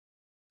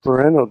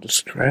Parental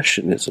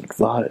discretion is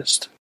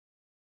advised.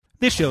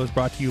 This show is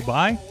brought to you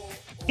by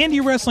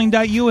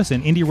IndieWrestling.us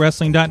and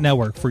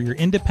IndieWrestling.network for your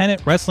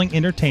independent wrestling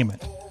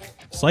entertainment.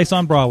 Slice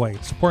on Broadway,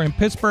 supporting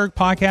Pittsburgh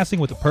podcasting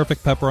with the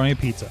perfect pepperoni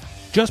pizza.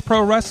 Just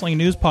Pro Wrestling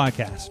News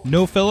Podcast.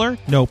 No filler,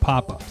 no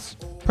pop-ups.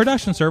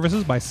 Production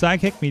services by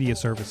Sidekick Media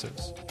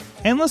Services.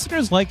 And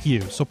listeners like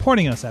you,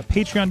 supporting us at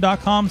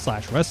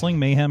patreon.com/Wrestling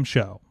Mayhem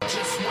Show.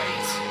 Just wait,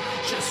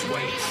 just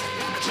wait,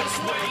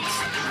 just wait,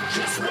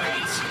 just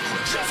wait,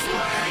 just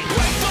wait.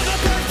 Wait for the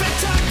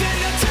perfect time to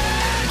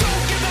attack.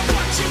 Don't give up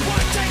what you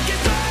want, take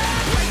it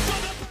back. Wait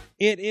for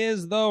the... It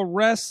is the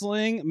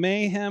Wrestling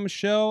Mayhem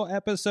Show,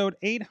 episode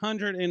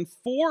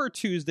 804.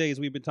 Tuesdays,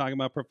 we've been talking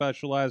about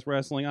professionalized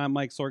wrestling. I'm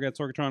Mike Sorg at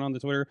Sorgatron on the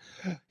Twitter,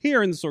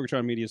 here in the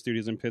Sorgatron Media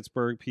Studios in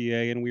Pittsburgh, PA,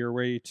 and we are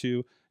ready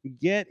to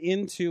get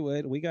into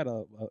it. We got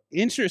a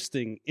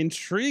interesting,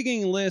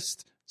 intriguing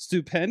list,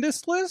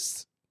 stupendous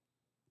list.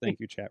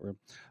 Thank you, chat room.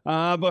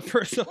 But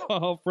first of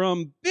all,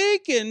 from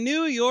Beacon,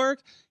 New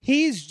York,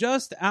 he's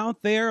just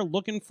out there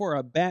looking for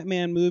a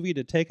Batman movie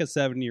to take a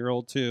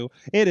 7-year-old to.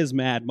 It is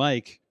Mad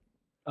Mike.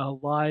 A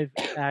live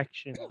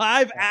action.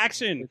 Live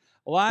action.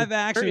 Live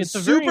action. It's a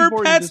very Super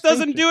important Pets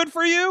doesn't distinction. do it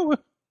for you?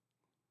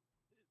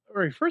 All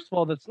right, first of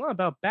all, that's not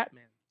about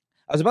Batman.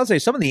 I was about to say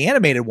some of the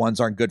animated ones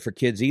aren't good for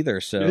kids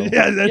either. So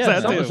Yeah, that's Yeah,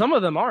 that too. some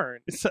of them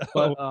aren't. So,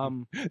 But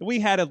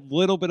we had a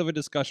little bit of a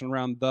discussion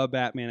around the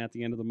Batman at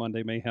the end of the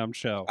Monday Mayhem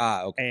show.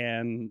 okay.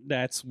 And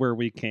that's where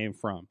we came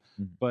from.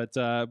 Mhm.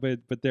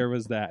 But there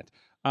was that.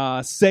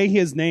 Say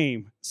his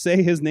name.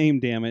 Say his name,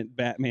 damn it,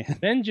 Batman.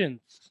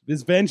 Vengeance.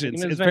 His vengeance.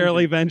 His name is It's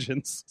barely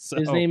vengeance. So,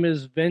 His name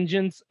is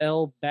Vengeance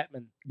L.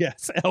 Batman.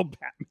 yes, L.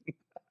 Batman.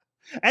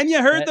 And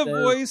you heard the That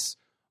is- voice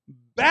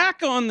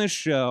back on the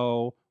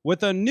show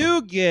with a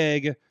new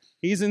gig.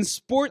 He's in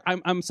sport.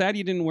 I'm sad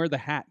you didn't wear the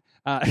hat.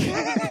 I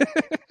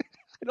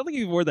don't think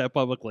you wore that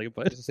publicly,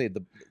 but Just to say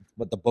the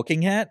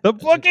booking hat. the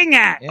booking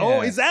hat. Yeah.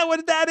 Oh, is that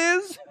what that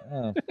is?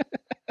 Oh.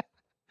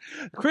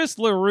 Chris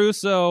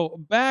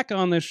LaRusso back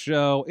on the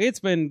show. It's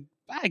been,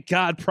 by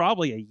God,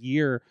 probably a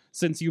year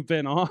since you've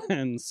been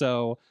on.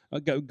 So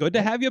good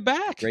to have you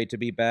back. Great to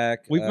be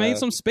back. We've made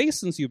some space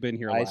since you've been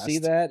here. I last. see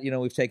that.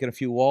 We've taken a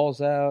few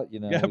walls out.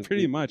 Yeah,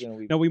 pretty much.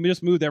 we've- No, we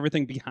just moved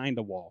everything behind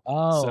a wall.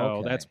 Oh, so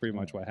okay. that's pretty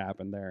much what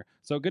happened there.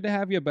 So good to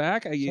have you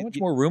back. So much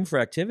more room for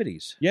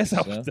activities. Yes,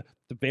 So-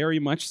 very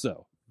much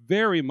so.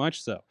 Very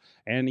much so.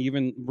 And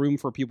even room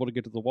for people to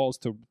get to the walls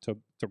to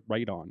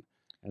write on,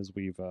 as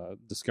we've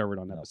discovered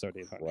on episode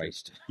 800.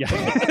 Christ. Yeah.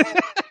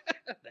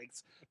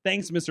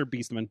 Thanks, Mr.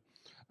 Beastman.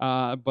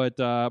 But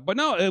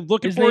no,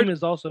 looking His forward. name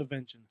is also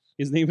Vengeance.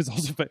 His name is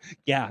also,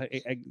 yeah,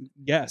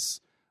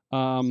 yes.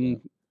 But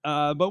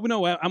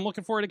no, I'm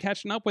looking forward to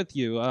catching up with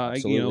you.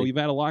 Absolutely. You've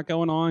had a lot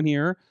going on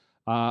here,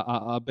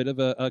 a bit of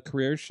a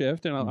career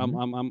shift, and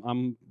Mm-hmm.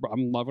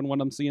 I'm loving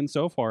what I'm seeing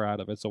so far out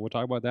of it. So we'll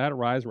talk about that.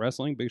 Rise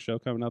Wrestling, big show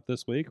coming up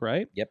this week,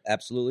 right? Yep,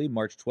 absolutely.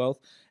 March 12th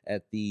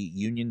at the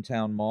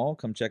Uniontown Mall.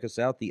 Come check us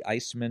out. The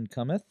Iceman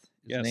Cometh is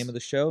Yes. the name of the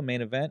show,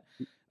 main event.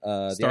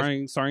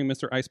 Starring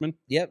Mr. Iceman.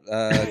 Yep.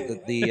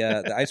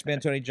 The Iceman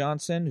Tony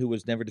Johnson, who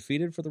was never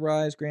defeated for the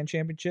Rise Grand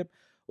Championship,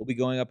 will be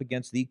going up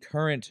against the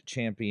current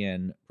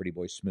champion, Pretty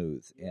Boy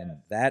Smooth. And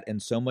that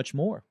and so much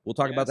more. We'll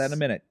talk about that in a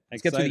minute.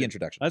 Let's get to the Excited.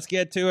 introduction. Let's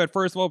get to it.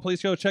 First of all,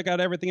 please go check out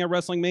everything at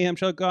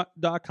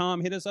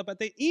WrestlingMayhemShow.com. Hit us up at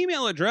the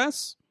email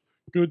address.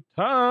 Good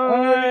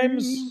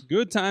times.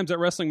 Good times at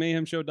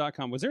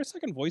WrestlingMayhemShow.com. Was there a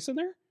second voice in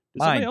there?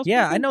 Did somebody Mine. else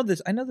Yeah, put it I in? know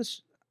this. I know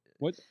this.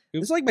 What?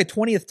 This is like my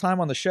 20th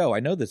time on the show. I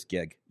know this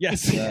gig.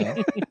 Yes.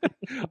 Uh,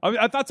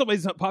 I thought somebody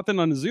popped in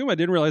on the Zoom. I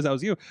didn't realize that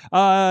was you.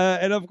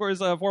 And of course,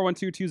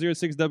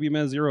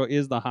 412-206-WMS0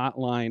 is the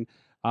hotline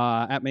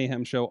at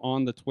Mayhem Show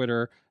on the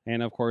Twitter.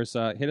 And of course,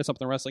 hit us up in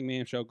the Wrestling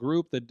Mayhem Show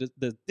group,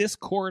 the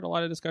Discord. A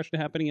lot of discussion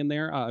happening in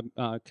there.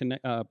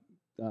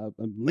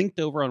 Linked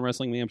over on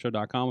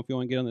WrestlingMayhemShow.com if you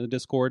want to get on the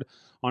Discord,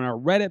 on our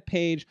Reddit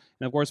page.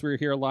 And of course, we're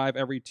here live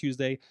every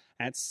Tuesday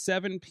at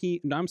 7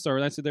 p.m. No, I'm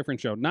sorry, that's a different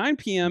show. 9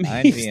 p.m.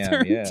 9 p.m.,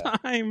 Eastern yeah.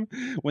 time.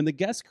 When the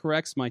guest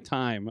corrects my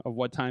time of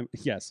what time.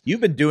 Yes.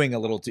 You've been doing a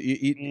little.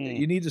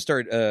 You need to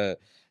start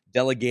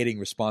delegating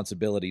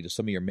responsibility to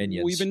some of your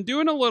minions. We've been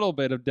doing a little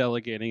bit of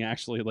delegating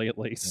actually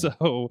lately. Yeah.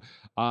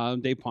 So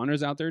Dave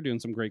Ponder's out there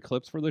doing some great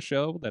clips for the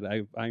show that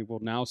I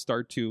will now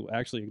start to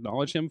actually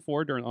acknowledge him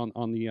for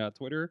on the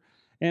Twitter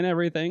and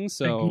everything.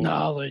 So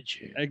Acknowledge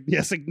it.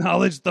 yes,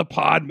 acknowledge the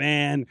pod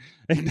man.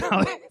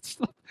 Acknowledge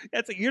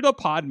you're the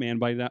pod man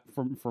by that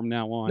from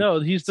now on.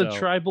 No, he's the So-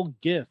 tribal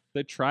gift.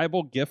 The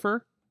tribal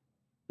giffer.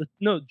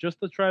 No,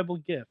 just the tribal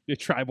gift. The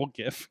tribal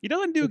gif. He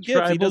doesn't do The gifs. He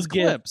tribal does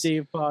gift, clips.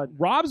 Dave Pod.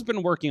 Rob's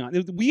been working on.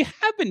 We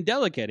have been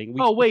delegating.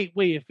 Oh, wait.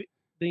 If then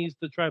he's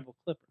the tribal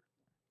clipper.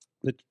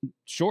 The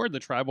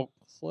tribal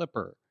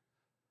clipper.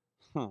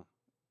 Huh.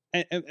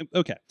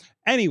 Okay.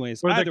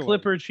 Anyways, Or the either way.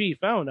 clipper chief.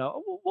 I don't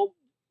know.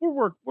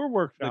 We're The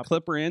workshopping.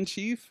 clipper in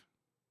chief?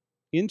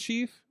 In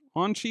chief?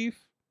 On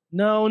chief?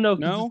 No, 'cause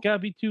No? it's got to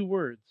be 2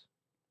 words.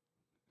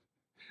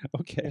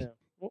 Okay. Yeah,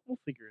 we'll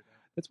figure it out.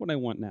 That's what I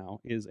want now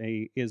is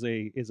a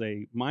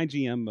my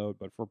GM mode,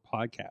 but for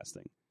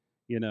podcasting.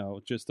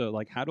 just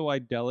like, how do I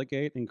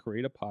delegate and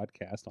create a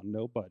podcast on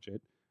no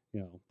budget?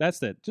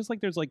 That's it. Just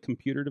like there's like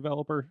computer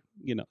developer,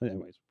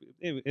 anyways,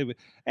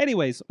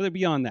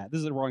 beyond that, this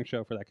is the wrong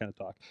show for that kind of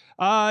talk.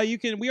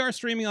 We are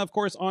streaming, of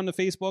course, on the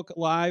Facebook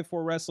Live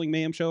for Wrestling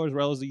Mayhem Show, as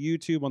well as the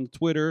YouTube, on the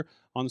Twitter,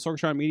 on the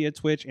Sorgatron Media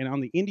Twitch, and on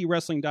the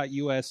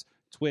IndieWrestling.us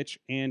Twitch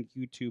and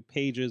YouTube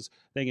pages.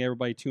 Thank you,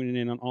 everybody, tuning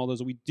in on all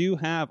those.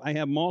 I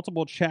have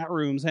multiple chat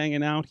rooms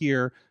hanging out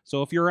here.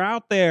 So if you're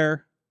out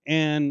there,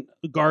 and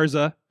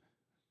Garza,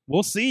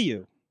 we'll see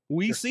you.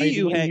 We see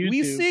you.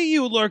 We see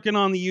you lurking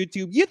on the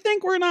YouTube. You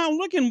think we're not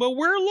looking, but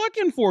we're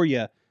looking for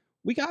you.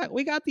 We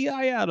got the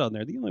eye out on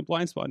there. The only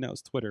blind spot now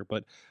is Twitter,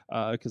 but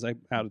because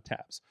I'm out of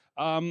tabs.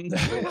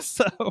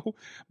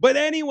 But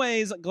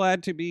anyways,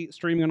 glad to be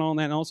streaming on all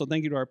that. And also,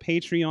 thank you to our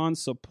Patreon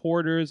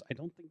supporters. I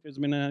don't think there's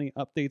been any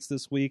updates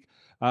this week,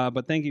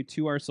 but thank you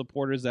to our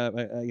supporters that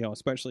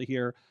especially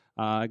here.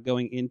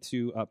 Going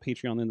into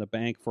Patreon in the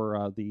bank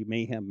for the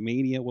Mayhem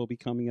Mania will be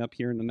coming up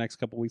here in the next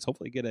couple weeks.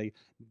 Hopefully get a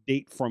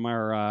date from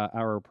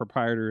our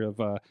proprietor of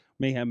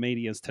Mayhem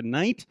Manias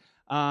tonight.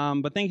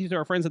 But thank you to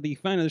our friends at the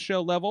fan of the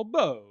show level,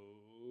 Bo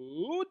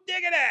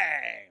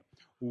Diggity!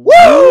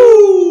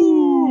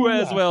 Woo!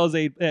 As well as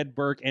Ed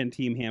Burke and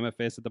Team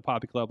Hammerfist at the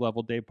Poppy Club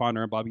level, Dave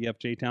Ponder and Bobby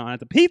F.J. Town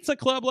at the Pizza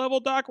Club level,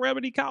 Doc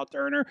Remedy, Kyle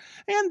Turner,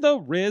 and the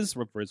Riz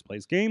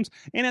Plays Games,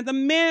 and at the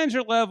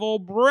manager level,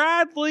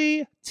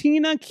 Bradley,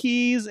 Tina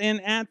Keys,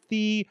 and at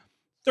the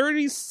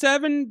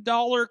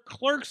 $37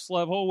 clerks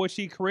level, which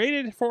he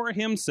created for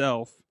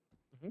himself,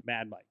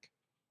 Mad Mike.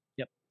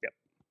 Yep.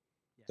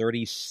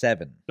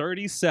 37.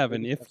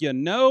 If you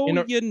know,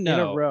 you know. In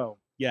a row.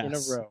 Yes. In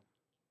a row.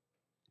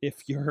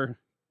 If you're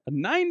a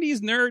 90s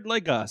nerd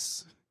like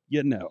us,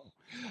 you know.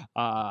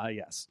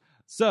 Yes.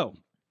 So,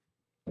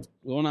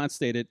 will not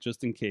state it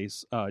just in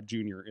case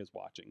Junior is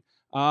watching.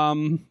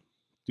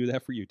 Do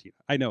that for you, Tina.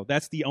 I know,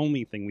 that's the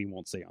only thing we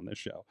won't say on this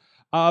show.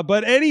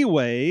 But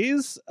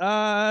anyways,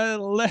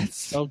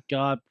 let's... Oh,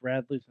 God,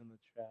 Bradley's in the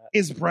chat.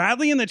 Is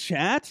Bradley in the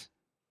chat?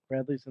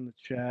 Bradley's in the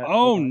chat.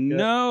 Oh,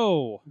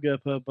 no. I'm going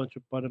to put a bunch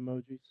of butt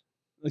emojis.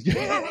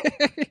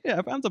 Yeah,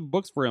 I found some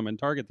books for him in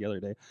Target the other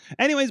day.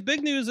 Anyways,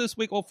 big news this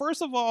week. Well,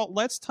 first of all,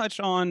 let's touch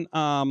on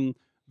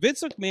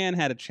Vince McMahon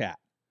had a chat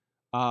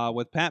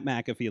with Pat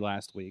McAfee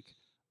last week,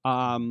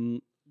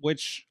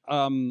 which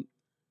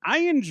I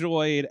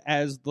enjoyed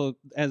as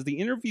the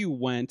interview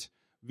went.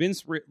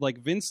 Vince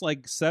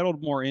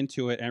settled more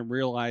into it and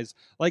realized,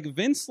 like,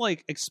 Vince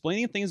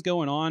explaining things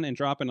going on and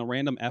dropping a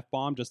random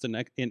F-bomb just in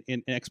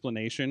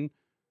explanation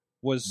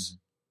was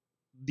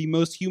the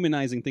most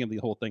humanizing thing of the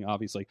whole thing,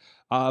 obviously.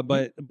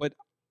 But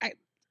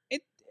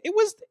it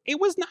was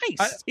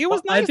nice. It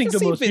was nice. I think to the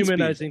see most Vince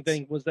humanizing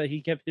thing was that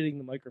he kept hitting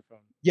the microphone.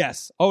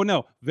 Yes. Oh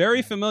no,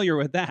 very familiar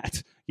with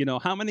that.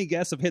 How many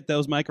guests have hit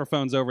those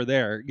microphones over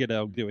there?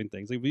 Doing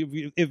things.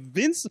 If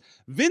Vince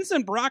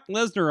and Brock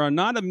Lesnar are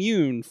not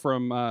immune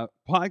from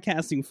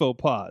podcasting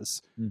faux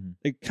pas,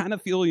 it kind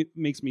of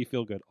makes me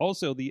feel good.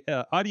 Also, the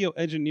audio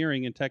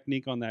engineering and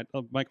technique on that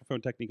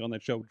microphone technique on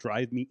that show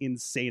drive me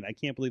insane. I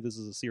can't believe this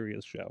is a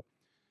serious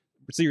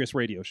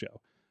radio show.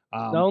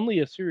 Not only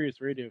a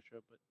serious radio show,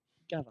 but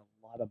he got a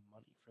lot of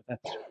money for that.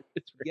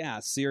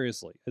 Yeah,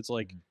 seriously, it's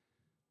like,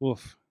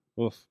 oof.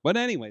 But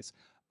anyways,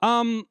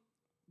 yeah,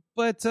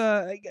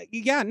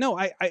 no,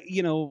 I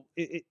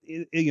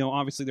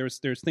obviously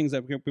there's things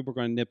that people are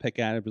going to nitpick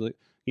at it.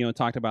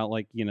 Talked about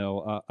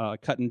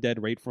cut and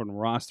dead rate from the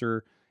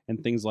roster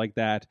and things like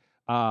that,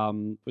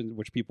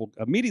 which people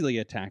immediately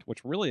attacked,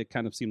 which really it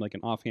kind of seemed like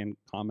an offhand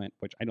comment,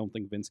 which I don't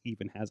think Vince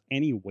even has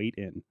any weight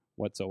in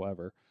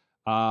whatsoever.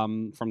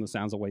 From the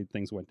sounds of the way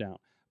things went down.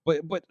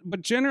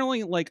 But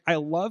generally, I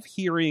love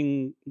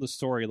hearing the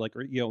story,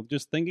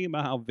 just thinking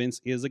about how Vince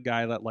is a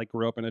guy that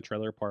grew up in a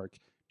trailer park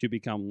to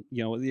become,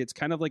 it's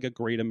kind of like a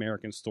great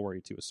American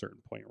story to a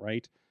certain point,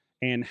 right?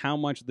 And how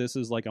much this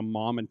is like a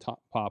mom and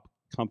pop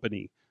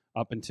company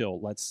up until,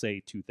 let's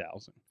say,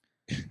 2000.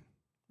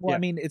 Well, Yeah. I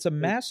mean, it's a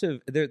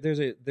massive.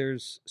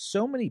 There's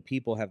so many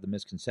people have the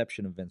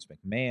misconception of Vince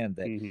McMahon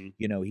that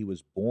he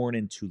was born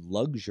into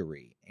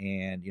luxury,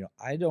 and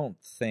I don't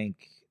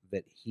think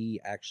that he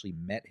actually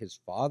met his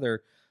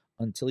father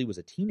until he was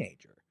a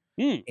teenager.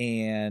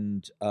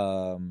 And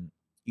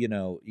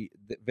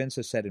Vince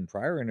has said in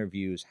prior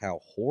interviews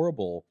how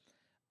horrible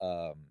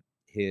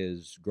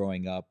his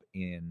growing up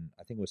in,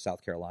 I think it was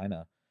South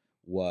Carolina,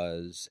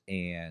 was,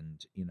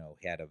 and he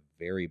had a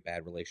very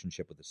bad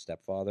relationship with his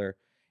stepfather.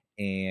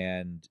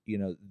 And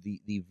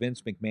the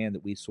Vince McMahon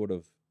that we sort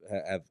of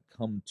have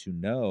come to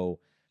know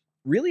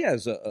really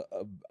has a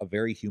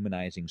very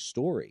humanizing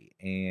story,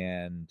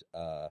 and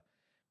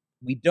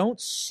we don't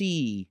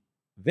see,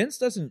 Vince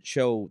doesn't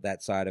show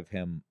that side of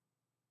him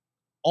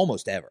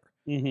almost ever.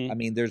 I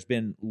mean, there's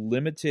been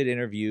limited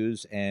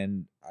interviews,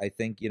 and I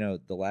think the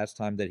last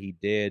time that he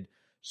did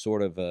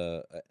sort of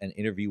an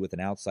interview with an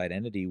outside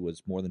entity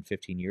was more than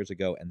 15 years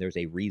ago, and there's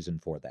a reason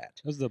for that.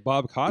 That was the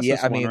Bob Costas Yeah,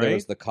 I mean, one, there right?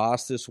 was the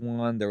Costas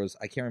one. There was,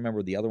 I can't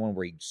remember the other one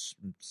where he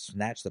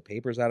snatched the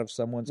papers out of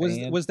someone's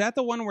hand. Was that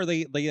the one where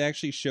they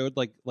actually showed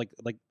like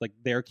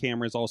their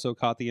cameras also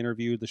caught the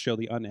interview to show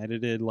the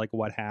unedited, like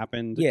what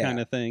happened Yeah. kind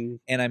of thing?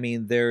 And I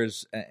mean,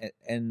 there's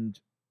and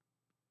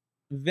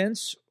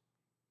Vince,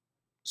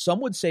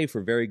 some would say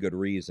for very good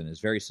reason, is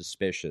very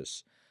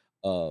suspicious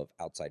of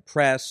outside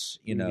press.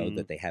 You know, Mhm.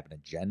 that they have an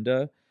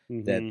agenda.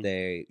 That Mhm.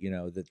 they, you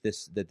know, that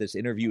this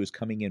interview is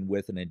coming in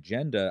with an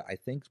agenda. I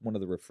think one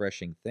of the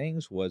refreshing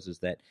things is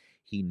that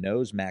he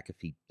knows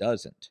McAfee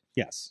doesn't.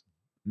 Yes.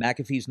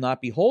 McAfee's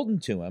not beholden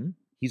to him.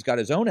 He's got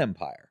his own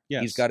empire.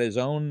 Yes. He's got his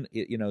own,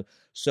 you know.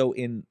 So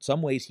in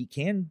some ways, he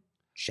can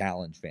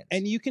challenge Vince.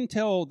 And you can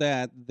tell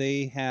that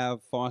they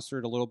have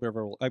fostered a little bit of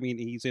a. I mean,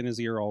 he's in his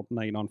ear all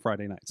night on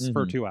Friday nights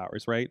for Mhm. 2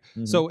 hours, right?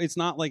 Mhm. So it's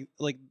not like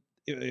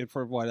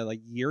for what, like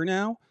year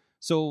now.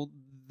 So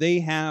they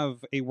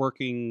have a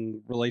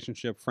working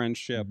relationship,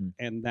 friendship, Mhm.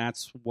 and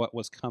that's what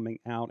was coming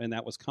out, and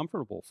that was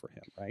comfortable for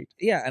him, right?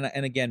 Yeah,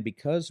 and again,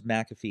 because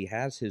McAfee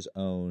has his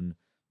own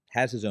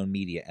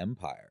media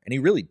empire, and he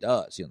really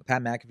does. You know, the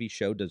Pat McAfee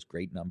show does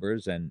great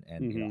numbers, and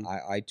you know,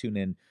 I tune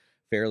in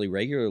fairly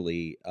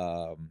regularly,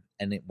 and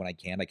when I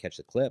can, I catch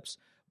the clips.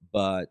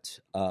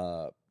 But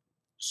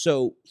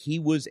so he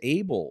was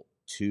able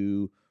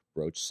to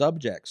broach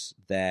subjects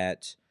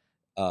that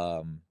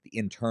the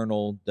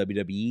internal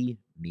WWE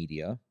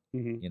media,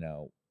 Mm-hmm. you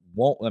know,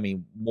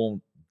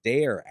 won't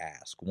dare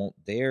ask, won't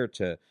dare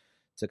to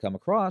come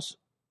across,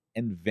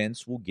 and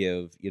Vince will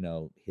give, you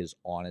know, his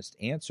honest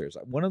answers.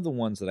 One of the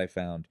ones that I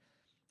found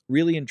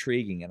really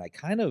intriguing, and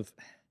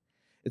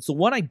it's the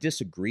one I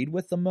disagreed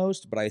with the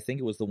most, but I think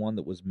it was the one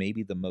that was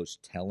maybe the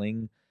most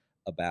telling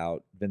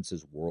about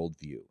Vince's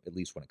worldview, at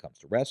least when it comes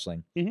to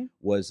wrestling, Mhm.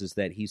 is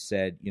that he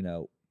said, you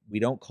know, we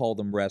don't call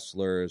them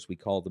wrestlers, we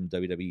call them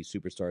WWE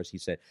superstars. He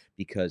said,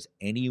 because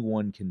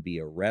anyone can be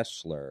a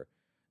wrestler,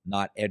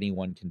 not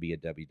anyone can be a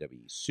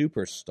WWE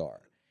superstar.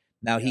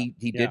 Now, he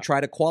Yeah. did try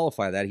to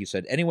qualify that. He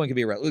said anyone can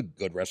be a wrestler,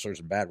 good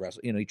wrestlers and bad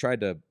wrestlers. You know, he tried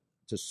to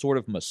sort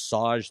of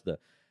massage the.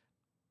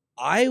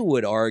 I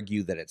would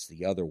argue that it's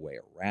the other way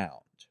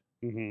around.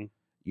 Mm-hmm.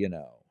 You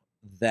know,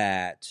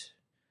 that,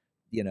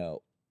 you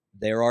know,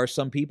 there are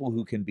some people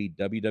who can be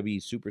WWE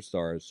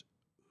superstars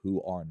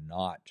who are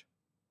not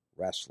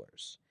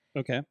wrestlers.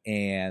 Okay.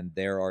 And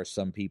there are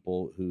some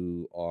people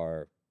who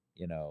are,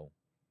 you know,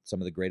 some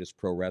of the greatest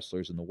pro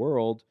wrestlers in the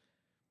world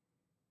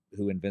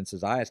who in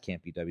Vince's eyes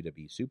can't be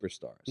WWE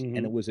superstars. Mhm.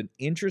 And it was an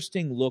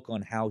interesting look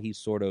on how he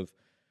sort of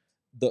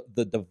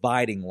the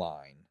dividing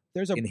line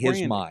There's a in his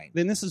branding. mind.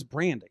 Then this is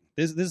branding.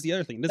 This is the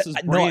other thing. This is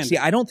No, branding. see,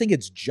 I don't think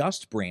it's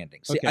just branding.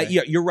 See, Okay.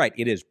 yeah, you're right.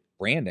 It is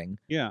branding.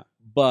 Yeah.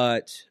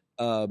 But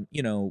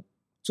you know,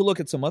 to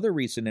look at some other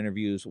recent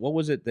interviews, what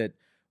was it that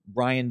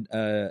Brian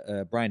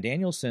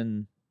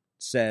Danielson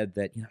said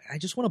that, you know, I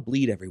just want to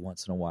bleed every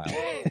once in a while.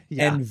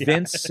 And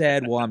Vince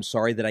said, well, I'm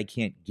sorry that I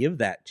can't give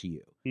that to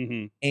you.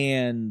 Mm-hmm.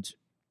 And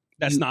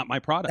That's not my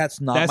product. that's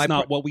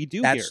not what we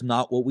do that's here.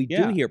 not what we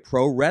Yeah. do here.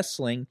 Pro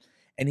wrestling.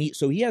 And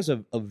he has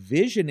a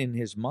vision in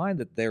his mind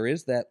that there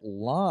is that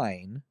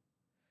line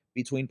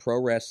between pro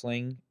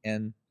wrestling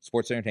and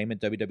sports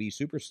entertainment, WWE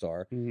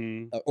superstar,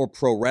 Mm-hmm. or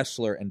pro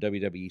wrestler and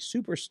WWE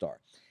superstar.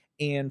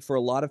 And for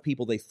a lot of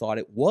people, they thought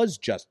it was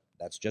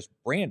that's just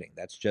branding.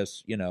 That's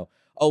just, you know,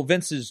 oh,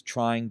 Vince is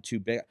trying to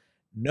be.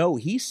 No,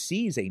 he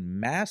sees a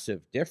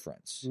massive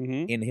difference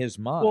Mm-hmm. in his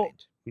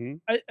mind.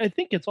 I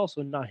think it's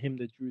also not him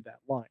that drew that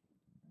line.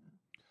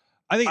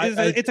 I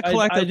think it's a I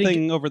collective think-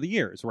 thing over the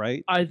years,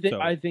 right? I think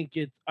So- I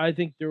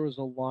think there was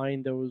a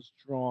line that was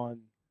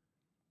drawn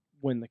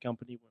when the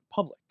company went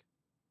public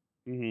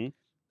Mm-hmm.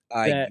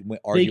 I that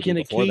went they arguably can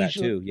before that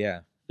occasionally- too.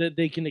 Yeah. that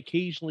they can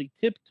occasionally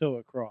tiptoe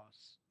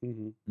across,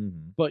 Mm-hmm.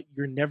 Mm-hmm. but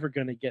you're never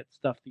going to get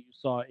stuff that you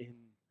saw in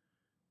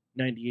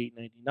 98,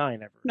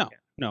 99 ever No. again.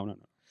 No.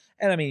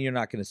 And I mean, you're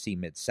not going to see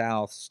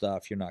Mid-South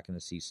stuff. You're not going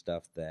to see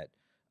stuff that,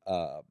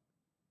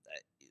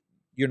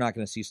 you're not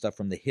going to see stuff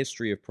from the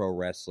history of pro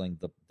wrestling,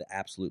 the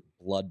absolute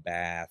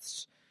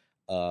bloodbaths,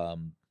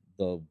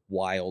 the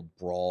wild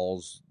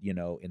brawls, you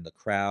know, in the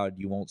crowd.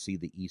 You won't see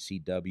the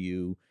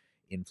ECW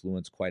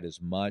influence quite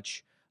as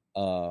much.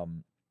 But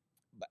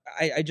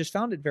I just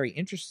found it very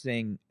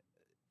interesting,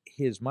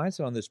 his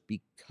mindset on this,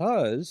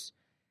 because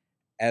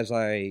as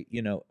I,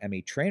 you know, am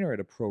a trainer at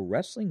a pro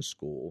wrestling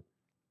school,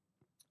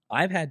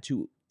 I've had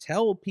to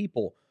tell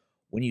people,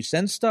 when you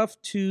send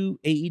stuff to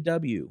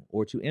AEW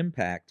or to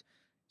Impact,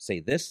 say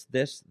this,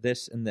 this,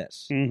 this, and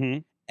this. Mm-hmm.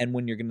 And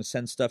when you're going to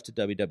send stuff to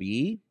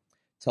WWE,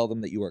 tell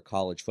them that you were a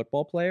college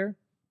football player.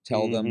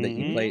 Tell them that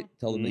you Mhm. played.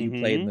 Tell them that you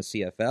played in the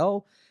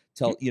CFL.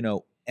 You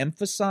know,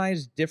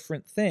 emphasize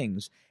different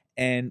things.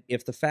 And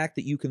if the fact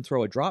that you can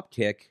throw a drop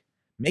kick,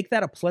 make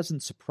that a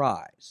pleasant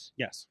surprise.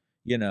 Yes.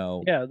 You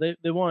know, Yeah,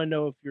 they want to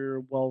know if you're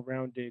a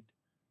well-rounded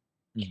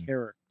Mhm.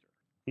 character.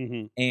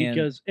 Mm-hmm. and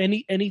Because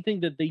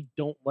anything that they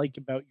don't like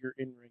about your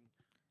in-ring,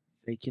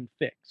 they can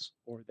fix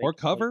or they Or can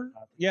cover.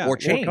 like, Yeah. Or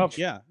change. cover.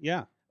 Yeah.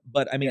 Yeah.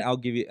 But I mean, I'll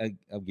give you an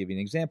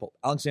example.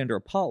 Alexander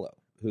Apollo,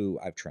 who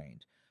I've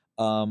trained.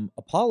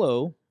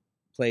 Apollo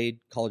played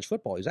college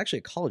football. He's actually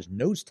a college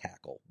nose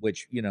tackle,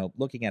 which,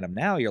 looking at him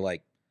now, you're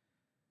like,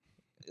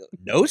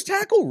 nose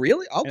tackle?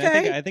 Really? And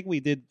Okay. I think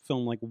we did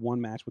film like one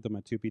match with him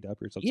at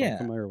 2PW, so Yeah. I'm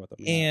familiar with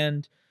him.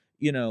 And,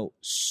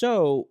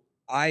 so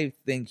I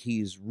think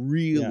he's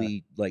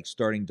really like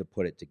starting to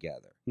put it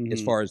together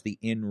as Mhm. far as the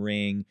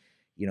in-ring.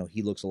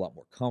 He looks a lot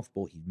more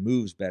comfortable. He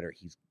moves better.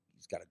 He's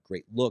got a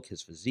great look.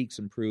 His physique's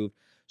improved.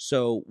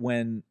 So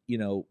when,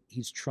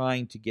 he's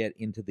trying to get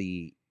into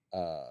the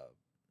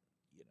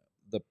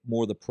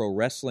the pro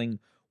wrestling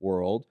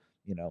world,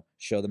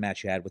 show the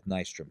match you had with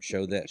Nystrom,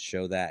 show this,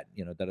 show that,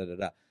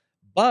 da-da-da-da.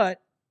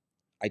 But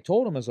I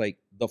told him, I was like,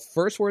 the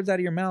first words out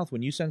of your mouth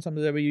when you send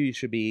something to WWE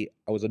should be,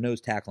 I was a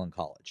nose tackle in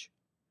college.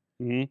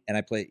 Mhm. And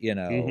I played,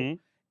 Mhm.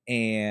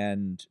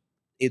 and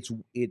it's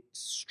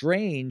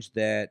strange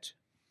that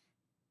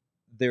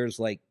there's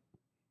like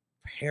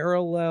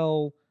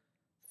parallel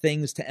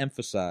things to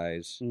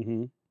emphasize,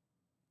 Mhm.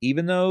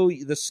 even though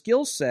the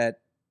skill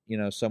set,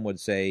 some would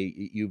say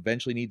you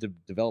eventually need to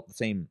develop the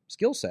same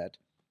skill set.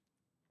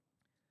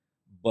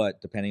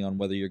 But depending on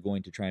whether you're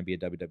going to try and be a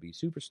WWE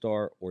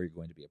superstar or you're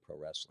going to be a pro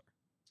wrestler.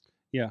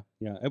 Yeah.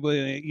 It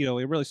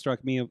really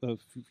struck me a few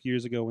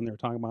years ago when they were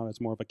talking about it's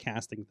more of a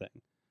casting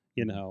thing.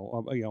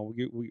 Or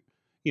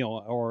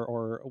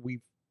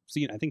we've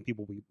seen. I think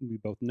people we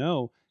both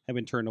know have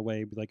been turned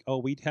away. Be like, oh,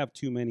 we'd have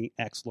too many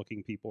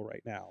X-looking people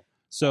right now,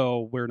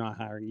 so we're not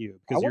hiring you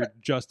because you're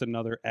just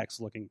another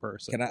X-looking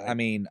person. Can I? Right? I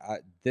mean,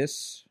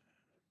 this.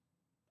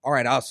 All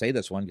right, I'll say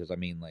this one because I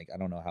mean, like, I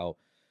don't know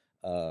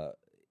how,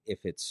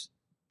 if it's,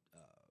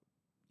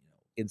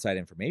 inside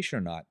information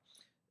or not.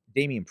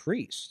 Damian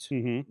Priest,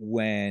 Mhm.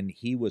 when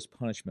he was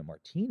Punishment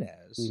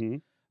Martinez,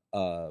 Mhm.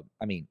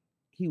 I mean,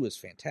 he was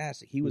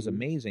fantastic. He was Mhm.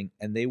 amazing,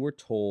 and they were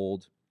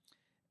told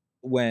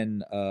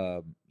when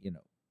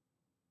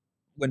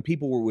when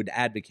people would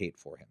advocate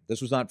for him.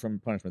 This was not from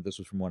Punishment. This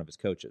was from one of his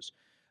coaches.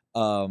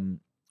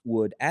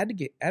 Would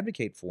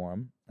advocate for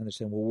him, and they're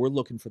saying, "Well, we're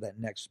looking for that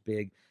next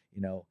big,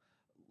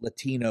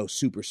 Latino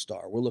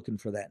superstar. We're looking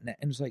for that." And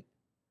it's like,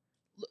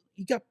 look,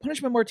 you got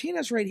Punishment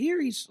Martinez right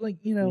here. He's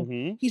like,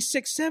 Mhm. he's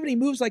 6'7", he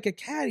moves like a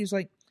cat. He's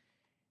like,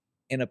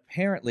 and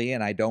apparently,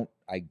 and I don't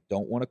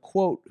want to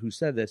quote who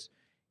said this,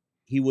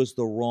 he was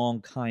the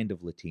wrong kind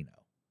of Latino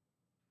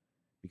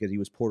because he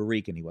was Puerto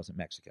Rican. He wasn't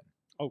Mexican.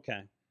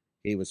 Okay.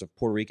 He was of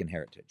Puerto Rican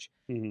heritage.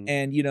 Mhm.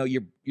 And,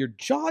 your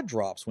jaw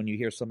drops when you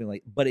hear something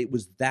like, but it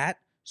was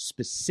that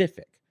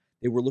specific.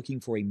 They were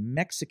looking for a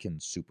Mexican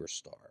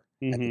superstar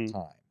at the Mhm.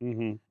 time.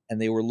 Mm-hmm.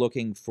 And they were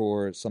looking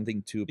for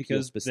something to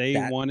appeal Because they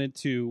want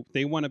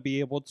to be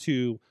able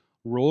to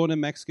roll into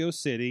Mexico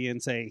City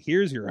and say,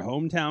 "Here's your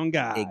hometown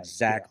guy."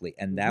 Exactly.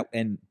 And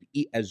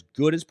as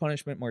good as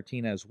Punishment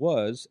Martinez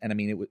was, and I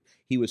mean,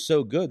 he was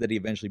so good that he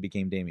eventually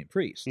became Damian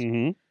Priest.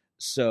 Mm-hmm.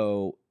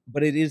 So,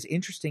 but it is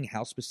interesting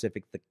how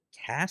specific the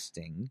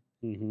casting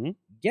Mm-hmm.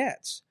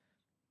 gets.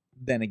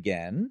 Then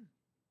again,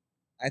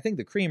 I think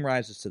the cream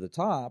rises to the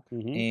top,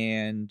 Mhm.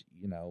 and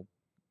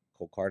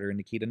Cole Carter and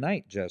Nikita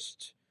Knight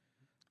just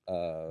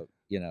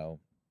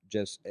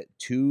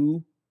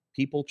two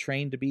people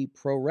trained to be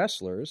pro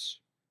wrestlers.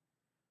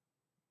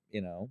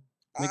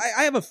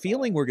 I have a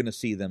feeling we're going to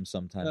see them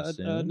sometime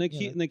soon.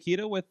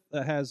 Nikita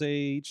has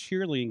a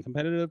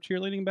competitive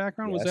cheerleading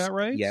background. Was Yes, that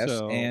right? Yes,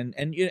 So,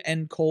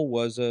 and Cole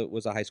was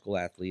a high school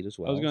athlete as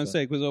well. I was going to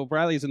say, because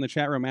Bradley's in the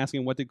chat room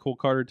asking, what did Cole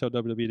Carter tell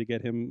WWE to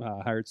get him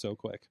hired so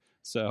quick?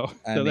 So,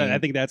 I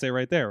think that's it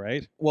right there,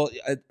 right? Well,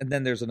 and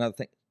then there's another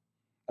thing.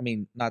 I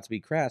mean, not to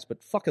be crass,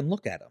 but fucking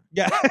look at him.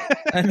 Yeah.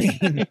 I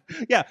mean,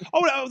 yeah.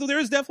 Oh, no, there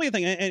is definitely a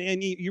thing.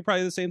 And you're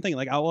probably the same thing.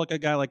 Like, I'll look at a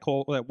guy like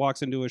Cole that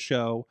walks into a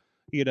show,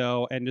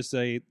 and just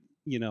say,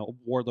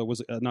 Wardlow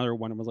was another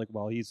one and was like,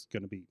 well, he's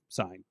going to be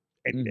signed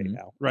any day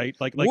now, right?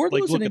 Like look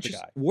at the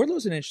guy.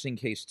 Wardlow's an interesting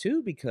case,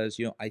 too, because,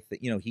 I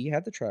think, he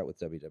had the tryout with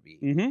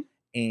WWE. Mm-hmm.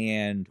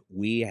 And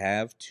we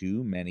have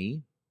too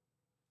many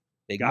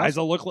big guys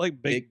muscle, that look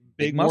like big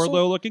muscle,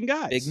 Wardlow looking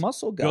guys, big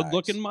muscle guys, good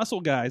looking muscle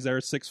guys that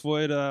are 6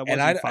 foot,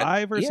 and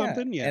 5 or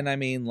something. Yeah, and I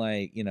mean,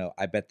 like,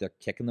 I bet they're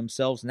kicking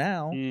themselves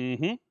now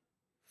mm-hmm.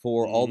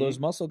 for all those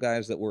muscle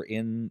guys that were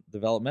in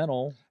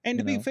developmental. And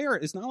to be fair,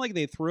 it's not like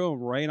they threw him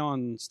right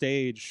on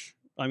stage.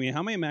 I mean,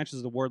 how many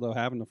matches did Wardlow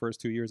have in the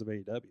first 2 years of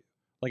AEW?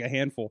 Like a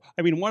handful.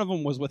 I mean, one of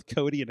them was with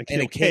Cody in a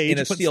steel cage. In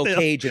a steel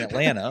cage in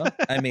Atlanta.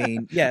 I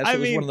mean, yes, it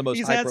was one of the most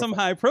he's had some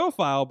high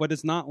profile, but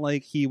it's not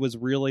like he was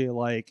really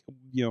like,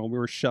 we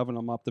were shoving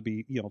him up to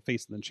be,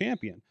 facing the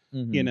champion,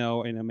 Mm-hmm.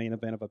 in a main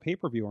event of a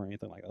pay-per-view or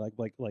anything like that.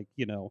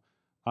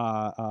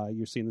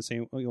 You're seeing the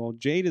same,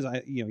 Jade is,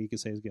 you could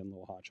say is getting a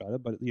little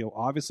hot-shotted, but,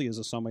 obviously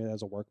is somebody that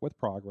has a work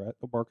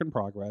in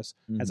progress,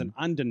 has an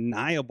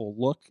undeniable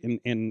look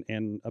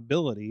and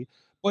ability.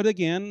 But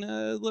again,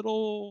 a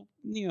little,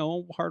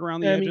 hard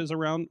around the edges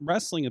around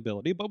wrestling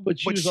ability. But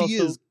she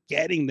is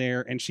getting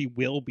there, and she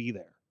will be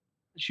there.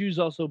 She was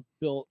also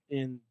built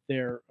in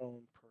their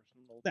own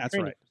personal. That's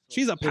training right.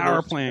 She's a So power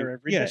there's her plant.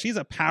 every Yeah, day. she's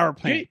a power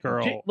plant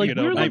girl. Like you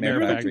know, we're Nightmare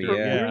looking Factory. for,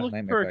 yeah. we're looking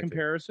Nightmare for a Factory.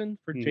 comparison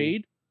for Mhm.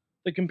 Jade.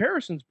 The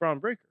comparison's Braun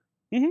Breaker.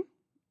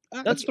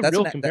 Uh, That's the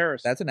real an,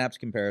 comparison. that's an apt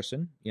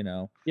comparison.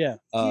 Yeah.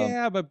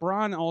 yeah, but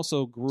Braun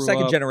also grew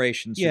second up.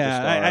 generation superstar.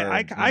 Yeah, I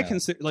you know.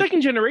 consider like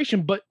Second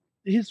generation, but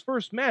his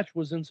first match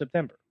was in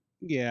September.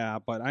 yeah,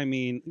 but I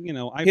mean, you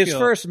know, I his feel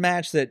first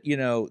match that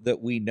that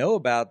we know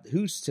about.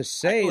 Who's to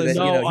say No,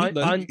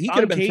 that he on could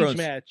have been Cage thrown?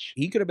 match.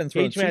 He could have been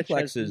thrown Cage match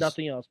has suplexes.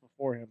 nothing else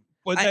before him.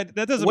 but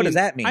that doesn't. What mean, does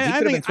that mean? He I could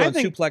have been think- throwing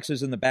I think-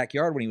 suplexes in the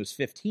backyard when he was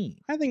 15.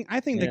 I think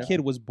the Yeah.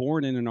 kid was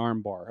born in an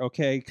armbar,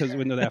 okay? Because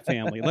into that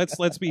family.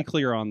 Let's be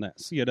clear on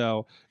this. You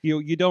know,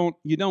 you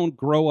don't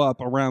grow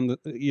up around the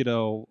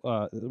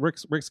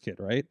Rick's kid,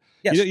 right?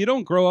 Yes. You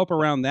don't grow up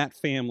around that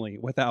family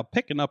without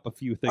picking up a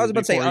few things. I was about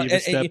to say, before you even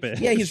step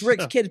in. yeah, he's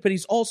Rick's kid, but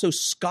he's also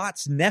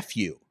Scott's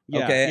nephew.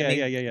 Yeah, Okay,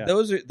 yeah, I mean, yeah.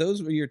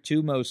 Those were your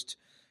two most,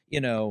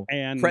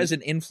 And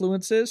present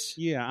influences.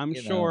 yeah, I'm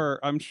you sure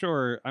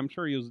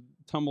he was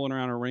tumbling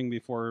around a ring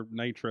before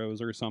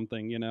Nitros or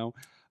something. You know,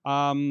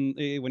 when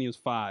he was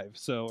 5,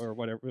 so or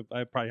whatever.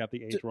 I probably have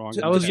the age wrong.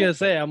 I was gonna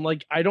say, I'm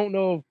like, I don't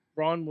know if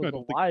Braun was I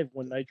don't think- alive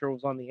when Nitro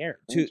was on the air.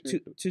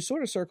 To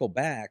sort of circle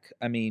back,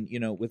 I mean,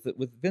 with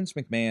Vince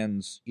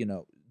McMahon's,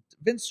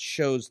 Vince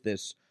shows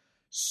this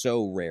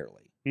so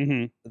rarely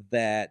hmm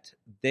that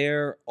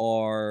there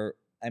are.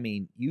 I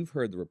mean, you've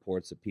heard the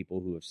reports of people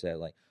who have said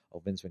like, "Oh,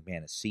 Vince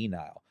McMahon is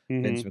senile."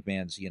 Mm-hmm. Vince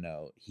McMahon's,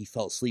 he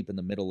fell asleep in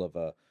the middle of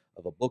a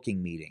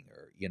booking meeting,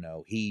 or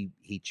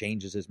he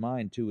changes his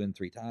mind 2 and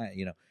 3 times.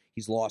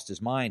 He's lost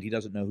his mind. He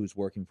doesn't know who's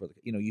working for the.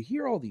 You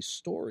hear all these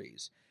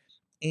stories,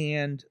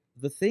 and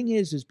the thing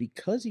is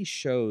because he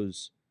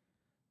shows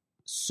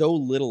so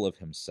little of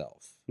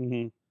himself,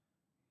 hmm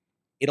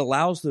it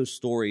allows those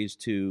stories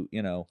to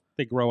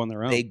They grow on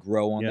their own. they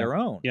grow on Yeah. their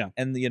own. Yeah.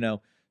 And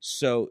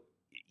so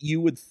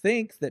you would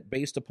think that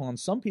based upon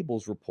some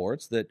people's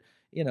reports that,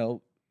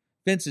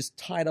 Vince is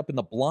tied up in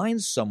the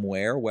blinds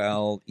somewhere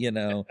while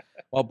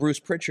Bruce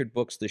Pritchard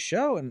books the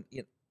show, and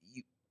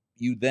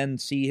you then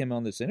see him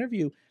on this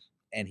interview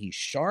and he's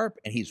sharp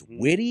and he's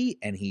witty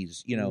and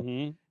he's,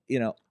 Mhm.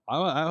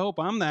 I hope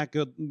I'm that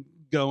good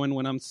going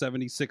when I'm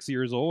 76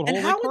 years old. and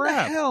Holy how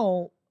crap. in the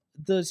hell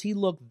does he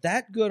look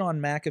that good on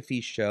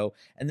McAfee's show?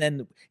 And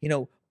then,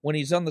 when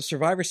he's on the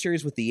Survivor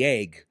Series with the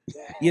egg,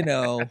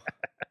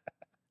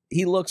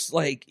 he looks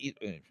like it's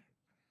a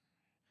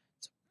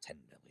 $10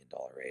 million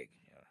egg.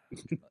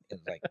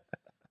 It's like,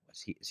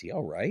 is he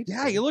all right?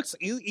 Yeah, he looks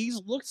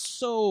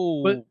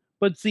so.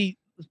 But see,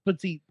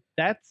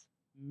 that's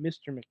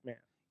Mr. McMahon.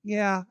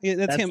 yeah, that's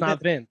That's him.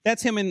 not Vince.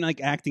 That's him in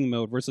like acting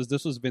mode versus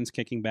this was Vince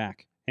kicking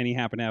back, and he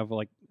happened to have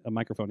like a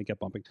microphone he kept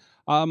bumping.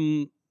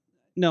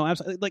 No,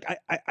 absolutely. Like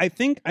I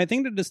think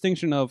the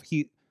distinction of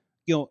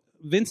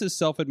Vince is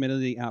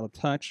self-admittedly out of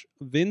touch.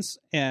 Vince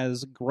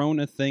has grown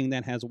a thing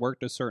that has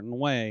worked a certain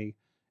way,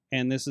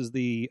 and this is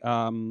the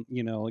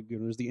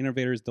there's the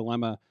innovator's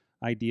dilemma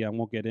idea. I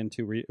won't get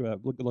into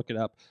look it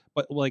up,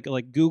 but like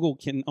Google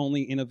can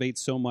only innovate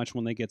so much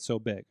when they get so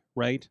big,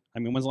 right? I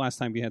mean, when's the last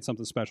time you had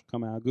something special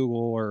come out of Google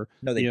or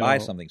No, they buy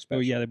something special.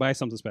 Oh yeah, they buy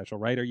something special,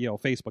 right? Or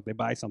Facebook, they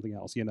buy something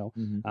else.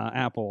 Mhm.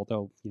 Apple,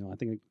 though, I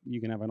think you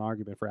can have an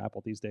argument for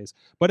Apple these days.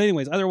 But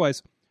anyways,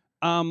 otherwise,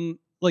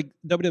 like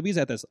WWE's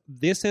at this.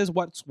 This is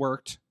what's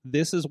worked.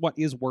 This is what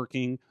is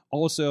working.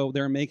 Also,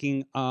 they're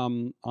making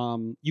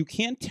you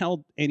can't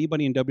tell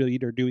anybody in WWE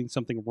they're doing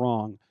something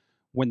wrong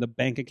when the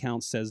bank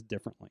account says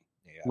differently.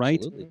 Yeah, right?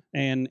 absolutely.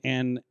 And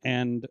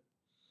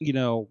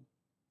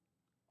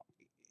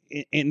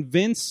in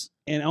Vince,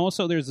 and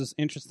also there's this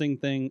interesting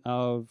thing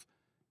of,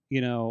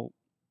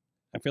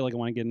 I feel like I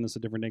want to get into this a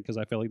different day because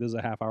I feel like this is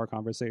a half-hour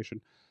conversation.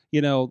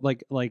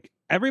 Like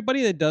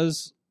everybody that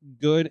does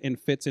good and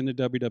fits into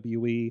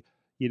WWE,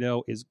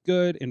 is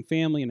good and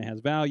family and has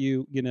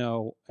value.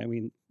 I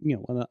mean,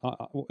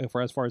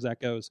 for as far as that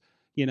goes,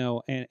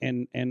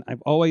 and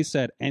I've always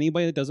said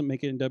anybody that doesn't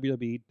make it in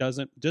WWE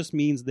doesn't just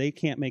means they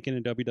can't make it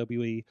in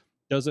WWE.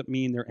 Doesn't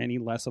mean they're any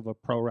less of a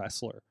pro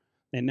wrestler.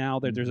 And now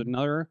that there's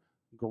another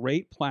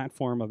great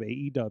platform of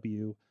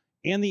AEW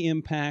and the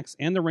Impacts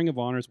and the Ring of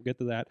Honors, we'll get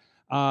to that,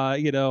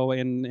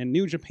 and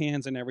New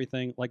Japan's and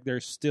everything, like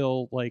there's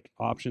still like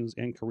options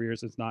and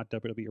careers. It's not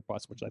WWE or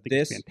bust, which I think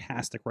is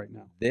fantastic right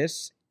now.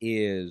 This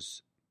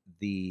is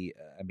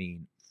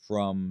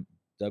from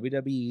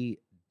WWE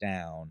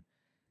down,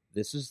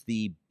 this is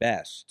the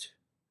best.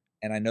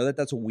 And I know that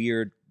that's a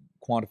weird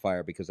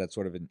quantifier because that's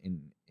sort of it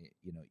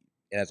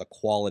has a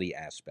quality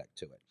aspect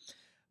to it.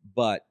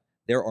 But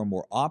there are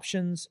more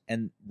options,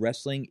 and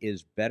wrestling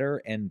is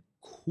better and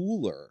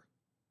cooler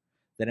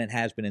than it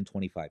has been in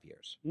 25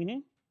 years. Mm-hmm.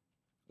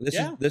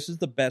 This is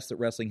the best that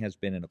wrestling has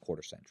been in a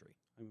quarter century.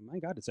 I mean, my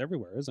God, it's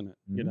everywhere, isn't it?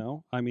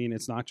 Mhm. I mean,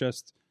 it's not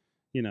just,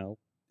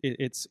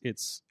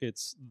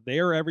 it's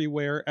there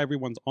everywhere.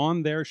 Everyone's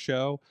on their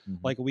show. Mhm.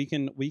 Like we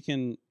can,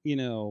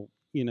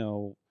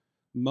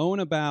 moan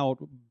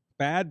about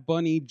Bad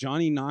Bunny,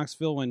 Johnny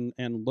Knoxville,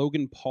 and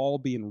Logan Paul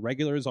being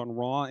regulars on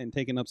Raw and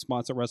taking up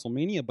spots at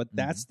WrestleMania, but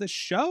that's the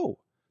show.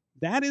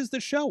 That is the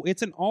show.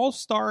 It's an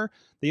all-star.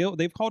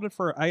 They've called it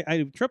for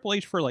Triple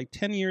H for like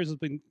 10 years has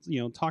been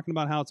talking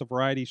about how it's a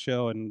variety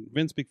show, and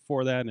Vince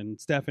before that, and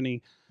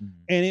Stephanie,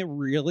 and it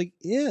really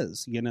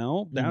is.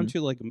 Down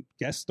to like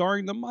guest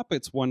starring the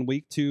Muppets one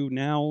week to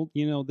now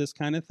this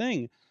kind of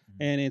thing,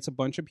 and it's a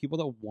bunch of people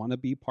that want to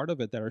be part of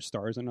it that are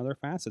stars in other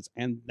facets,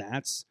 and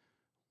that's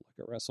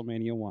like at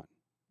WrestleMania 1.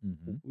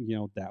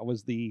 That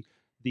was the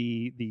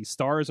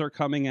stars are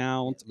coming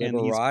out,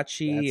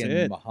 Liberace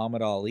and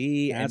Muhammad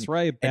Ali. That's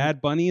right.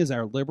 Bad Bunny is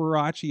our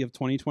Liberace of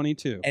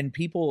 2022. And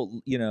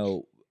people,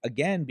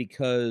 again,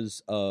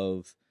 because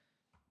of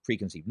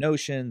preconceived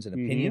notions and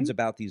opinions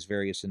about these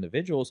various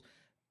individuals,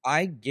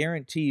 I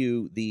guarantee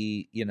you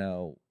the,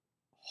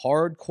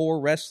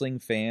 hardcore wrestling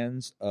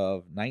fans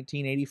of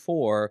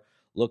 1984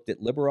 looked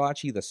at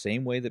Liberace the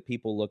same way that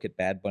people look at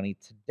Bad Bunny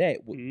today.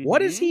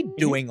 What is he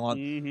doing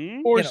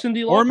on... Or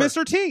Cyndi Lauper. Or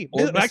Mr. T.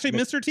 Or Actually,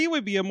 Mr. T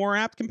would be a more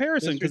apt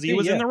comparison because he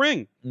was in the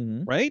ring,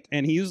 right?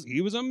 And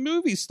he was a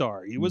movie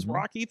star. He was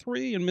Rocky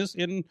III and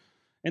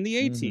in the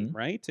A-Team,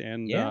 right?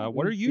 And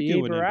what are you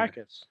doing?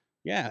 Baracus.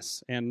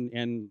 Yes,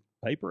 and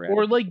Piper.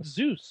 Or like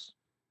Zeus.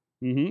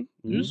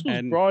 Zeus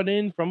was brought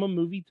in from a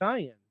movie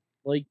tie-in.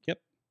 Like, yep.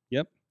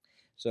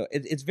 So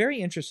it's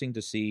very interesting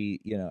to see,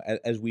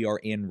 as we are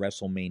in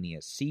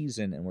WrestleMania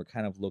season and we're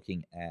kind of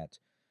looking at,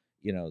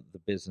 the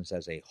business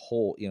as a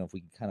whole, if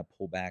we can kind of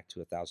pull back to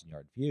a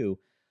 1,000-yard view,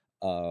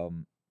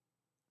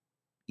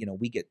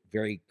 we get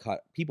very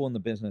caught, people in the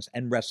business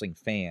and wrestling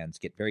fans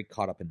get very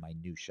caught up in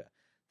minutia.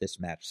 This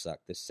match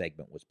sucked. This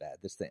segment was bad.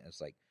 This thing is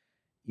like,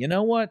 you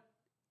know what?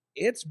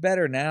 It's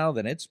better now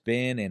than it's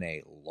been in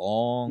a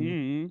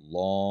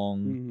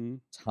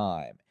long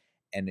time.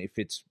 And if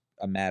it's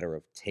a matter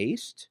of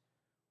taste,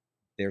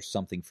 there's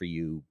something for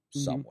you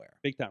somewhere.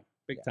 Big time.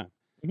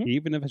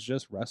 Even if it's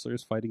just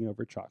wrestlers fighting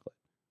over chocolate,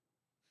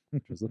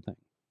 which is the thing.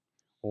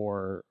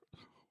 Or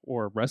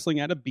wrestling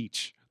at a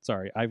beach.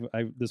 Sorry,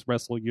 this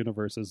wrestling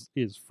universe is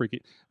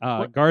freaking...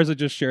 Garza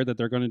just shared that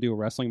they're going to do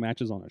wrestling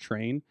matches on a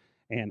train,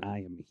 and I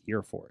am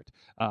here for it.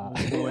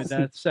 Boy,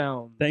 that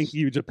sounds... Thank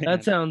you, Japan.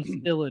 That sounds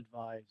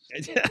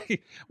ill-advised.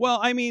 Well,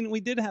 I mean, we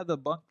did have the...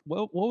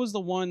 What was the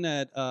one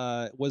that...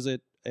 was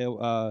it...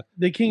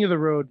 the King of the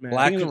Road, man.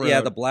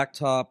 The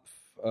Blacktop...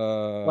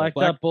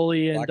 Blacktop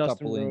Bully and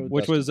Dustin Rhodes.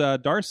 Which was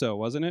Darso,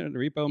 wasn't it?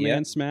 Repo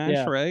Man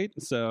Smash, right?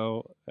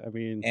 So, I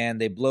mean...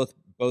 And they both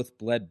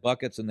bled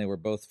buckets, and they were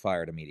both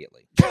fired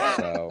immediately.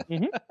 So...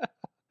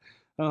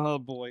 Oh,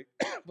 boy.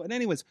 But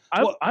anyways...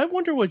 I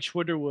wonder what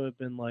Twitter would have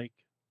been like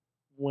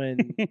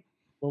when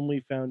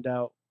we found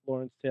out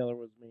Lawrence Taylor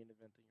was main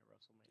eventing at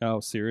WrestleMania. Oh,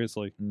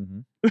 seriously?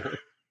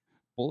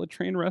 Bullet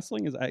Train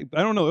Wrestling? I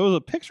don't know. It was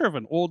a picture of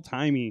an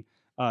old-timey...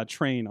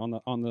 train on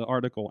the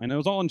article, and it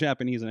was all in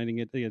Japanese, and I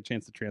didn't get a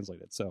chance to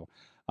translate it. So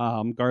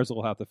Garza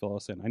will have to fill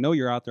us in. I know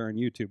you're out there on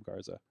YouTube,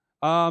 Garza.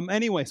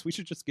 Anyways, we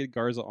should just get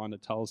Garza on to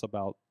tell us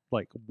about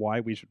like why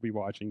we should be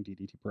watching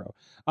DDT Pro.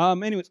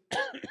 Anyways,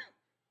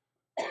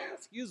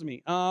 excuse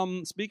me.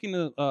 Speaking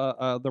of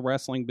the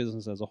wrestling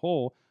business as a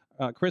whole,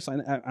 Chris,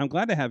 I'm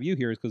glad to have you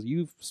here because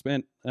you've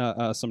spent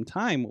some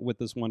time with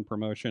this one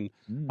promotion.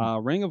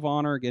 Ring of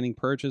Honor getting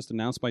purchased,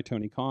 announced by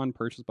Tony Khan,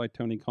 purchased by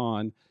Tony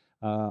Khan.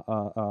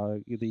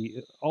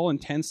 The all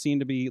intents seem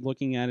to be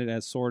looking at it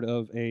as sort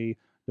of a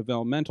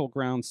developmental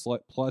ground,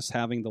 plus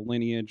having the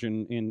lineage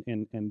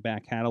and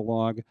back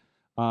catalog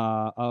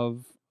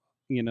of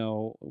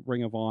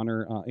Ring of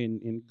Honor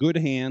in good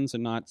hands,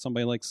 and not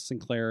somebody like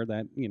Sinclair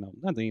that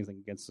not anything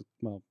against.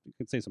 Well, you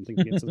could say something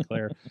against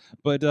Sinclair,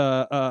 but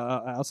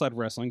outside of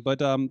wrestling, but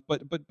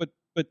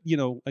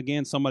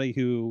again, somebody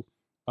who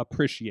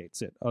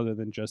appreciates it other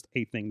than just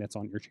a thing that's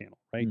on your channel,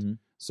 right?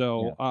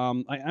 So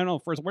I don't know.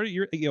 First, where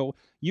you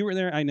were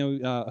there. I know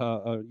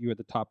you were at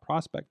the Top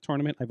Prospect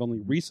tournament. I've only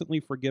recently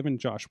forgiven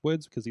Josh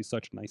Woods because he's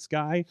such a nice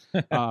guy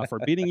for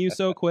beating you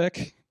so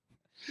quick.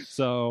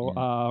 So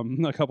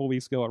a couple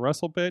weeks ago at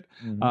WrestlePit.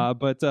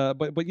 But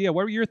yeah,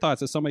 what were your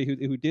thoughts as somebody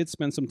who did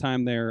spend some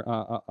time there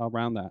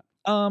around that?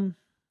 A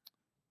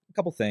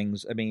couple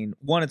things. I mean,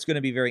 one, it's going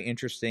to be very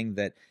interesting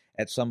that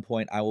at some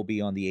point I will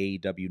be on the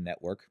AEW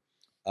network.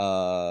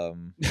 So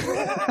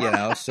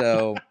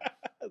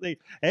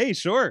hey,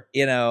 sure.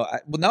 I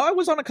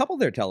was on a couple of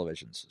their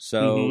televisions,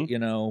 so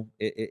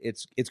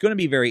it's going to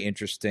be very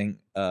interesting.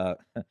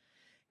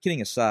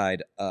 Kidding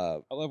aside,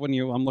 I love when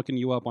I'm looking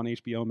you up on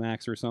HBO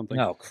Max or something.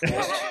 Oh,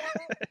 Christ.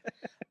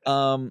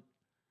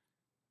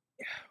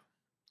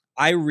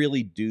 I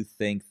really do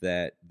think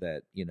that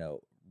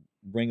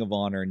Ring of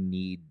Honor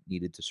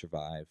needed to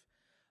survive.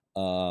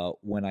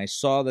 When I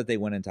saw that they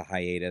went into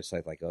hiatus, I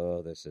was like,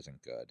 oh, this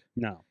isn't good.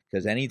 No.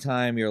 Because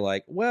anytime you're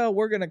like, well,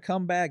 we're going to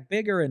come back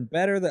bigger and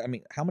better.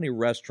 How many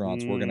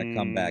restaurants we're going to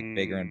come back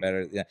bigger and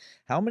better? Yeah.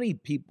 How many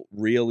people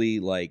really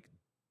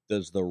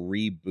does the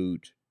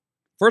reboot...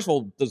 First of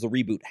all, does the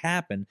reboot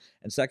happen?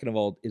 And second of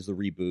all, is the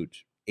reboot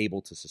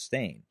able to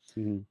sustain?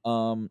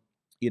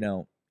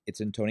 It's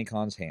in Tony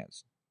Khan's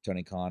hands.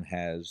 Tony Khan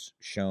has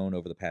shown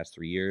over the past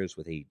 3 years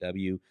with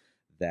AEW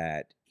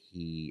that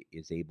he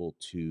is able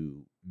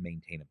to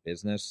maintain a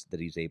business, that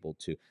he's able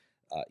to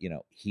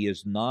he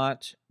is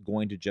not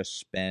going to just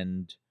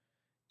spend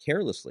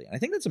carelessly. And I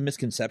think that's a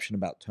misconception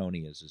about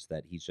Tony is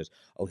that he's just,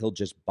 he'll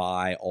just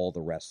buy all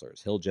the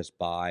wrestlers. He'll just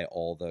buy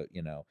all the,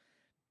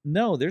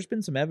 No, there's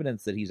been some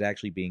evidence that he's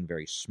actually being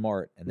very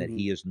smart and that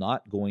he is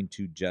not going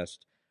to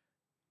just,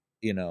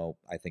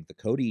 I think the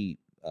Cody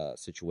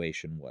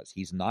situation was,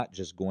 he's not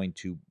just going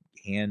to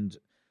hand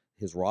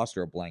his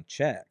roster a blank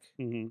check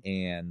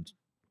and,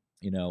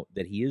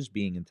 that he is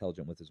being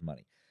intelligent with his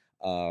money.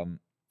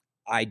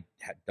 I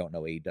don't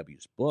know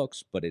AEW's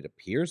books, but it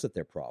appears that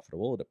they're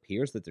profitable. It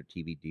appears that their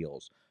TV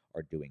deals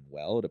are doing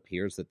well. It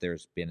appears that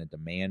there's been a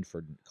demand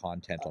for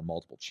content on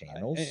multiple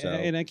channels.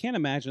 And I can't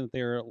imagine that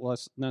they're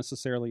less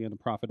necessarily in the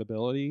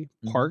profitability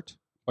part,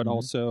 but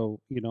also,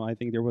 I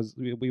think there was,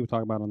 we were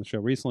talking about on the show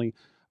recently,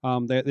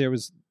 there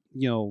was,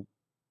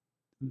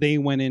 they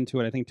went into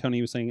it. I think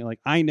Tony was saying, like,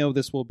 I know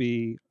this will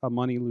be a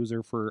money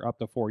loser for up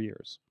to 4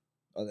 years.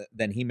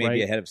 Then he may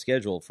be ahead of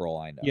schedule for all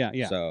I know.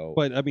 Yeah. So,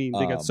 but I mean,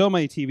 they got so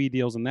many TV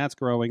deals, and that's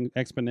growing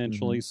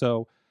exponentially.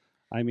 So,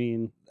 I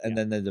mean, and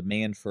then the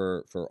demand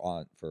for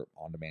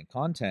on-demand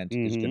content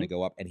is going to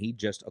go up. And he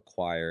just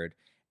acquired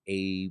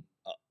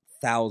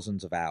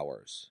thousands of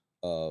hours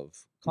of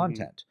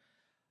content.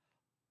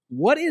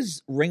 What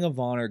is Ring of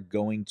Honor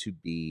going to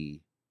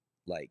be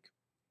like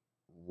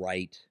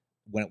right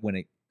when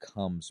it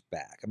comes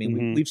back? I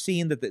mean, we've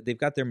seen that they've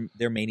got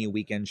their Mania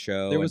weekend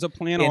show. There was a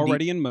plan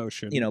already in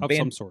motion, of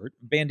some sort.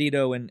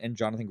 Bandito and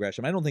Jonathan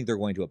Gresham. I don't think they're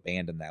going to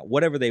abandon that.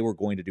 Whatever they were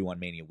going to do on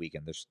Mania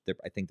weekend,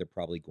 I think they're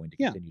probably going to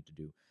continue to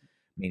do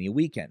Mania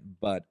weekend.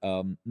 But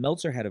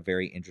Meltzer had a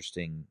very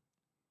interesting,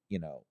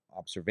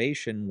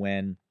 observation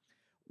when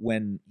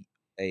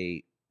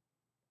a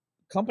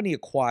company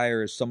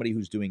acquires somebody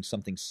who's doing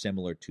something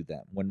similar to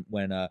them.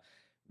 When a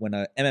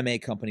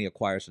MMA company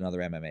acquires another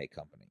MMA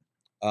company.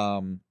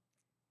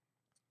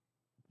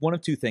 One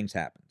of two things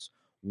happens.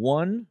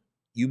 One,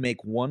 you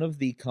make one of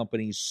the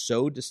companies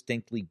so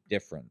distinctly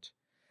different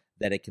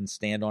that it can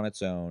stand on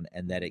its own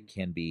and that it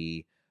can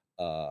be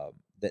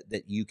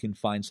that you can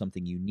find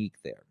something unique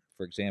there.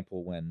 For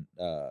example, when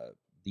the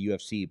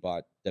UFC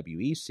bought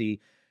WEC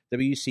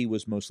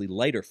was mostly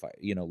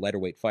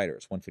lighterweight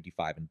fighters,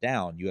 155 and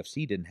down.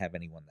 UFC didn't have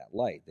anyone that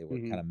light. They were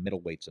kind of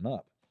middleweights and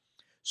up.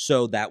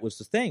 So that was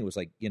the thing. It was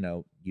like,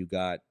 you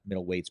got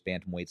middleweights,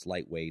 bantamweights,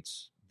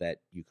 lightweights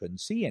that you couldn't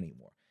see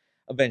anymore.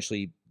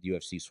 Eventually, the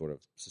UFC sort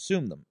of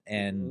assumed them,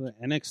 and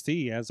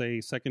NXT as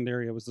a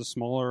secondary, it was the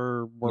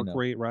smaller work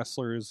rate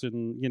wrestlers,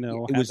 and it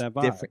had was that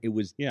vibe. different. It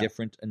was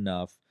different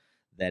enough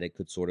that it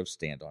could sort of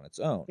stand on its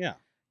own. Yeah.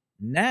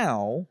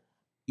 Now,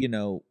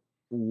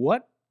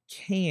 what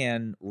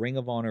can Ring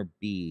of Honor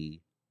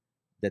be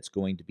that's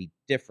going to be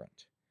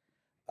different?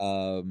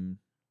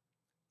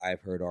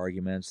 I've heard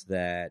arguments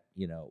that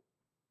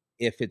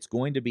if it's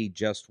going to be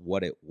just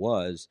what it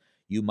was,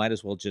 you might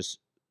as well just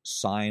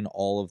sign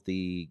all of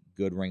the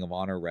good Ring of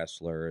Honor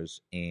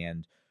wrestlers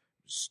and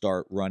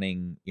start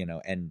running,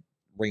 and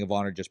Ring of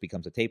Honor just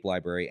becomes a tape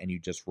library and you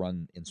just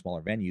run in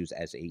smaller venues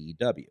as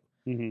AEW.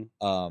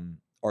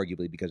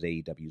 Arguably because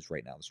AEW is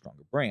right now the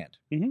stronger brand.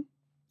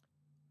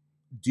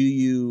 Do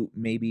you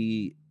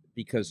maybe,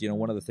 because,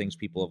 one of the things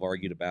people have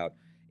argued about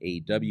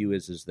AEW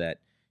is that,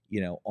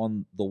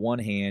 on the one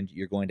hand,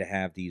 you're going to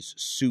have these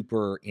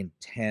super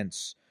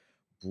intense,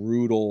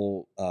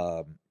 brutal,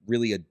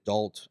 really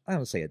adult, I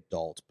don't say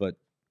adult, but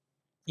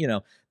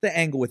the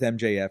angle with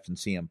MJF and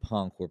CM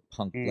Punk where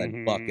Punk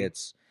bled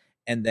buckets,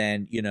 and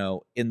then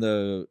in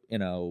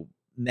the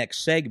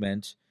next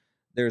segment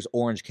there's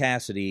Orange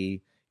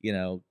Cassidy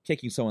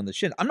kicking someone in the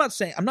shin. I'm not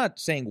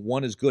saying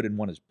one is good and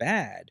one is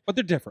bad, but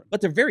they're different. But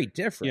they're very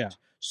different. Yeah.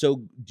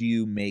 So do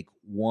you make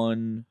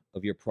one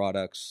of your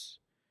products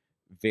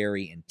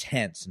very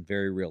intense and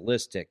very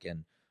realistic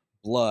and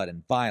blood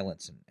and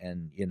violence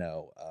and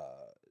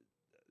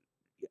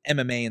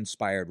MMA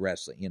inspired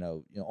wrestling,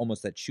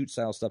 almost that shoot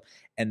style stuff,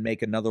 and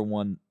make another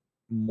one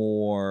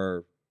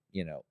more,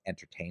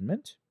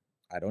 entertainment?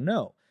 I don't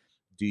know.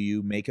 Do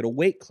you make it a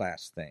weight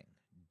class thing?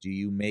 Do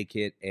you make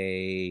it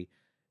a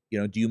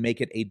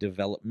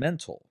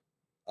developmental?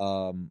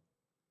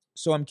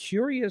 So I'm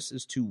curious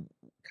as to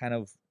kind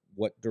of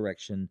what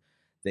direction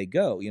they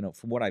go.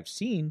 From what I've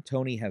seen,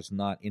 Tony has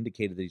not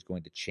indicated that he's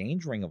going to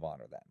change Ring of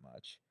Honor that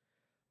much.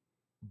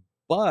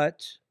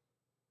 But,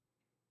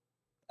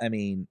 I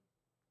mean,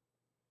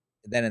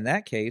 then in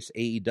that case,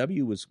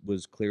 AEW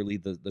was clearly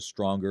the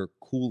stronger,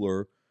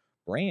 cooler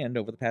brand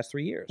over the past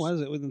 3 years. Well,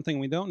 the thing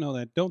we don't know that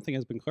I don't think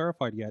has been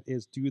clarified yet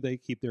is, do they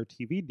keep their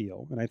TV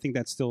deal? And I think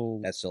that's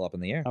still up in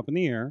the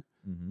air.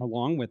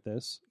 Along with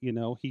this,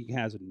 he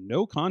has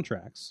no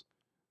contracts.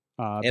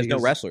 He has no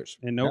wrestlers,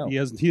 and he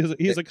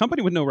has a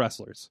company with no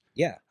wrestlers.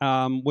 Yeah.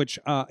 Which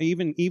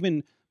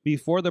even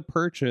before the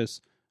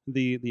purchase,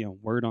 the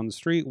word on the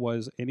street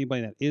was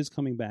anybody that is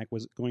coming back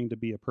was going to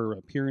be a per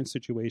appearance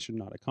situation,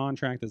 not a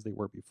contract as they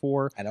were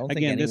before. I don't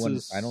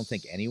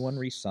think anyone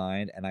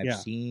re-signed, and I've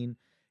seen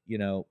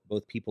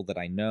both people that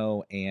I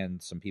know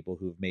and some people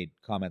who have made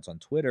comments on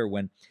Twitter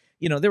when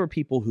there were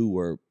people who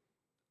were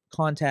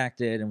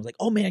contacted and was like,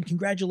 "Oh man,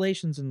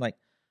 congratulations!" and like,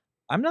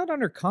 I'm not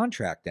under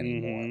contract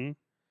anymore. Mhm.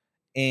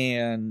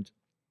 And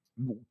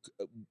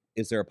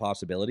is there a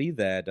possibility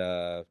that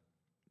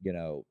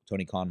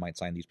Tony Khan might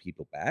sign these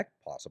people back?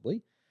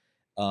 Possibly.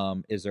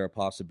 Is there a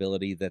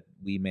possibility that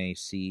we may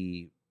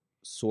see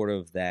sort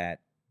of that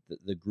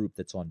the group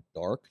that's on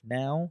Dark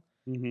now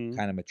Mhm.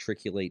 kind of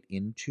matriculate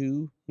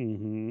into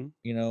Mhm.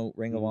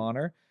 Ring of Mhm.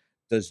 Honor?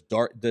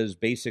 Does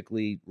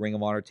basically Ring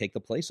of Honor take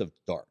the place of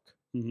Dark?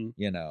 Mhm.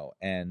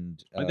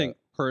 And I think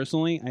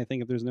personally,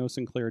 if there's no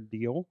Sinclair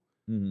deal,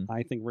 mhm.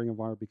 I think Ring of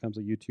Honor becomes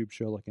a YouTube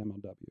show like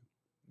MLW.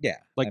 Yeah,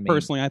 Like I mean,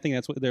 personally, I think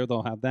that's what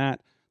they'll have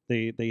that.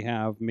 They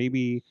have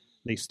maybe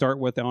they start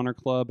with the Honor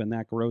Club and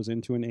that grows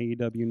into an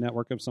AEW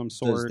network of some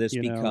sort.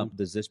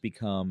 does this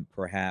become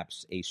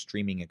perhaps a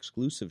streaming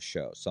exclusive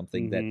show?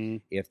 Something that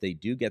Mhm. if they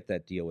do get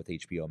that deal with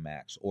HBO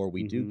Max, or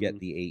we do get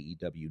the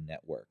AEW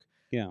network,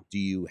 Yeah. do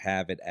you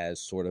have it as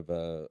sort of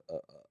a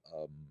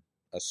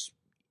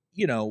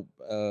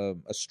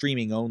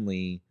streaming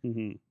only,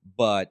 Mhm.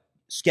 but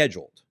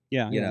scheduled?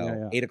 Yeah,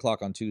 yeah.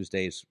 8:00 on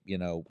Tuesdays. Hey,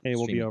 we'll be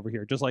streaming. over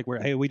here. Just like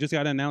we just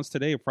got announced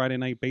today, Friday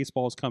Night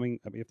Baseball is coming,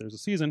 if there's a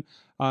season,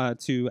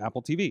 to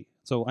Apple TV.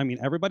 So,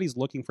 everybody's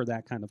looking for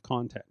that kind of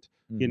content,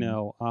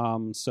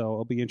 Mhm. so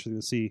it'll be interesting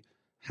to see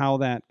how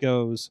that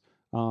goes.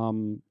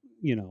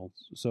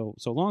 So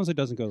long as it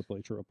doesn't go to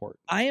Bleacher Report.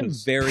 I am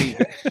 'Cause- very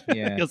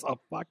yeah. Because,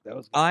 fuck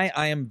those.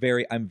 I'm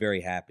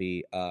very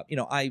happy.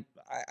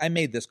 I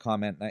made this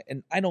comment,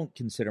 and I don't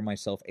consider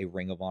myself a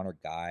Ring of Honor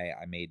guy.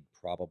 I made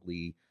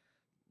probably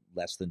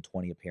less than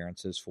 20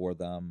 appearances for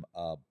them,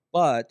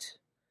 but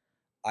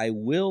I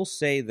will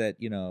say that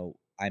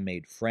I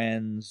made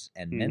friends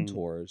and Mhm.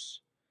 mentors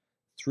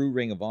through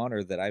Ring of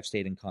Honor that I've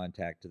stayed in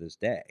contact to this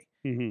day.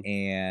 Mhm.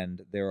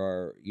 And there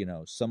are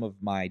some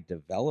of my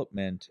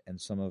development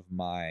and some of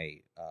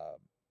my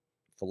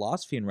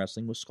philosophy in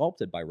wrestling was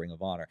sculpted by Ring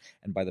of Honor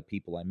and by the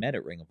people I met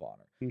at Ring of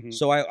Honor. Mhm.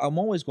 So I'm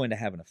always going to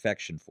have an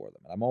affection for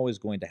them. I'm always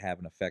going to have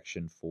an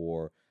affection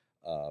for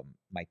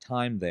my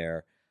time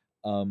there.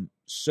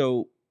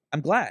 So I'm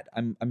glad.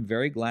 I'm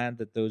very glad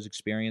that those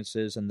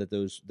experiences and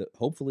that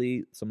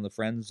hopefully some of the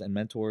friends and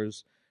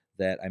mentors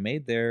that I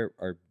made there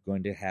are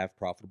going to have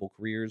profitable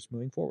careers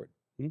moving forward.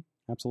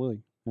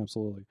 Absolutely.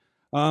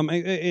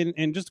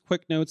 And just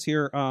quick notes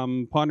here.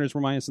 Ponders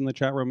remind us in the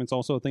chat room. It's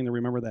also a thing to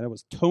remember that it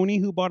was Tony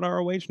who bought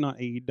ROH, not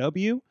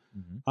AEW.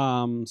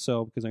 Mm-hmm.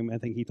 So because I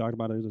think he talked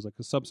about it as like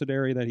a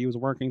subsidiary that he was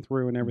working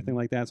through and everything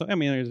like that. So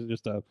it's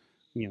just a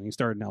he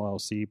started an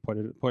LLC, put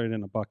it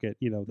in a bucket,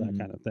 that Mhm.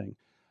 kind of thing.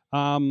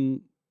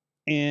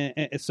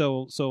 And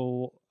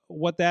so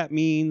what that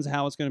means,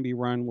 how it's going to be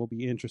run, will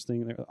be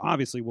interesting. There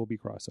obviously will be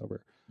crossover.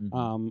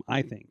 Mhm.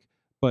 I think.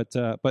 But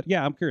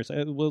yeah, I'm curious.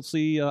 We'll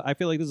see. I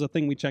feel like this is a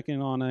thing we check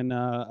in on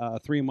in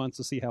 3 months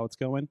to see how it's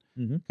going,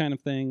 Mhm. kind of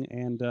thing.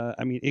 And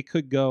it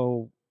could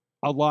go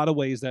a lot of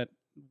ways that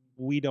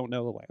we don't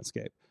know the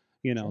landscape,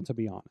 Sure. to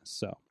be honest.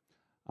 So,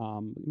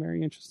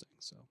 very interesting.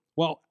 So,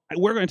 well,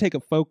 we're going to take a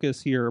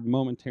focus here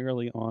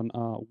momentarily on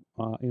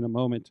in a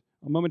moment.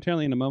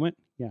 Momentarily in a moment.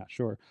 Yeah,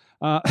 sure.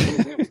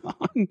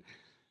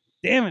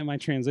 Damn it, my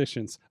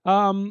transitions.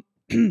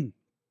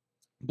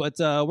 But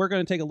we're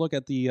going to take a look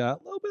at the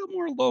little bit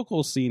more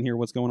local scene here,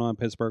 what's going on in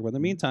Pittsburgh. But in the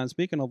meantime,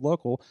 speaking of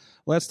local,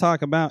 let's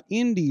talk about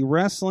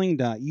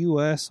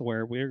IndieWrestling.us,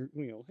 where we're,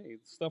 hey, the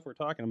stuff we're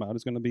talking about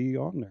is going to be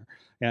on there.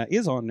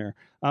 Is on there.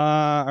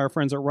 Our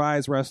friends at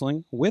Rise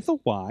Wrestling with a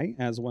Y,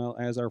 as well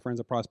as our friends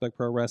at Prospect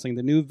Pro Wrestling,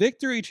 the new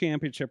Victory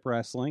Championship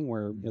Wrestling,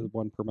 where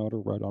one promoter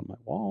wrote on my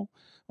wall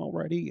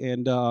already.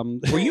 And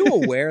Were you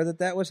aware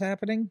that was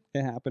happening?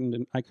 it happened,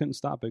 and I couldn't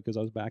stop it because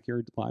I was back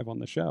here live on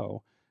the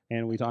show.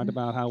 And we talked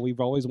about how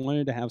we've always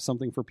wanted to have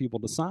something for people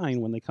to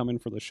sign when they come in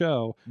for the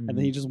show, and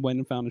then he just went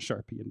and found a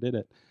Sharpie and did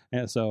it.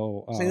 And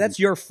so, See, that's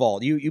your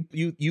fault. You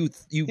yeah,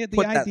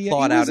 put that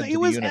thought out into it the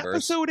was universe.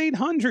 episode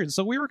 800,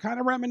 so we were kind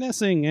of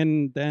reminiscing,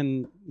 and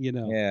then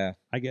Yeah.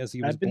 I guess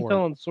he was I've been bored.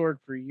 telling Sword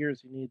for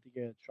years he needed to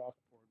get a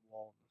chalkboard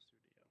wall in the studio.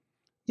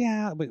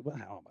 Yeah, but I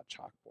don't know about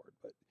chalkboard,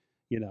 but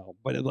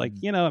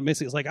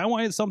Missy's like, I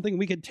wanted something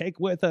we could take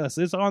with us.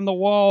 It's on the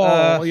wall,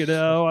 I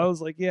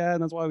was like, yeah,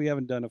 and that's why we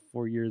haven't done it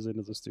 4 years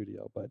into the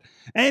studio. But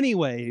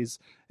anyways,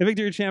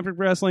 Victory Championship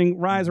Wrestling,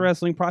 Rise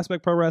Wrestling,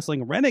 Prospect Pro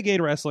Wrestling, Renegade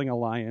Wrestling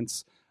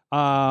Alliance.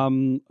 A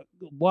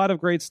lot of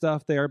great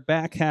stuff there.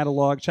 Back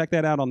catalog. Check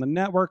that out on the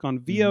network, on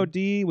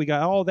VOD. We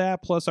got all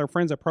that, plus our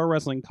friends at Pro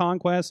Wrestling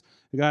Conquest.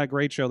 We got a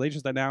great show. They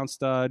just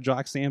announced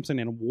Jock Sampson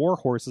and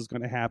Warhorse is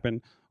going to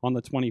happen on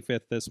the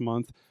 25th this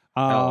month.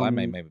 I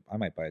might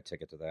buy a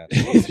ticket to that.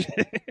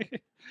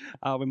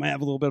 We might have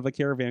a little bit of a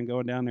caravan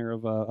going down there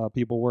of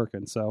people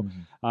working, so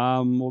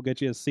we'll get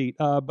you a seat.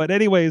 But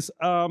anyways,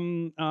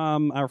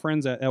 our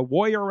friends at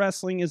Warrior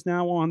Wrestling is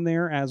now on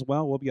there as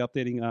well. We'll be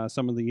updating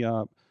some of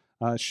the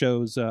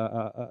shows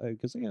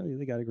because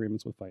they got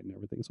agreements with Fight and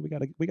everything, so we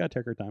got to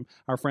take our time.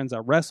 Our friends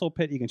at Wrestle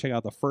Pit, you can check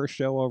out the first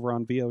show over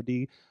on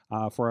VOD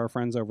for our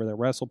friends over at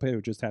Wrestle Pit,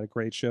 who just had a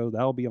great show.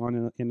 That'll be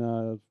on in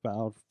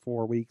about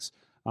 4 weeks.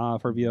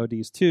 for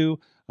VODs too.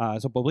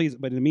 So please,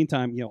 but in the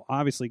meantime,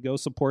 obviously go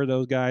support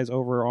those guys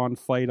over on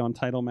Fight, on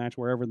Title Match,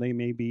 wherever they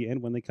may be,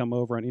 and when they come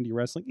over on Indie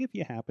Wrestling, if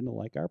you happen to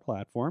like our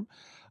platform.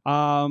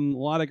 A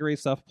lot of great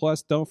stuff.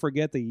 Plus, don't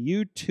forget the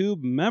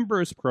YouTube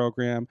members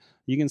program.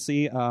 You can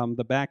see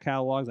the back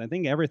catalogs. I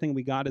think everything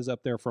we got is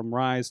up there, from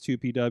Rise to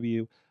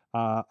PW.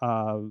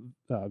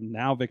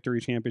 Now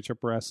Victory Championship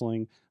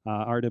Wrestling,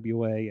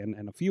 RWA,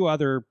 and a few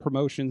other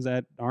promotions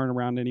that aren't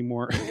around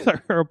anymore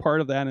are a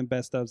part of that, and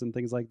best ofs and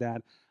things like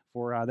that.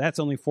 For that's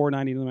only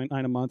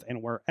 $4.99 a month,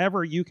 and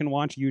wherever you can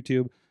watch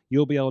YouTube,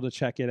 you'll be able to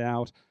check it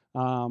out.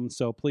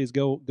 So please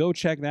go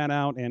check that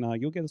out,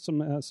 and you'll get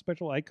some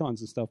special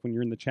icons and stuff when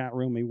you're in the chat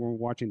room. Maybe when we're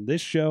watching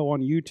this show on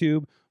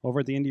YouTube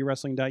over at the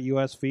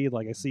IndieWrestling.us feed.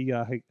 Like I see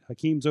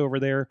Hakeem's over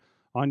there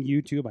on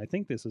YouTube. I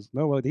think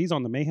he's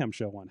on the Mayhem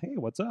Show one. Hey,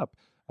 what's up?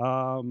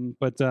 Go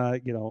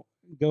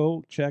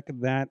check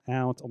that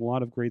out. A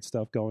lot of great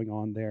stuff going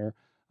on there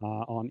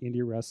on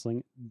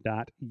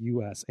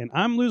IndieWrestling.us. And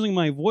I'm losing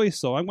my voice,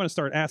 so I'm going to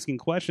start asking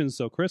questions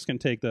so Chris can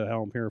take the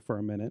helm here for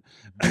a minute.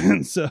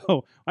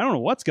 So I don't know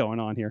what's going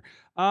on here.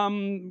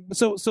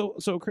 So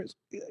Chris,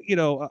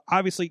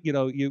 obviously,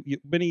 you've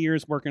many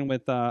years working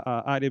with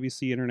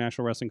IWC,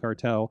 International Wrestling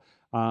Cartel,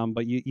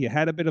 but you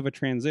had a bit of a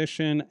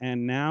transition,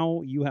 and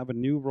now you have a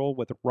new role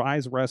with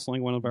Rise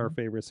Wrestling, one of our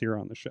favorites here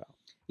on the show.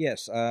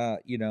 Yes.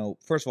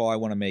 First of all, I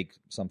want to make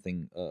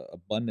something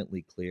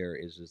abundantly clear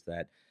is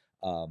that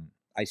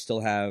I still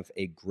have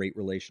a great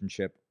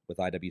relationship with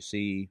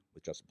IWC,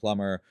 with Justin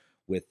Plummer,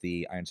 with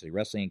the Iron City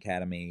Wrestling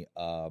Academy.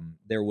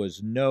 There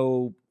was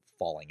no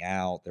falling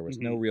out. There was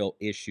no real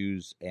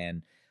issues.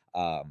 And,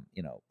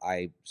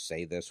 I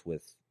say this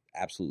with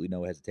absolutely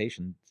no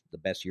hesitation. The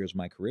best years of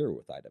my career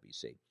with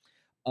IWC.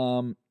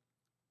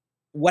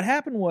 What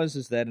happened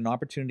is that an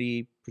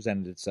opportunity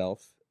presented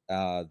itself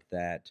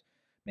that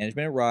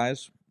management at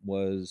Rise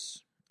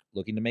was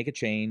looking to make a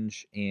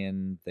change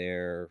in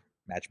their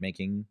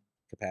matchmaking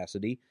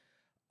capacity.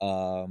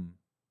 And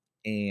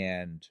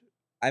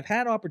I've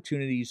had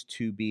opportunities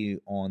to be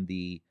on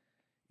the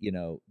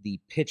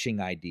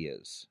pitching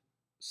ideas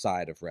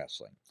side of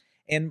wrestling.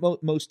 And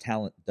most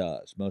talent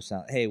does.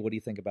 Hey, what do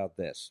you think about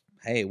this?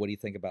 Hey, what do you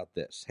think about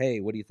this? Hey,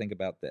 what do you think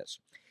about this?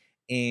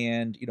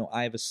 And,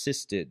 I've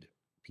assisted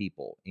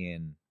people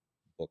in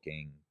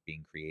booking,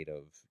 being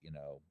creative,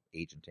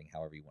 agenting,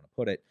 however you want to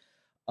put it.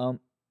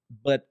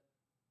 But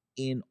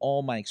in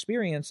all my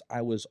experience,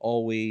 I was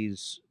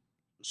always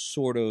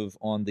sort of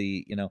on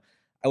the,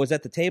 I was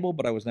at the table,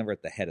 but I was never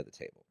at the head of the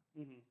table.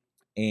 Mm-hmm.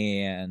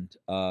 And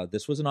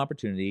this was an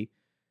opportunity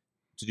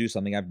to do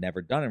something I've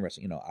never done in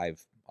wrestling.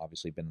 I've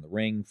obviously been in the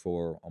ring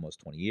for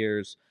almost 20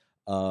 years.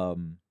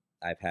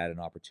 I've had an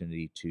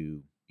opportunity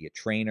to be a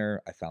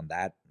trainer. I found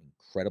that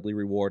incredibly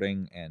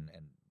rewarding and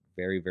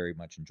very, very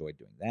much enjoyed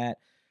doing that.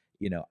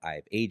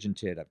 I've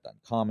agented, I've done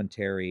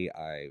commentary,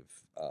 I've,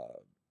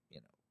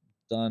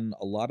 done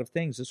a lot of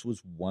things. This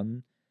was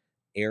one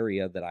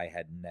area that I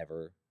had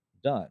never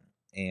done.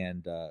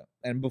 And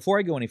before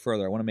I go any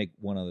further, I want to make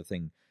one other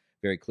thing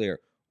very clear.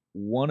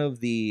 One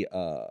of the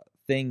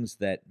things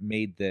that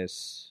made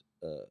this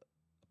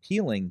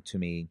appealing to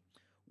me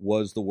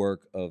was the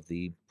work of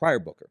the prior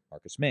booker,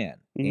 Marcus Mann.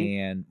 Mm-hmm.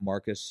 And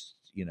Marcus,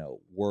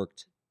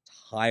 worked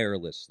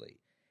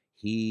tirelessly.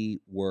 He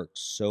worked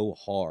so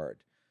hard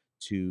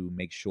to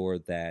make sure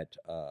that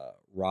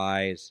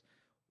Rise,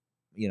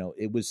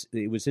 it was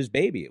his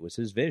baby. It was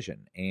his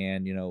vision.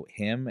 And,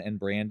 him and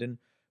Brandon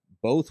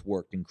both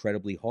worked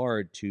incredibly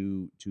hard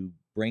to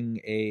bring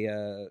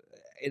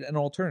an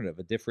alternative,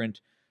 a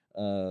different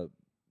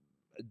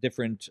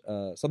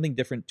something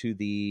different to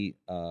the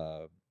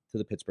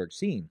Pittsburgh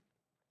scene.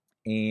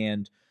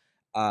 And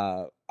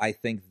I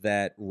think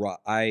that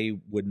I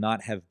would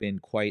not have been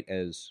quite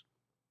as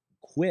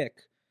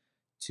quick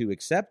to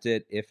accept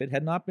it if it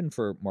had not been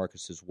for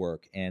Marcus's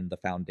work and the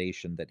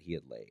foundation that he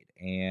had laid.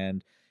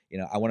 And,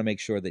 I want to make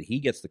sure that he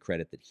gets the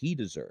credit that he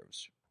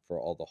deserves for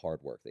all the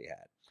hard work they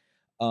had.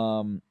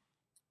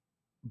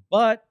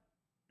 But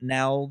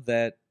now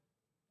that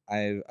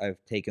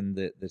I've taken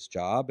this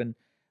job, and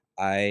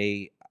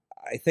I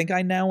think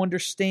I now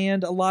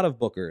understand a lot of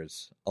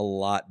bookers a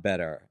lot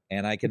better,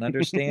 and I can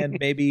understand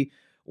maybe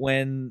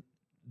when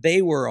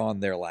they were on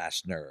their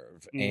last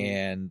nerve.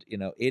 And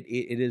it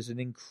is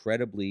an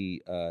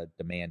incredibly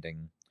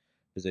demanding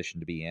position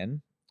to be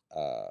in.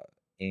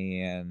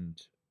 And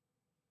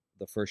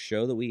the first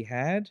show that we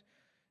had,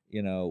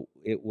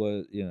 it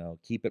was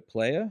Keep It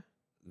Playa.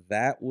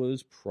 That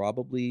was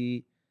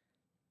probably,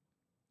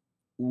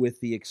 with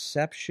the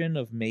exception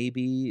of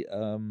maybe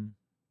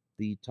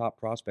the Top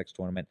Prospects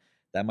tournament,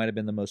 that might have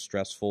been the most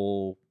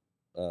stressful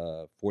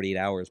 48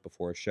 hours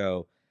before a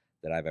show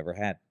that I've ever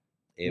had.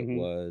 It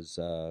was,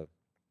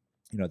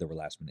 there were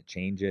last minute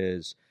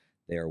changes.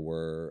 There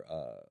were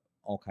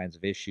all kinds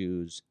of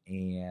issues.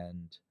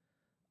 And,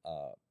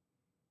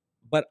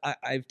 but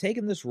I've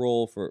taken this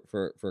role for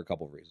a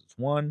couple of reasons.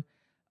 One,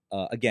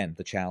 again,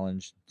 the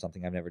challenge,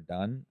 something I've never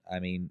done. I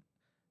mean,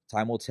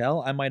 time will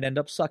tell. I might end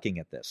up sucking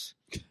at this.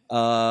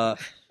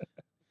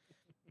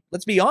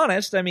 let's be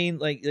honest. I mean,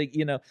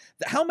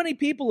 how many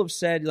people have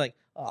said like,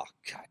 "Oh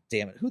God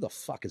damn it, who the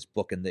fuck is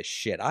booking this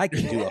shit? I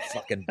can do a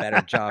fucking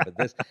better job at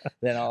this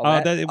than all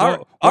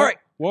that." All right.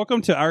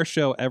 Welcome to our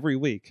show every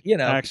week.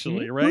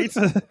 Actually, right?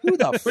 Who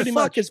the Pretty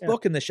fuck much, is yeah.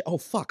 booking this shit? Oh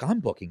fuck, I'm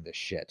booking this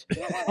shit.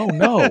 Oh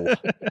no.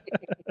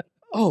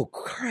 Oh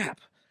crap.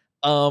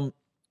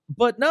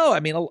 But no, I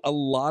mean, a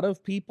lot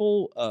of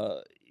people,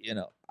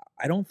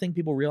 I don't think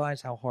people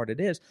realize how hard it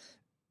is.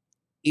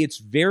 It's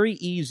very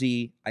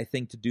easy, I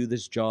think, to do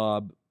this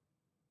job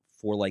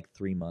for like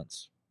 3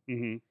 months.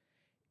 Mm-hmm.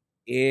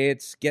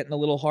 It's getting a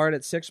little hard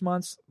at 6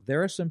 months.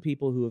 There are some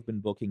people who have been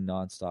booking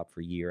nonstop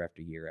for year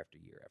after year after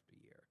year after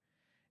year.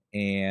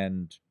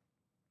 And,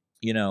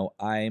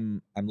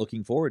 I'm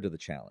looking forward to the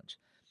challenge.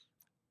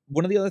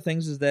 One of the other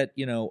things is that,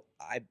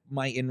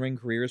 my in-ring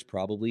career is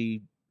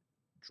probably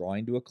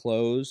drawing to a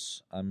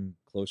close. I'm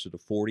closer to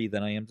 40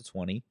 than I am to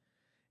 20.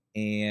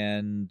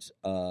 And,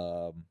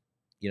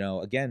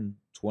 again,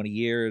 20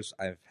 years,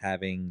 I've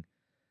having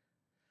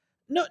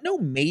no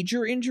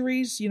major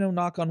injuries,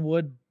 knock on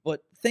wood,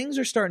 but things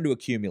are starting to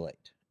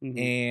accumulate. Mm-hmm.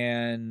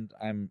 And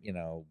I'm,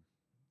 I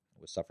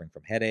was suffering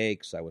from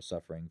headaches. I was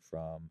suffering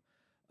from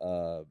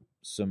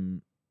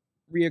some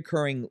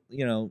reoccurring,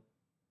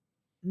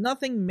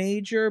 nothing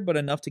major, but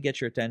enough to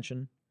get your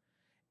attention.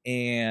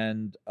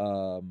 And,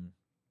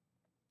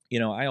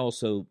 I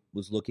also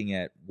was looking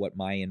at what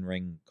my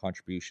in-ring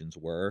contributions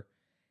were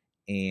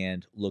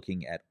and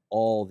looking at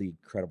all the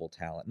incredible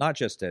talent, not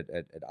just at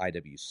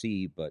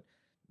IWC, but,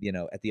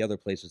 at the other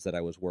places that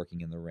I was working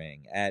in the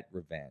ring, at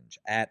Revenge,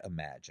 at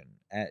Imagine,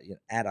 at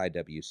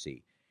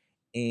IWC.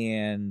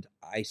 And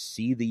I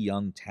see the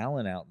young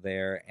talent out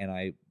there, and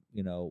I,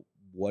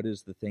 what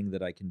is the thing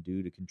that I can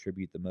do to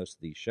contribute the most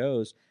to these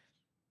shows?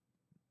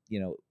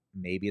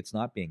 Maybe it's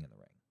not being in the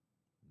ring.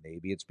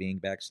 Maybe it's being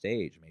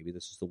backstage. Maybe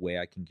this is the way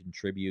I can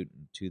contribute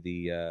to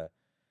the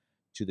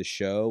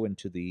show and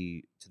to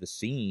the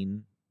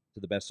scene to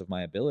the best of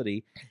my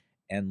ability,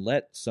 and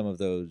let some of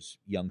those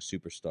young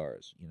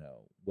superstars,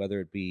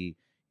 whether it be,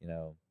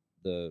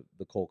 the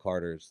Cole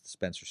Carters, the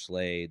Spencer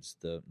Slades,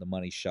 the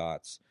Money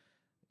Shots,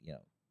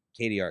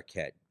 Katie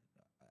Arquette,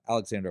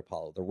 Alexander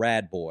Apollo, the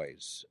Rad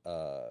Boys,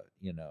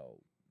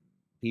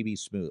 PB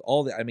Smooth,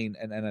 all the, I mean,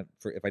 and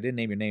if I didn't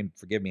name your name,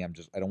 forgive me.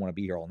 I don't want to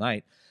be here all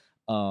night.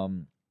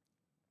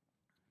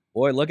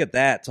 Boy, look at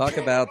that. Talk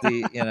about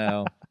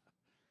the,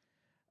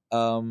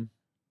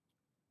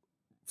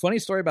 funny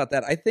story about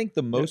that. I think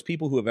the most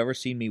people who have ever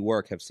seen me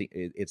work have seen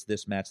it's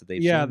this match that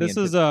they've seen. Yeah, this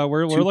is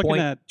we're looking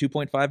at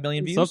 2.5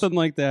 million views, something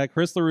like that.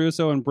 Chris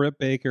LaRusso and Britt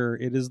Baker.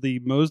 It is the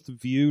most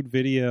viewed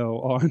video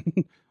on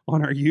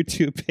our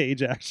YouTube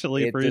page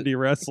actually for indie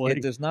wrestling.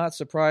 It does not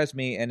surprise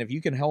me. And if you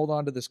can hold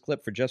on to this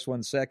clip for just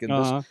 1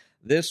 second,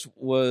 this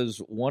was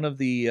one of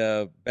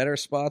the better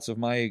spots of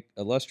my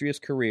illustrious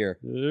career.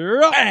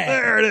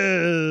 There it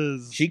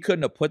is. She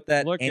couldn't have put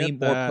that Look any at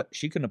more. that.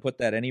 She couldn't have put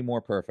that any more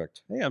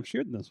perfect. Hey, I'm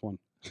shooting this one.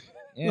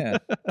 Yeah.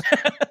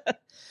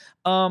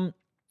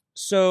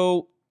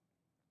 So,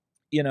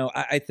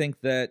 I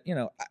think that,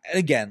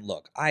 again,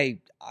 look, I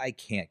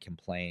can't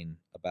complain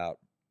about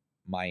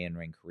my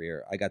in-ring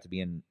career. I got to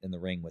be in the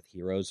ring with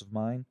heroes of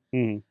mine.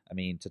 Mhm. I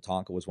mean,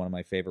 Tatanka was one of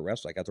my favorite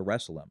wrestlers. I got to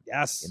wrestle him.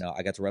 Yes.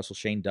 I got to wrestle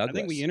Shane Douglas. I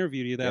think we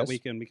interviewed you that Yes.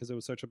 weekend because it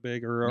was such a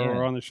big or Yeah.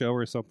 on the show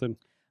or something.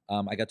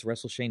 I got to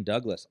wrestle Shane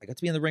Douglas. I got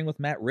to be in the ring with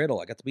Matt Riddle.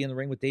 I got to be in the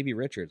ring with Davey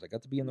Richards. I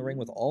got to be in the ring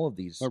with all of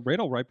these.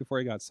 Riddle right before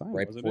he got signed.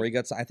 Right wasn't before it? he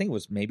got signed. I think it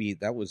was maybe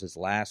that was his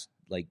last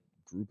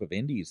group of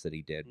indies that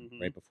he did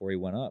right before he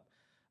went up.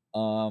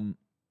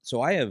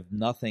 So I have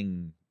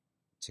nothing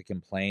to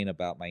complain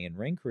about my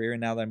in-ring career.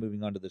 And now that I'm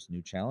moving on to this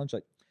new challenge,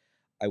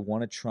 I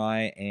want to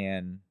try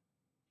and,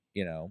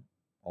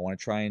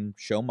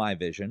 show my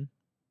vision,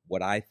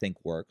 what I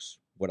think works,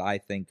 what I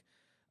think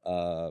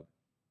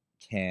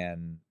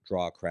can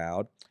draw a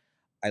crowd.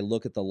 I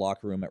look at the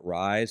locker room at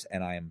Rise,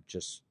 and I am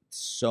just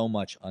so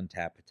much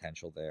untapped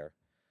potential there.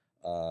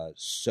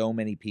 So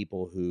many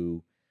people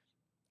who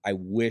I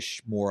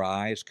wish more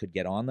eyes could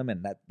get on them,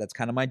 and that's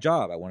kind of my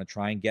job. I want to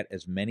try and get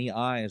as many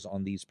eyes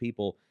on these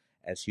people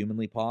as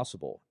humanly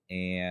possible.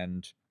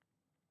 And,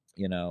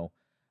 the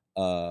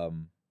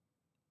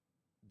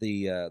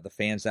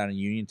fans down in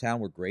Uniontown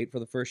were great for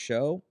the first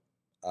show.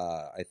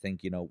 I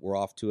think, we're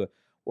off to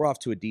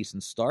a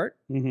decent start,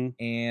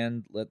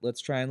 and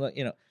let's try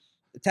and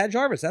Tad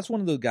Jarvis, that's one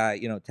of the guys,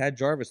 Tad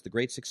Jarvis, the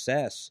Great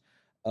Success,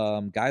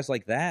 guys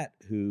like that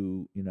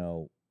who,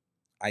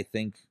 I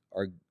think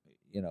are,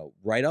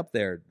 right up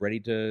there, ready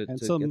to And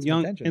get some some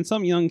young attention. and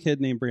some young kid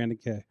named Brandon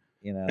K.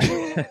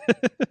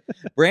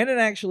 Brandon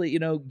actually,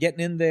 getting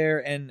in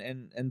there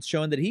and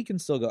showing that he can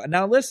still go.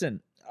 Now,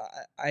 listen,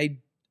 I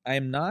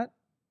am not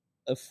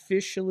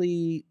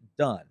officially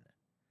done.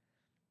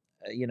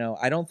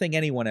 I don't think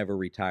anyone ever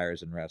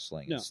retires in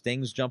wrestling. No.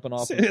 Sting's jumping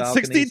off the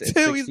balcony.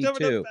 62. He's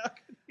jumping up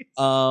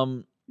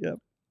balconies. Yep.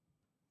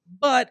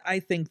 But I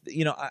think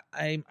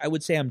I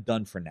would say I'm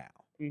done for now.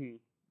 Mhm.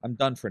 I'm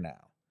done for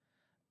now.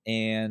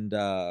 And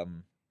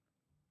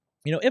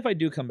if I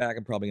do come back,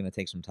 I'm probably going to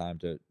take some time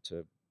to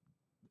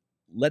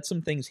let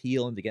some things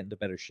heal and to get into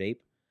better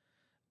shape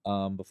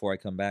before I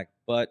come back.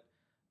 But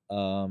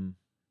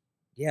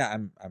yeah,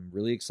 I'm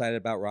really excited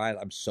about Rise.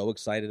 I'm so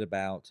excited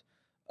about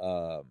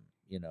the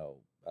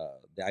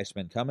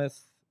Iceman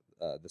Cometh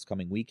this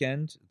coming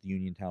weekend, the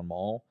Uniontown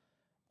Mall.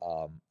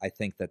 I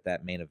think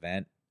that main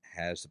event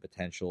has the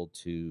potential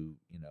to,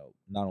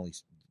 not only,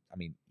 I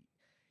mean,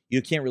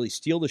 you can't really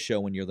steal the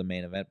show when you're the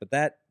main event, but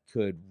that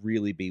could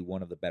really be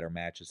one of the better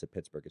matches that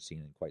Pittsburgh has seen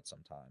in quite some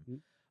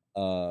time.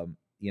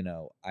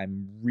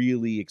 I'm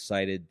really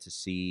excited to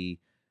see.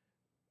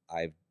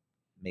 I've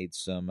made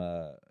some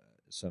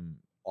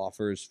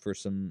offers for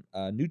some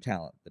new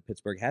talent that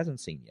Pittsburgh hasn't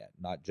seen yet,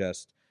 not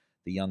just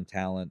the young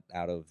talent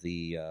out of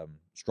the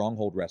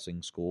Stronghold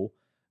Wrestling School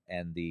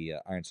and the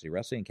Iron City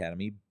Wrestling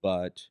Academy,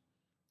 but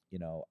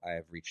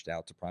I've reached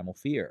out to Primal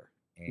Fear,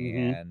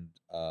 and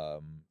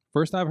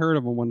first I've heard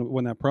of them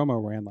when that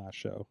promo ran last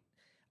show.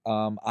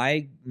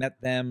 I met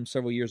them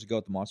several years ago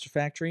at the Monster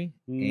Factory,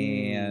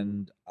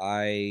 and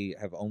I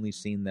have only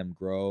seen them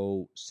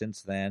grow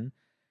since then.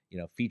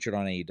 Featured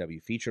on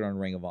AEW, featured on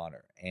Ring of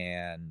Honor,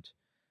 and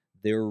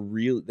they've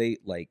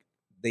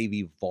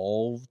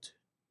evolved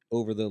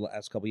over the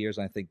last couple of years.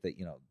 And I think that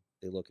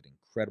they look in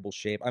incredible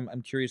shape.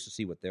 I'm curious to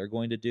see what they're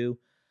going to do.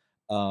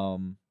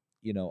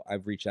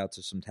 I've reached out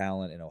to some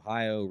talent in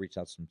Ohio, reached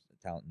out to some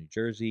talent in New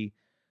Jersey.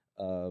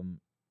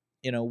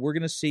 We're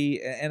going to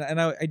see, and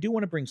I do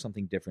want to bring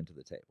something different to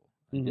the table.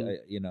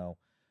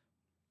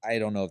 I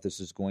don't know if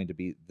this is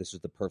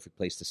the perfect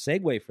place to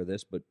segue for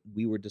this, but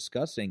we were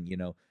discussing,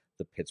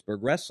 the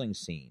Pittsburgh wrestling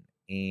scene.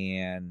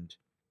 And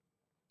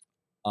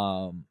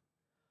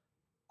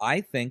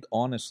I think,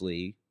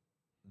 honestly,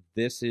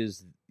 this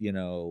is,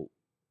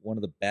 one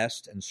of the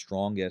best and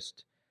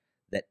strongest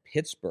that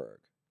Pittsburgh,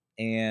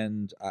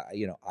 and,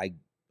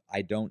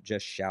 I don't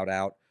just shout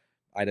out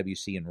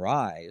IWC and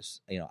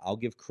Rise. I'll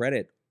give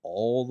credit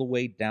all the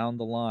way down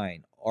the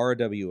line.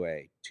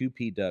 RWA,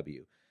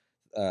 2PW,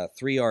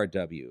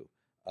 3RW,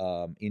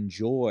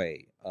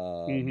 Enjoy,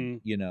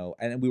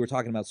 and we were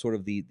talking about sort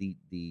of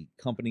the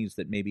companies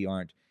that maybe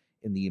aren't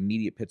in the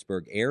immediate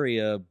Pittsburgh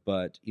area,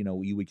 but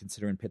you would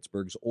consider in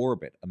Pittsburgh's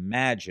orbit.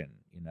 Imagine,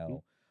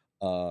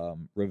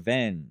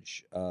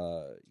 Revenge,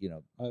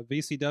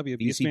 VCW,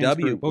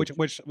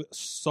 which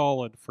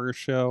solid first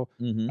show.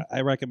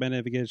 I recommend it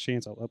if you get a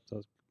chance.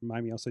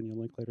 Remind me, I'll send you a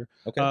link later.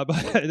 Okay.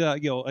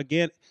 But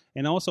again,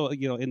 and also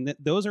and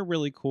those are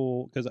really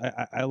cool because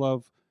I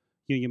love.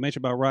 You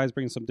mentioned about Rise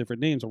bringing some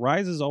different names.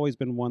 Rise has always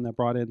been one that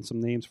brought in some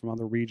names from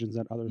other regions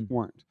that others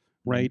weren't,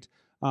 right?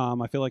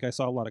 I feel like I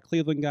saw a lot of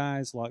Cleveland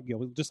guys,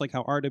 just like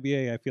how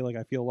RWA, I feel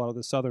a lot of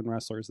the Southern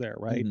wrestlers there,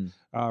 right?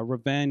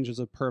 Revenge is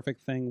a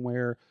perfect thing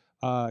where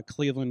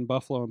Cleveland,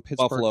 Buffalo, and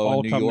Pittsburgh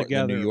all come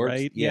together,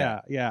 right?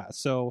 Yeah.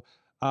 So,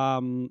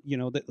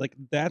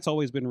 that's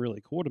always been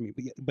really cool to me.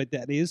 But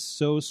that is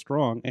so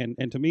strong,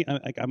 and to me,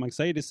 I'm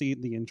excited to see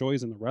the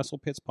Enjoys and the Wrestle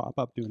Pits pop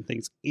up doing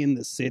things in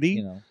the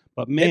city.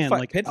 But man,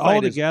 Pit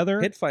all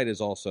together, Pit Fight is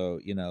also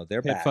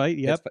they're Pit back. Fight,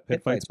 yep,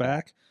 Pit Fight's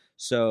back.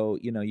 So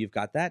you've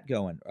got that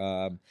going.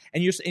 And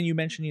you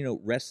mentioned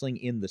wrestling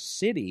in the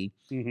city.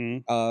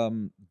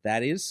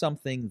 That is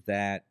something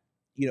that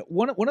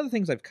one of the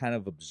things I've kind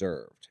of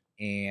observed,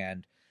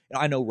 and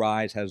I know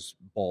Rise has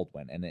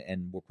Baldwin,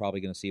 and we're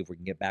probably going to see if we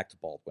can get back to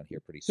Baldwin here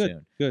pretty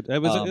soon. Good.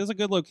 It was a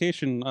good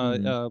location.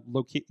 It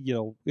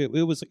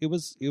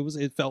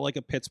felt like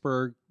a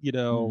Pittsburgh,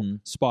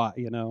 spot.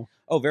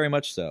 Oh, very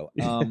much so.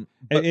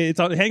 It's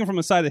hanging from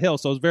the side of the hill,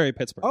 so it's very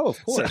Pittsburgh. Oh,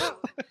 of course.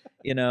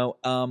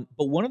 But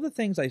one of the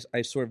things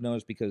I sort of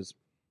noticed, because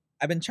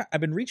I've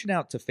been reaching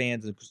out to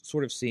fans and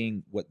sort of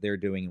seeing what they're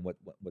doing and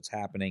what's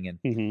happening,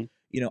 and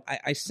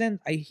I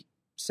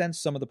sense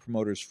some of the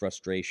promoters'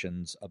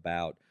 frustrations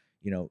about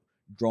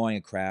drawing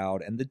a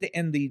crowd and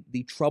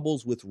the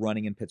troubles with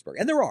running in Pittsburgh.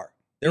 And there are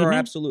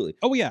absolutely.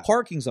 Oh yeah.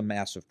 Parking's a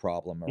massive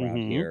problem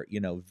around here.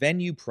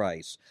 Venue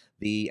price,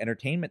 the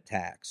entertainment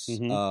tax,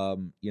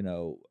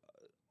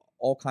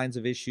 all kinds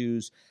of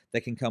issues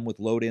that can come with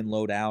load in,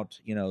 load out,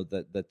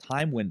 the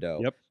time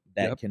window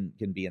that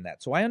can be in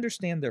that. So I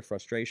understand their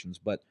frustrations,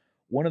 but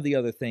one of the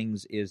other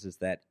things is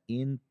that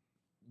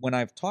when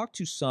I've talked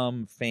to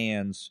some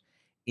fans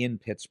in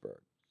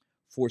Pittsburgh,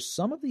 for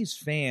some of these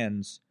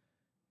fans,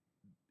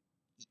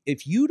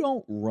 if you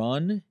don't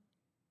run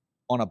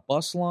on a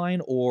bus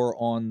line or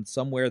on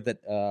somewhere that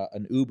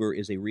an Uber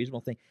is a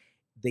reasonable thing,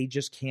 they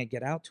just can't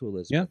get out to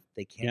Elizabeth. Yeah.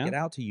 They can't get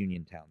out to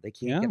Uniontown. They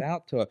can't get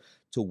out to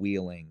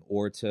Wheeling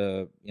or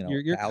to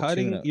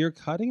you're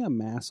cutting a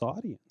mass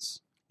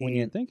audience when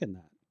you're thinking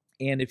that.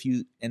 And if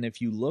you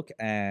look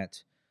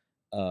at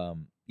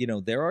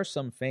there are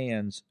some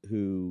fans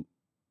who,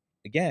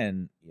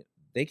 again,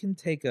 they can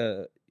take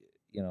a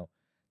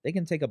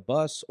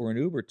bus or an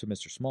Uber to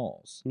Mr.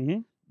 Smalls.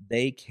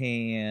 They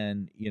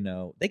can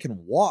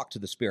walk to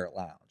the Spirit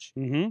Lounge.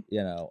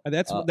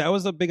 That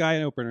was a big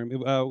eye opener.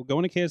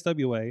 Going to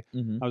KSWA,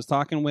 I was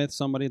talking with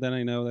somebody that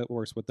I know that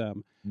works with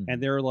them,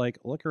 and they're like,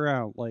 "Look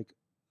around, like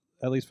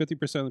at least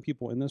 50% of the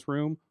people in this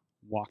room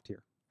walked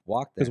here,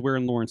 walked because we're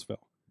in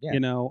Lawrenceville." Yeah. You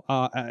know,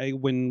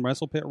 when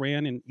WrestlePit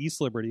ran in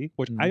East Liberty,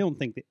 which I Mhm. don't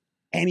think that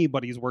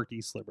anybody's worked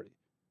East Liberty.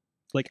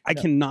 Like, I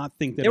No. cannot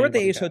think that They were at the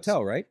anybody Ace has.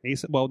 Hotel, right?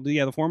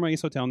 The former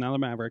Ace Hotel, now the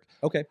Maverick.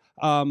 Okay.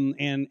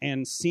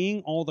 And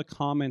seeing all the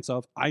comments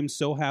of, I'm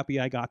so happy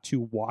I got to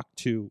walk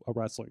to a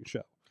wrestling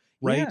show,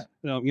 right?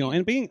 Yeah. You know,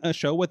 and being a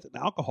show with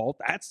alcohol,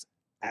 that's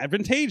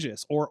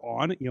advantageous, or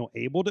on, you know,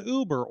 able to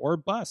Uber or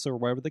bus or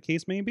whatever the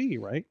case may be,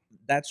 right?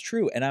 That's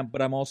true. And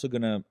I'm also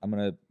gonna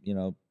you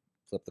know,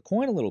 flip the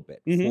coin a little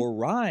bit. Mhm. For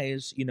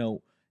Rise, you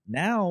know,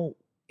 now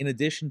in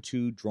addition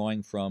to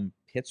drawing from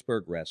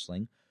Pittsburgh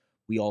wrestling,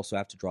 we also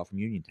have to draw from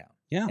Uniontown.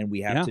 Yeah. And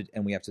we have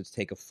to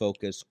take a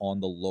focus on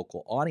the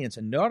local audience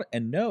and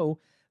know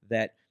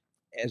that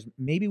as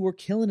maybe we're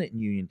killing it in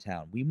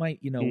Uniontown. We might,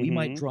 you know, we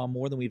might Mhm. draw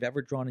more than we've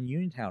ever drawn in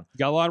Uniontown.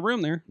 Got a lot of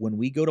room there. When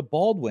we go to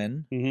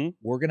Baldwin, Mm-hmm.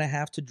 we're going to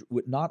have to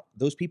not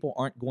those people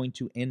aren't going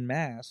to en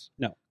masse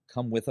No.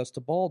 come with us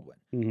to Baldwin.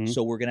 Mm-hmm.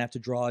 So we're going to have to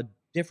draw a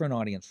different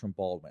audience from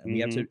Baldwin. And we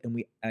have to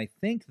I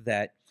think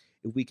that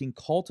if we can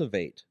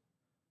cultivate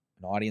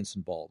an audience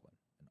in Baldwin,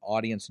 an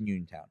audience in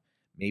Uniontown,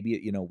 maybe,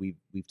 you know, we've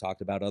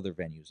talked about other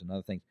venues and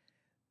other things.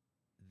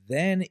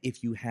 Then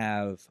if you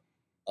have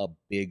a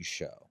big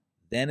show,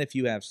 then if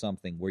you have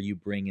something where you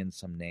bring in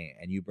some name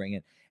and you bring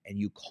in and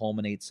you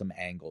culminate some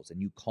angles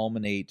and you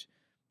culminate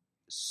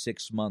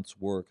 6 months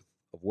worth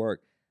of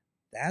work,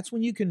 that's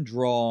when you can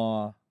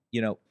draw,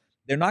 you know,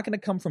 they're not going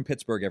to come from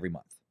Pittsburgh every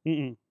month,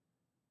 Mm-mm.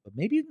 but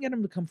maybe you can get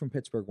them to come from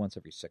Pittsburgh once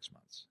every 6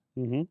 months.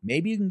 Mm-hmm.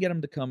 Maybe you can get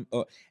them to come,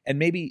 and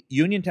maybe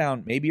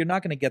Uniontown, maybe you're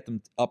not going to get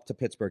them up to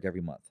Pittsburgh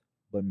every month,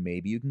 but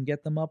maybe you can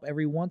get them up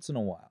every once in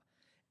a while.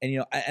 And, you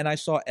know, and I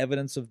saw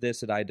evidence of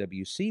this at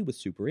IWC with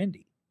Super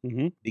Indie,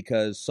 Mm-hmm.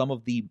 because some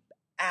of the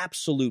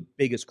absolute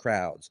biggest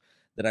crowds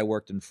that I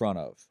worked in front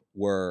of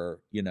were,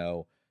 you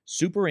know,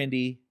 Super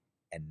Indie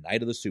and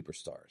Night of the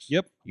Superstars.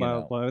 Yep. You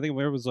know. Well, I think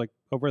there was like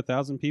over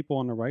 1,000 people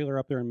on the regular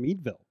up there in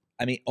Meadville.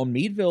 I mean, on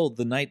Meadville,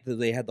 the night that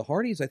they had the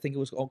Hardys, I think it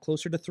was all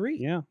closer to 3.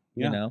 Yeah,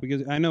 You know?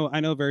 because I know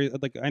I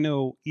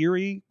know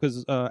Erie,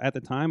 because at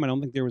the time I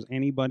don't think there was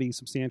anybody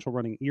substantial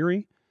running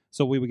Erie,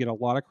 so we would get a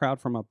lot of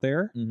crowd from up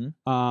there. Mm-hmm.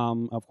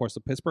 Of course,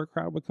 the Pittsburgh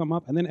crowd would come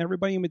up, and then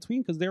everybody in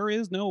between, because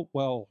there's a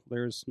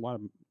lot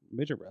of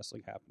midget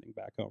wrestling happening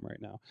back home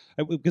right now,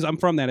 because I'm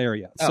from that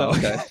area. So, Oh,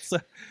 okay. so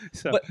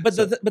But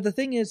the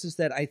thing is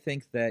that I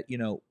think that, you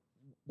know,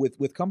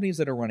 with companies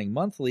that are running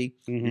monthly,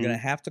 Mhm. you're going to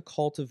have to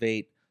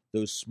cultivate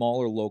those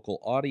smaller local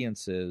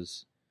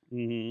audiences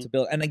Mhm. to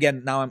build. And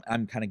again, now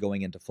I'm kind of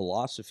going into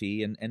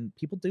philosophy, and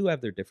people do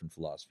have their different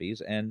philosophies,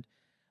 and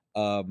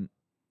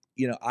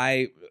you know,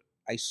 I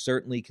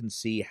certainly can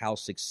see how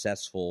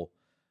successful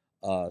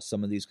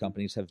some of these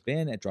companies have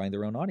been at drawing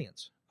their own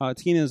audience.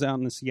 Tina's out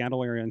in the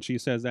Seattle area, and she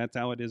says that's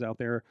how it is out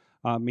there.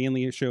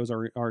 Mainly, shows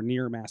are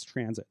near mass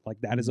transit. Like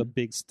that is a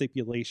big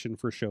stipulation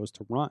for shows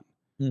to run.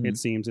 It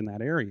seems in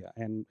that area,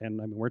 and I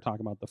mean, we're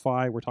talking about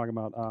Defy. We're talking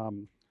about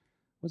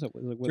what's it?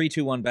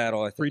 3-2-1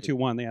 battle. I think.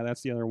 3-2-1. Yeah,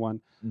 that's the other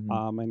one.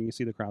 Mhm. And you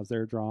see the crowds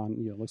there drawn.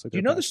 You know, looks like Do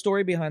you know the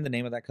story behind the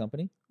name of that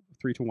company?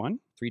 3-2-1.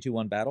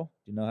 3-2-1 battle.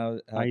 Do you know how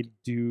I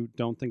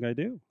don't think I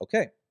do.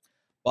 Okay.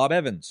 Bob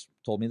Evans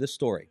told me this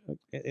story.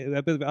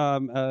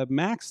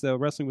 Max, the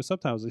Wrestling with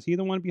Subtitles, is he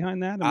the one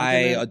behind that?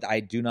 Am thinking I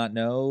do not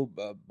know.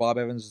 Bob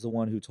Evans is the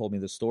one who told me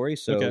the story,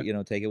 so Okay. you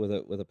know, take it with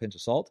a pinch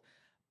of salt.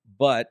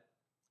 But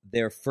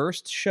their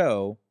first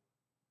show,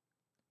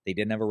 they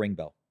didn't have a ring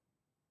bell.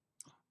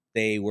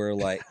 They were,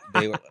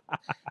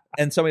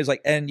 and somebody's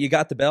like, "And you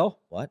got the bell?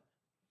 What?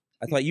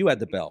 I thought you had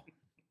the bell.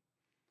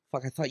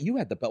 Fuck, I thought you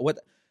had the bell. What?"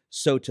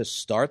 So to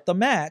start the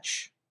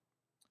match,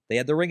 they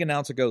had the ring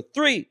announcer go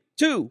 3,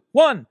 2,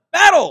 1,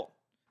 battle,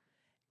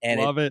 and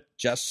Love it.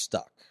 just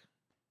stuck.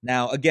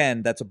 Now,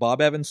 again, that's a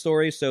Bob Evans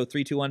story, so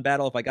 3-2-1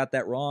 battle. If I got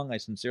that wrong, I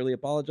sincerely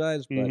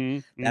apologize, but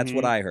Mhm, that's mhm.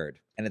 what I heard,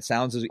 and it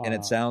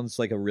sounds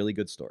like a really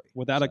good story.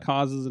 Without a So,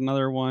 Cause is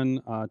another one.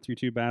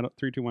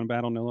 3-2-1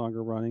 battle no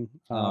longer running.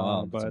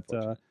 that's But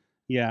unfortunate.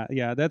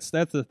 yeah, that's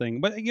the thing.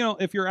 But you know,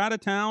 if you're out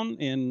of town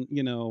and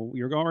you know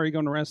you're already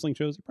going to wrestling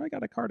shows, you probably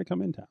got a car to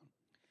come in town,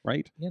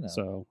 right? You know.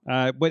 So,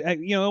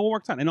 but you know, it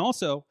works out. And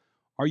also,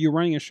 are you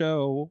running a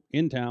show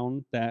in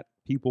town that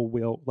people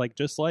will like?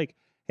 Just like,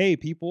 hey,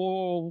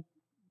 people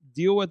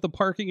deal with the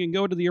parking and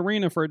go to the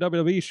arena for a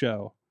WWE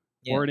show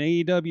or an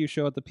AEW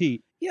show at the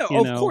Pete. Yeah, you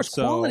of know, course,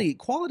 so-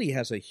 quality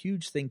has a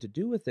huge thing to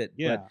do with it.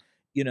 Yeah. But,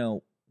 you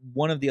know,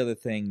 one of the other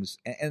things,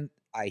 and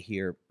I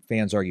hear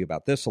fans argue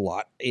about this a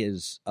lot,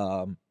 is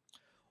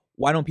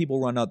why don't people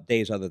run up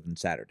days other than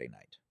Saturday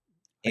night?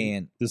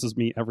 And This is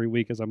me every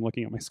week as I'm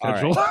looking at my All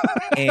schedule.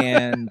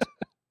 and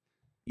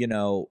you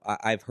know,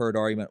 I've heard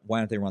argument, why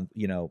don't they run,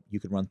 you know, you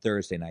could run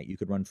Thursday night, you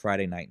could run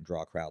Friday night and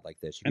draw a crowd like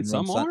this. You And can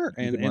run some Sun- are. you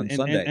And, could run and,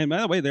 Sunday. and by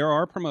the way, there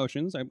are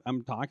promotions.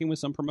 I'm talking with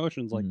some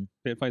promotions like Mhm.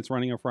 Pit Fight's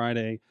running a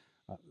Friday.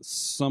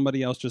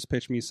 Somebody else just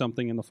pitched me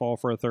something in the fall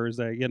for a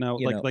Thursday. You know,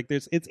 like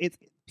there's it's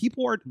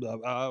people are.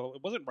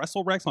 Wasn't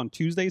Wrestle Rex on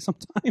Tuesday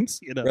sometimes?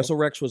 You know, Wrestle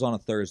Rex was on a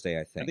Thursday,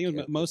 I I think. think it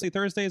was mostly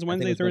Thursdays, it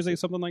Wednesday, was Thursday, mostly-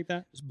 something like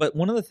that. But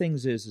one of the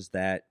things is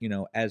that, you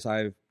know, as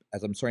I'm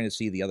starting to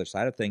see the other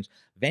side of things,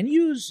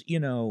 venues, you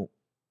know,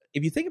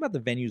 if you think about the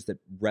venues that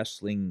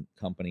wrestling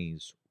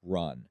companies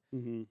run,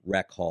 Mm-hmm.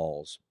 rec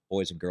halls,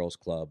 boys and girls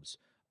clubs,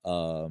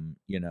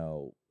 you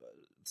know,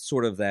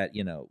 sort of that,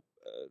 you know,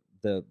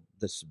 the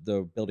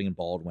building in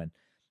Baldwin,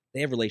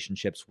 they have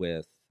relationships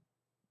with,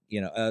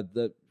 you know,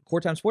 the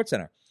Courtime Sports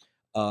Center.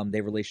 They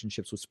have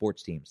relationships with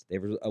sports teams. They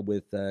have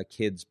with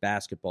kids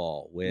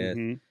basketball. With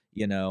Mm-hmm.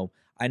 you know,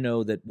 I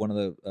know that one of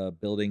the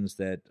buildings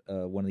that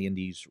one of the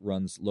indies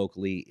runs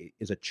locally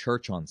is a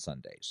church on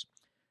Sundays.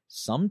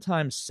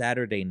 Sometimes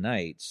Saturday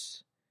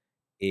nights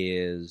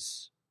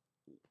is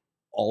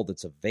all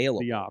that's available.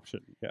 The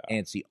option, yeah. And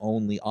it's the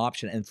only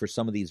option. And for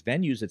some of these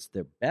venues, it's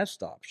their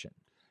best option.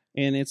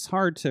 And it's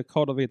hard to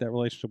cultivate that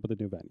relationship with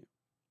a new venue.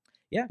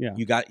 Yeah. Yeah.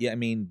 You got, I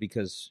mean,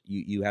 because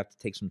you have to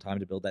take some time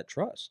to build that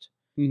trust.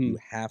 Mm-hmm. You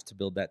have to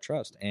build that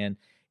trust. And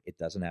it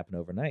doesn't happen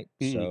overnight.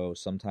 Mhm. So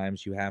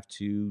sometimes you have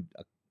to,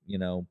 you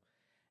know,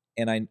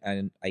 and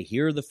I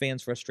hear the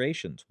fans'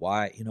 frustrations.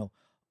 Why, you know,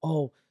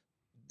 oh,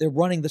 they're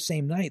running the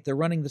same night. They're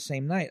running the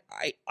same night.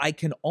 I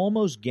can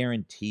almost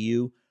guarantee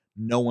you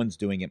no one's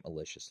doing it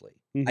maliciously.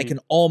 I Mhm. can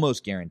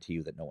almost guarantee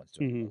you that no one's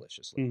doing Mhm. it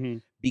maliciously. Mm-hmm.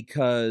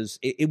 Because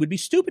it would be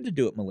stupid to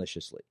do it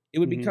maliciously. It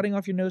would Mhm. be cutting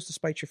off your nose to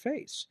spite your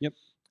face. Yep.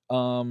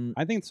 Um,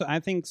 I think so. I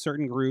think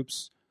certain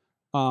groups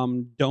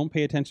don't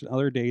pay attention to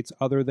other dates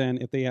other than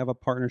if they have a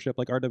partnership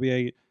like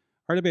RWA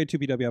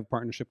 2PW have a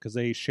partnership because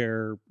they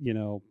share, you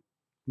know,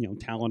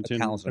 talent and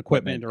Talent and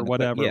equipment or and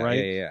whatever, yeah,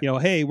 right? yeah. You know,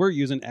 hey, we're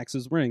using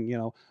X's ring, you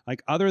know,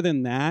 like other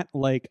than that,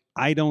 like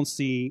I don't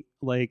see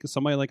like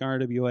somebody like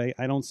RWA,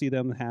 I don't see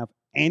them have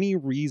any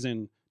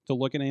reason to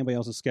look at anybody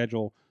else's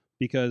schedule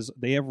because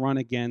they have run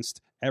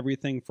against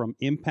everything from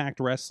Impact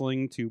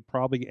Wrestling to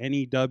probably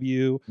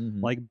NEW,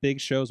 Mhm. like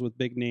big shows with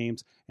big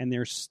names, and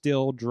they're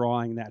still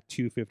drawing that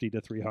 250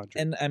 to 300.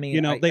 And I mean,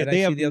 you know, I they see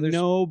have the others,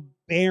 no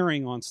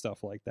bearing on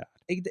stuff like that.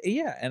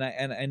 Yeah, and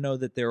I know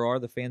that there are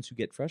the fans who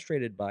get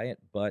frustrated by it,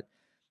 but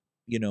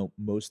you know,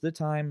 most of the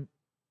time,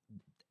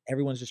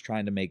 everyone's just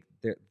trying to make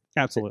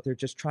Absolutely. they're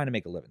just trying to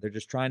make a living. They're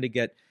just trying to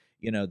get,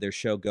 you know, their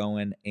show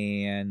going.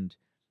 And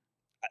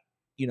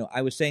you know,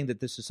 I was saying that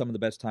this is some of the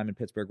best time in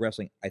Pittsburgh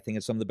wrestling. I think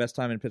it's some of the best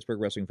time in Pittsburgh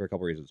wrestling for a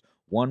couple of reasons.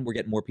 One, we're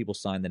getting more people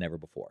signed than ever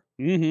before.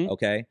 Mm-hmm.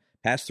 Okay,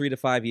 past 3 to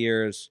 5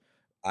 years,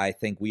 I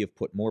think we have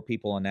put more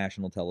people on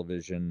national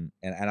television,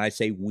 and I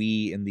say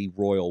we in the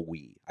royal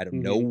we. I don't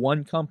know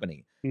one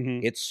company.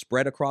 Mm-hmm. It's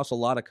spread across a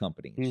lot of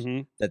companies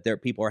Mm-hmm. that their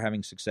people are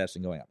having success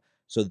and going up.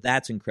 So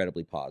that's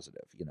incredibly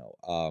positive. You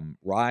know,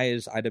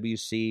 Rise,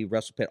 IWC,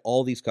 WrestlePit,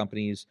 all these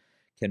companies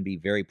can be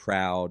very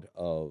proud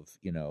of,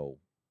 you know,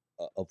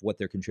 of what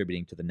they're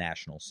contributing to the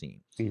national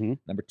scene. Mm-hmm.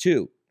 Number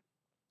two,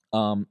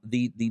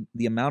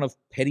 the amount of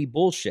petty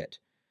bullshit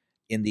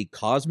in the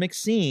cosmic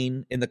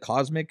scene, in the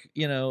cosmic,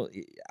 you know,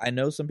 I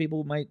know some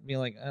people might be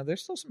like,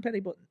 there's still some petty,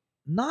 but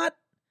not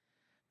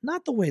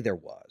the way there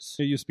was.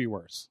 It used to be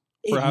worse.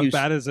 It For how used-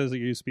 bad it is, it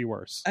used to be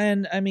worse.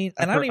 And I mean,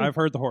 and I've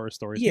heard the horror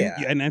stories. Yeah.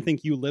 And I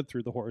think you lived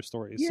through the horror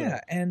stories. yeah,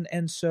 So.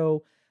 and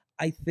so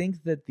I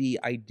think that the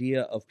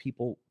idea of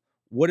people,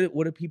 what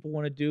do people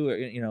want to do?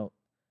 You know,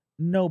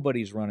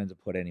 nobody's running to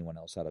put anyone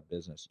else out of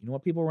business. You know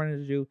what people are running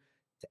to do?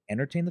 To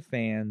entertain the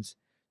fans,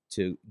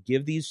 to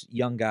give these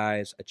young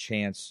guys a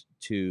chance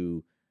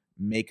to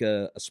make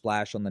a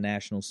splash on the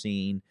national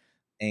scene.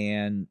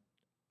 And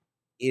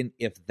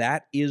if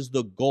that is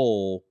the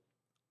goal,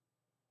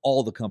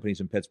 all the companies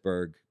in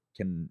Pittsburgh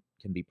can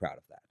be proud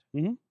of that.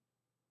 Mhm.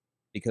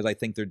 Because I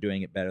think they're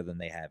doing it better than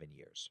they have in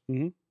years.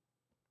 Mhm.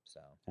 So,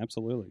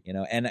 Absolutely. you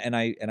know, and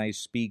I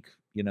speak,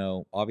 you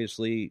know,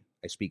 obviously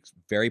I speak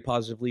very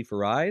positively for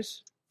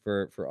Rise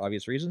for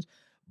obvious reasons,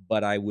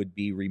 but I would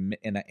be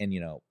and you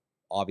know,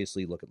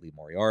 obviously look at Lee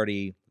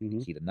Moriarty, Mhm.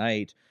 Nikita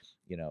Knight,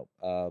 you know,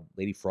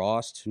 Lady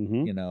Frost,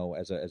 Mhm. you know,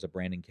 as a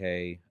Brandon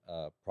K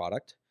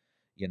product,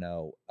 you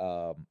know,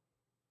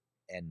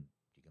 and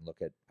you can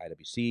look at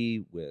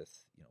IWC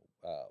with, you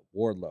know,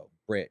 Wardlow,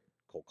 Britt,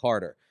 Cole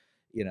Carter,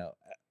 you know,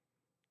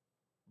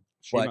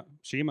 Shima.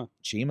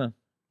 Chima,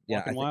 yeah,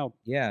 Walking Wild.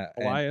 yeah,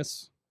 and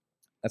Elias.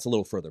 that's a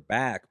little further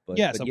back, but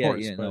Yes, but of yeah,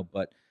 course, you know,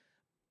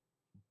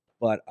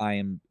 but I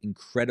am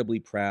incredibly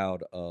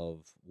proud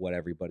of what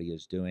everybody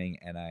is doing,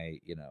 and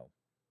you know,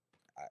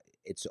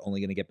 it's only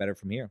going to get better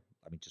from here.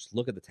 I mean, just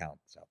look at the talent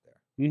that's out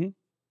there.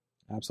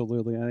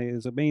 Absolutely.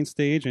 It's a main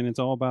stage, and it's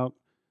all about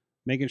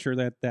making sure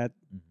that Mhm.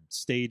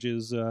 stage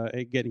is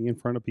getting in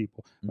front of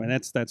people. Mhm. And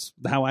that's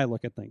how I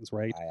look at things,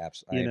 right? I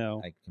absolutely, You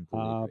know, I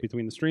completely agree.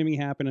 Between the streaming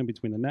happening,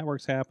 between the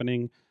networks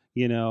happening,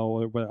 you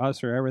know, with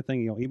us or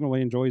everything, you know, even what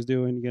Enjoy's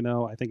doing, you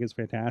know, I think it's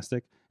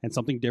fantastic and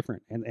something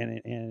different. And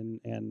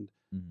Mhm.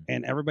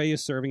 and everybody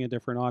is serving a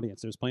different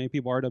audience. There's plenty of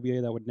people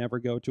RWA that would never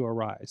go to a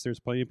Rise. There's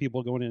plenty of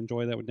people going to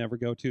Enjoy that would never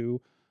go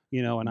to,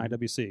 you know, an Mhm.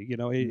 IWC. You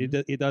know,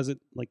 it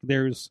doesn't, like,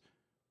 there's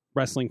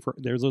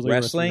there's literally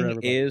Wrestling for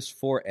everybody. is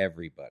for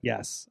everybody.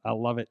 Yes, I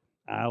love it.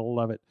 I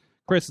love it.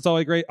 Chris, it's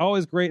always great.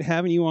 Always great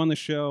having you on the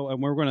show.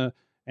 And we're gonna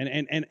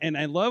And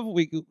I love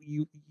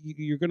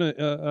you're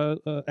gonna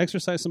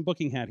exercise some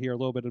booking hat here a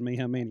little bit of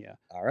Mayhem Mania.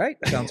 All right,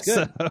 sounds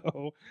good.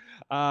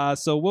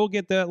 So we'll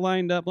get that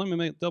lined up. Let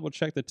me double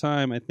check the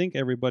time. I think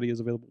everybody is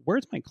available.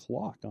 Where's my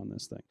clock on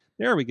this thing?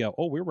 There we go.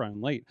 Oh, we're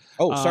running late.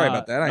 Oh, sorry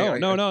about that.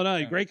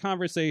 No. Great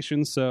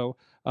conversation. So,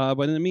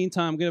 but in the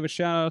meantime, I'm gonna give a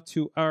shout out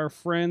to our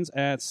friends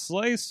at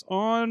Slice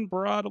on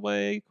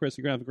Broadway. Chris,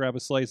 you're gonna have to grab a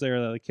slice there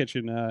at the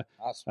kitchen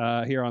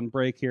Awesome. here on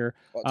break here.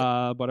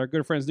 But our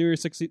good friends, New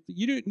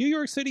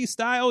York City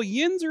style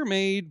yins are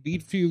made.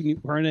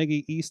 Beechview,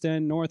 Carnegie, East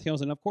End, North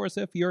Hills, and of course,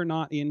 if you're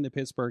not in the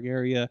Pittsburgh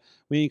area,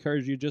 we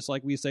encourage you, just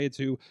like we say,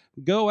 to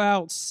go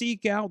out,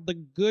 seek out the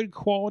good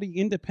quality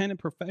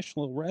independent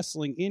professional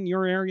wrestling in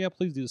your area.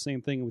 Please do the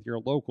same thing with your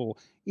local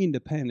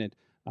independent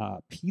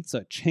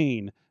pizza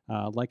chain.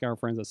 Like our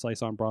friends at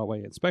Slice on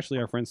Broadway, especially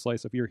our friends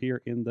Slice if you're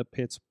here in the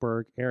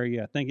Pittsburgh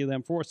area. Thank you to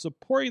them for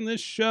supporting this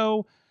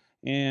show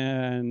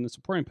and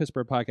supporting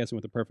Pittsburgh Podcasting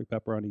with the perfect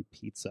pepperoni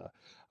pizza.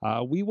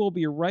 We will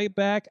be right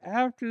back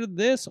after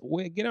this.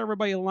 We get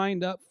everybody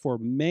lined up for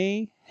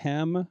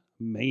Mayhem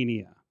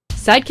Mania.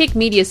 Sidekick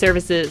Media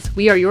Services.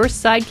 We are your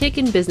sidekick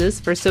in business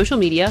for social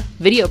media,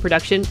 video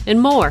production, and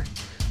more.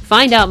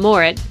 Find out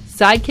more at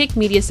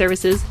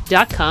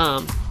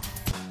sidekickmediaservices.com.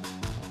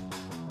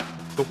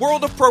 The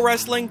world of pro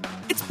wrestling,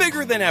 it's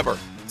bigger than ever.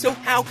 So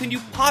how can you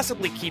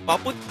possibly keep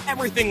up with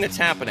everything that's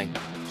happening?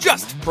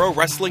 Just pro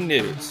wrestling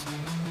news.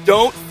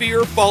 Don't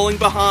fear falling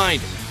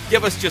behind.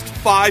 Give us just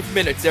 5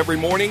 minutes every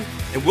morning,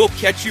 and we'll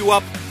catch you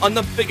up on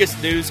the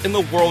biggest news in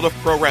the world of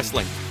pro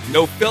wrestling.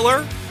 No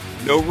filler,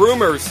 no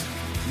rumors,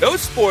 no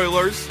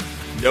spoilers,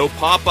 no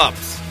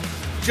pop-ups.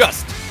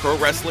 Just pro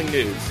wrestling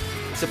news.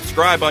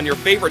 Subscribe on your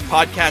favorite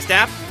podcast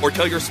app or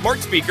tell your smart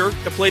speaker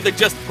to play the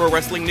Just Pro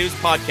Wrestling News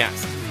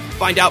podcast.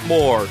 Find out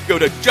more. Go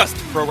to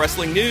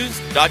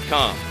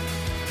justprowrestlingnews.com.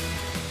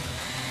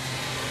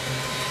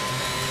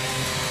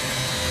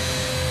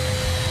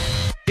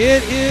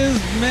 It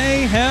is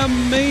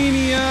Mayhem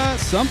Mania.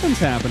 Something's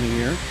happening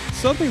here.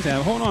 Something's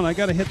happening. Hold on, I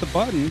gotta hit the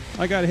button.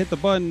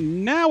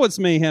 Now it's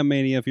Mayhem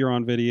Mania if you're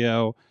on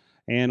video.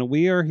 And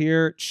we are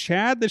here.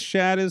 Chad the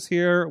Shad is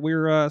here.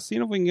 We're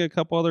seeing if we can get a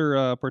couple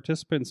other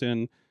participants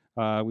in.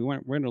 We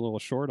went a little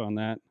short on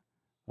that.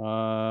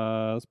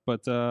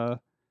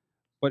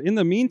 But in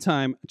the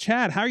meantime,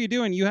 Chad, how are you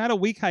doing? You had a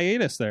week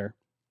hiatus there.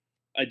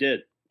 I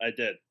did.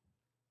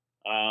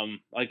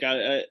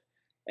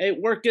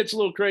 Work gets a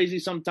little crazy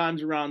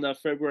sometimes around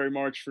February,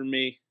 March for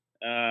me.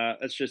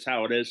 That's just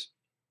how it is.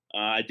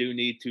 I do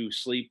need to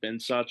sleep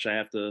and such. I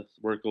have to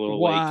work a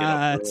little late. Get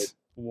up early.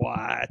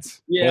 What?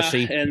 Yeah,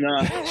 Pussy. and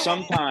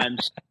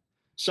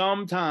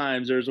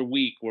sometimes there's a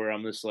week where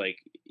I'm just like,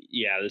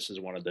 yeah, this is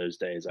one of those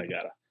days. I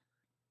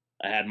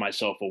had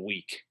myself a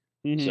week.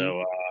 Mm-hmm.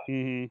 So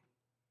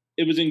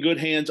it was in good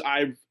hands.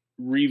 I've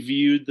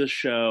reviewed the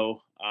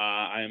show.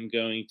 I am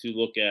going to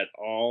look at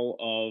all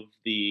of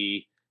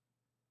the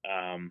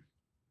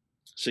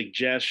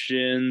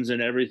suggestions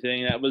and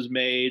everything that was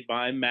made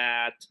by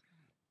Matt,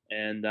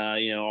 and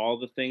all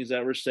the things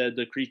that were said,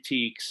 the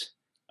critiques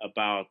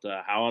about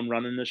how I'm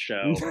running the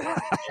show.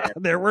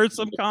 There were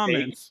some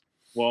comments.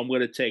 I'm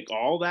going to take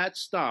all that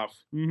stuff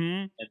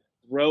Mm-hmm. and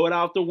throw it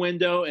out the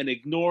window and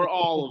ignore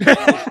all of it.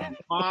 This is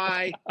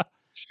my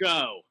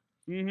show.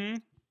 Mm-hmm.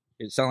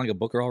 It sounds like a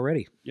booker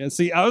already. Yeah.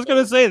 See, I was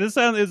gonna say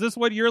is this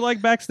what you're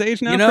like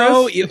backstage now? Chris?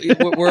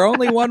 We're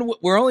only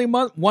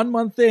 1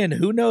 month in.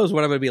 Who knows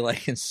what I'm going to be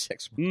like in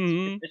 6 months?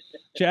 Mm-hmm.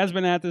 Chad's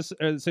been at this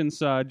since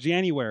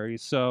January,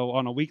 so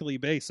on a weekly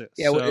basis.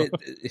 Yeah, so.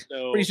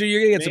 So pretty sure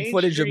you're going to get some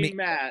footage of me.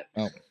 Matt.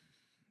 Oh.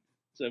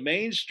 So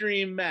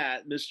mainstream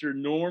Matt, Mr.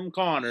 Norm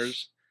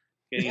Connors,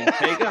 can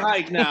take a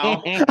hike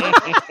now.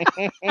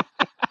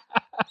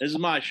 This is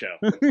my show.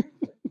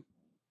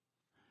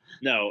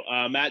 No,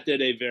 Matt did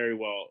a very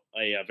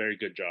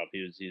good job.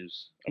 He was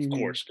of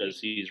course, because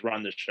he's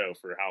run the show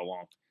for how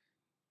long?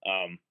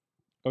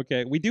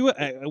 Okay, we do.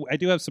 I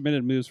do have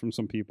submitted moves from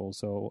some people.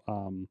 So,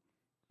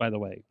 by the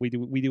way, we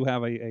do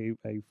have a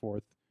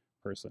fourth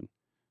person.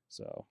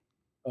 So,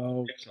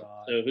 Oh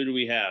God. So who do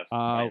we have?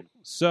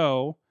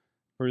 So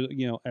for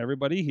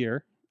everybody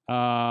here,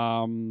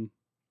 and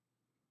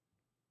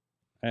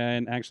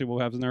actually we'll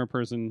have another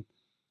person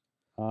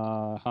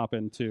hop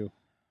in too.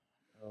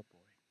 Oh boy.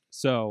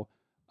 So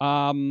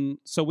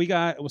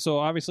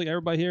obviously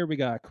everybody here, we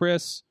got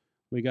Chris,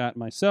 we got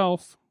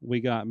myself, we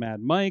got Mad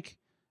Mike,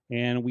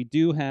 and we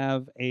do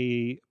have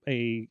a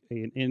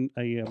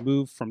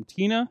move from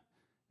Tina,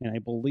 and I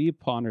believe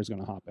Ponder's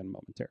going to hop in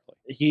momentarily.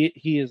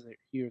 He is there.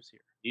 He was here.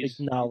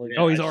 Acknowledge.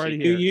 Oh, he's already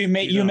here. You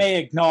may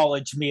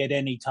acknowledge me at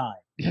any time.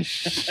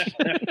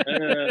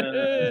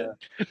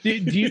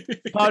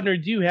 Partner,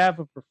 do you have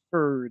a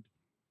preferred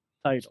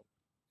title?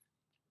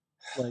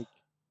 Like,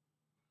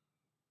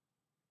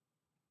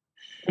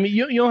 I mean,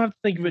 you don't have to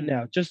think of it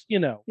now. Just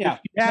Yeah. if you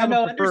have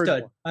a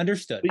preferred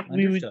Understood. one,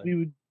 we would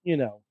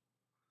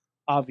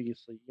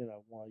obviously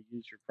want to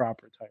use your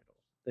proper title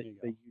that you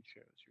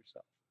chose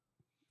yourself.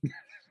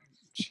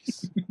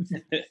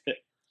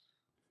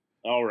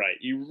 All right.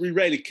 You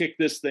ready to kick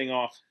this thing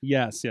off?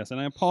 Yes, and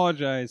I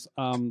apologize.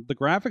 The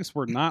graphics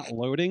were not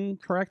loading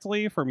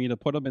correctly for me to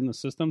put them in the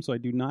system, so I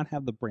do not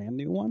have the brand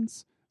new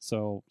ones.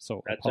 So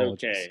That's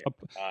apologies.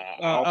 okay.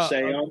 I'll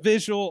say them.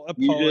 Visual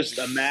You apologies.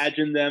 just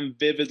imagine them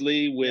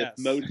vividly with Yes.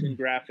 motion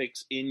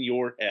graphics in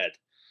your head.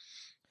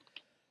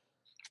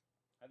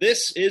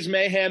 This is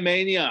Mayhem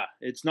Mania.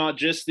 It's not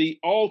just the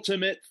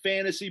ultimate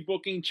fantasy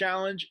booking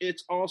challenge,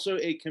 it's also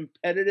a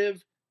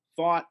competitive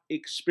thought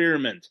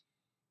experiment.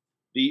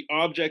 The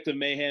object of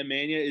Mayhem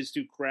Mania is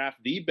to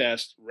craft the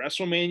best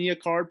WrestleMania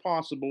card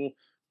possible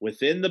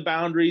within the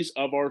boundaries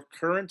of our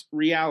current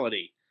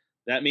reality.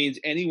 That means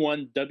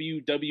anyone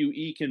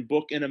WWE can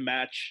book in a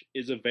match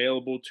is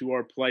available to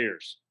our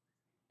players.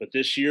 But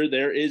this year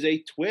there is a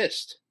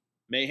twist.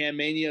 Mayhem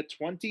Mania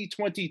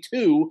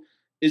 2022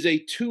 is a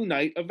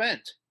 2-night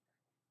event.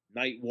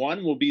 Night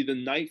 1 will be the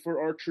night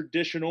for our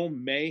traditional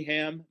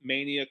Mayhem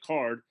Mania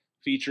card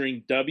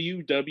featuring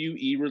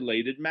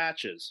WWE-related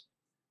matches.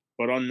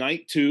 But on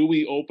night 2,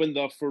 we open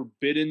the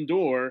forbidden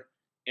door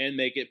and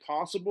make it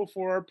possible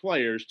for our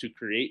players to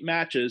create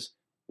matches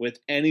with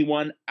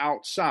anyone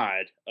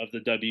outside of the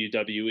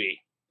WWE.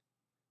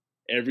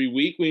 Every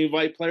week, we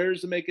invite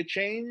players to make a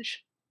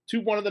change to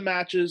one of the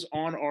matches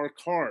on our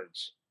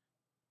cards.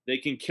 They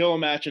can kill a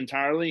match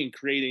entirely and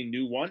create a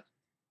new one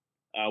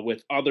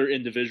with other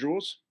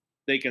individuals.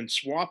 They can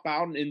swap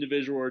out an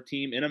individual or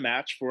team in a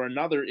match for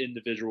another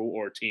individual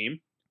or team.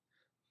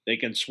 They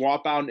can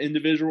swap out an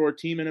individual or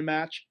team in a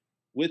match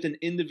with an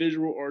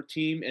individual or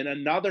team in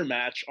another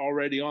match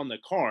already on the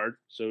card,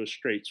 so a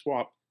straight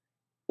swap.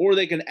 Or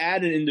they can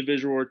add an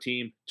individual or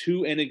team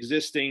to an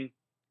existing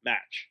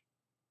match.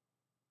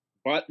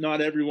 But not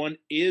everyone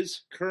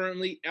is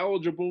currently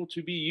eligible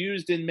to be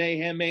used in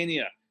Mayhem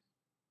Mania.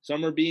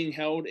 Some are being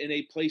held in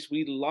a place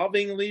we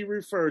lovingly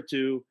refer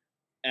to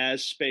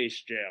as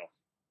Space Jail.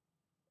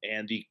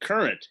 And the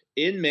current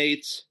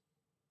inmates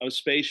of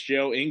Space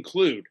Jail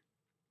include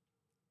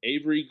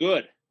Avery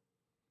Good,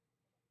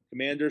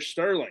 Commander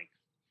Sterling,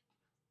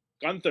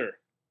 Gunther,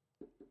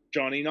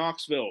 Johnny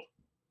Knoxville,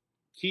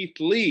 Keith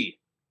Lee,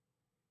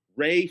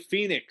 Ray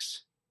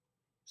Phoenix,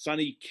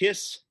 Sonny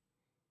Kiss,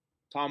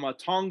 Tama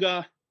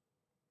Tonga,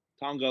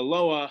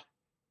 Tongaloa,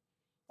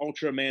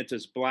 Ultra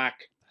Mantis Black,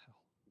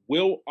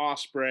 Will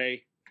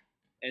Ospreay,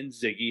 and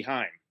Ziggy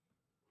Heim.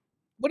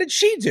 What did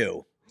she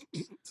do?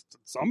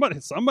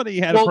 Somebody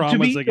had a problem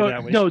with Ziggy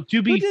that week. No, to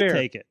Who be did fair,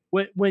 take it?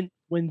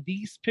 when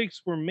these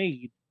picks were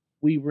made,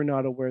 we were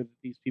not aware that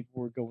these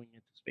people were going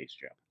into Space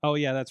Jail. Oh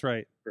yeah, that's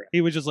right. Correct.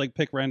 He would just like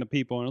pick random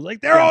people and was like,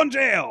 they're all in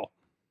jail.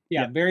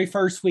 Yeah, very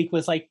first week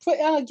was like,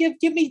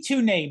 give me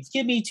 2 names.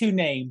 Give me 2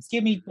 names.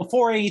 Give me,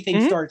 before anything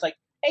Mhm. starts, like,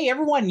 hey,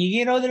 everyone,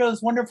 you know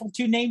those wonderful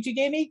 2 names you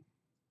gave me?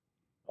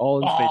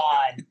 All in Space Jail.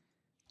 On.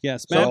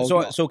 Yes,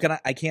 Matt. So can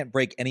I can't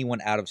break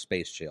anyone out of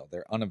Space Jail.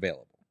 They're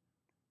unavailable.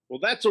 Well,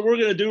 that's what we're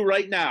going to do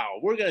right now.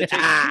 We're going to take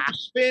 2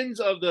 spins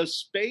of the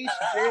Space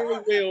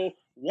Jail wheel,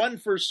 1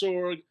 for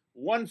Sorg,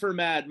 1 for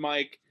Mad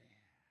Mike.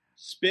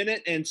 Spin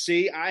it and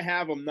see. I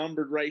have them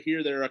numbered right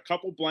here. There are a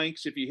couple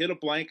blanks. If you hit a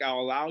blank, I'll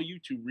allow you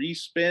to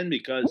respin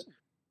because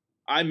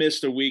I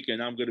missed a week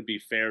and I'm going to be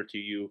fair to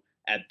you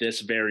at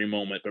this very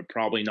moment, but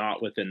probably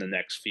not within the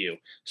next few.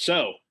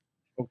 So,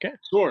 Okay.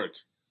 Sorg,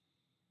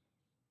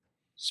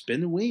 spin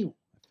the wheel.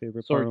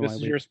 Favorite part Sorg, of this my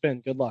is week. your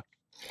spin. Good luck.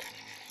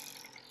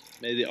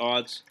 May the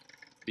odds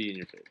be in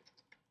your favor.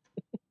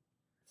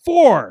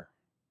 4.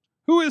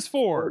 Who is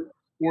 4?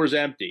 4's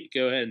empty.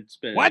 Go ahead and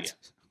spin it What? again.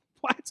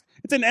 What?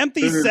 It's an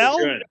empty Spinners are cell?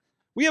 good.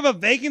 We have a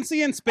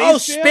vacancy in space Oh,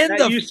 jail? spin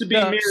That used to be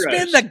Miros.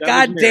 spin the That was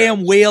goddamn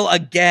Miros. wheel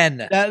again.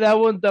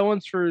 That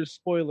one's for a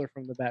spoiler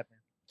from the Batman.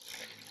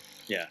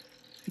 Yeah.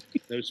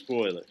 No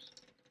spoilers.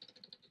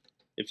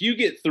 If you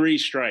get 3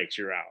 strikes,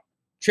 you're out.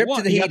 Trip What?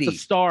 to the You got the Haiti.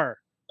 star.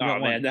 Oh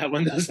got man, that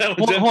one's Hold-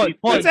 empty.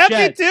 hold- It's Chad.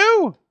 empty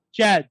too.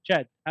 Chad,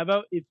 how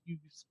about if you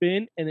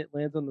spin and it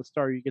lands on the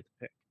star, you get to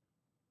pick.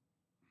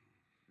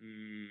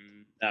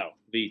 No,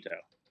 veto.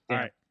 All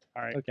right.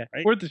 Okay,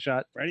 Right. worth a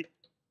shot. Ready?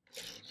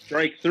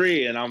 Strike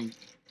 3, and I'm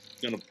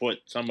gonna put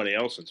somebody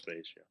else in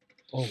Space Jail.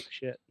 Oh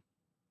shit!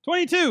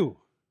 22.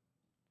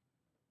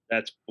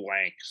 That's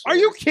blank. Are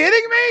you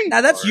kidding me?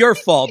 Now that's your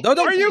fault. Don't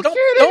Are you don't,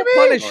 kidding don't me?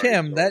 punish Sorry,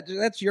 him. sorry.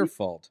 That's your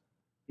fault.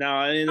 No,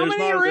 I mean, How there's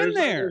many not, are in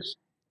there's-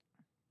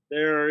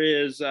 there? There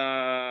is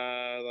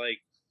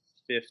like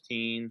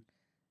 15,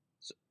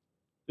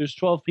 There's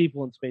 12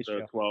 people in Space so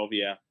Jail. 12.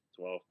 Yeah,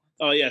 12.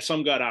 Oh yeah,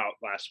 some got out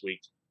last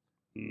week,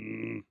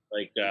 Mm,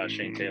 like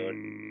Shane Taylor.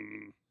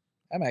 mm,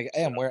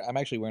 I'm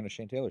actually wearing a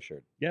Shane Taylor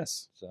shirt.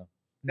 Yes. So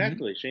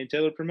Exactly, Shane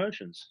Taylor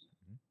Promotions.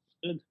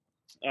 Good.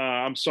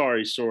 I'm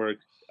sorry, Sorg.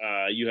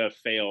 You have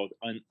failed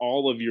on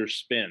all of your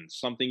spins.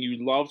 Something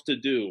you love to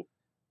do,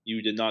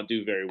 you did not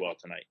do very well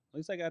tonight. At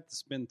least I got to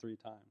spin 3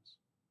 times.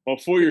 Well,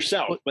 for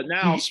yourself, but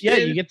now Yeah,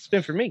 spin you get to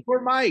spin for me.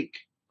 for Mike.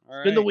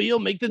 All Spin the right. wheel,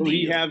 make the So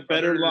we deal. have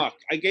better luck.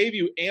 I gave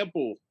you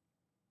ample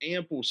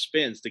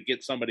spins to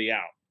get somebody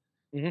out,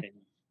 Mhm.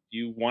 and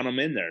you want them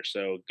in there.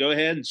 So go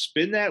ahead and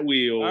spin that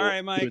wheel All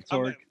right, Mike. it,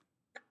 Sorg.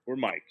 for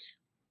Mike.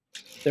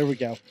 There we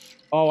go.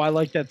 Oh, I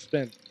like that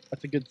spin.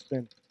 That's a good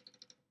spin.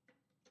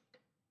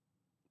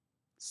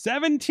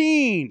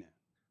 17.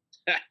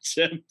 That's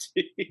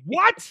empty.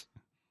 What?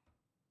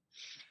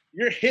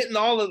 You're hitting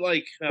all the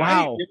like.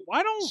 Wow.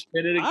 Why don't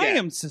Spin it again. I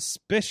am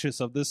suspicious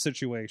of this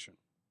situation?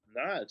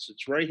 Nah, it's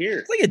right here.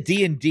 It's like a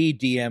D&D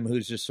DM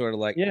who's just sort of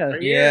like, Yeah.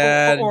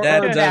 yeah, Or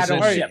that doesn't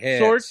Battleship.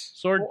 hit.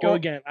 Sword, go Or-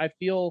 again. I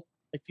feel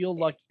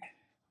lucky.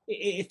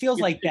 It feels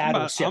like I'm about-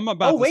 Battleship. I'm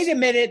about Oh, to wait s- a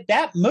minute.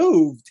 That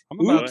moved. I'm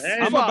about, Oops.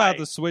 I'm about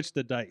to switch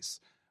the dice.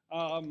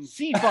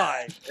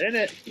 C5. In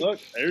it. Look,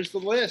 there's the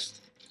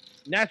list.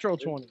 Natural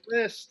 20.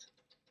 List.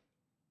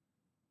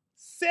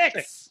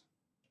 6.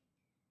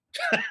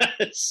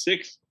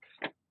 6.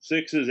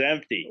 6 is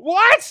empty.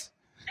 What?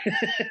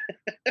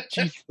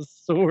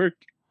 Jesus, Sorg.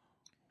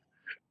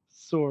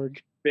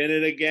 Spin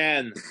it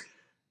again.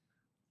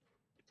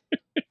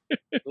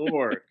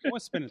 Lord. I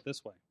want to spin it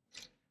this way.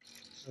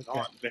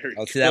 Not very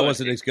Oh, see, that good.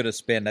 wasn't as good a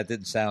spin. That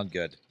didn't sound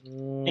good.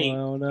 Oh, Hey, I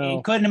don't know.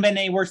 It couldn't have been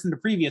any worse than the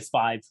previous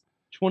 5.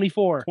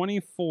 24.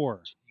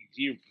 24.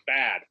 You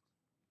bad.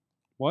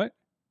 What?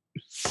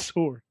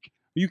 Sorg. Are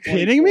you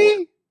kidding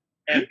me?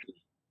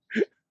 Empty.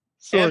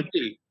 Sorg.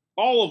 Empty.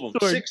 All of them.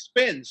 Sorg. 6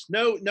 spins.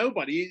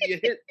 Nobody. You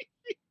hit.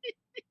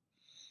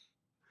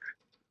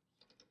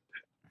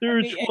 There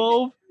are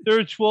 12. There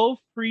are 12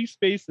 free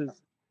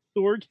spaces.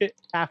 Sorg hit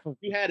half of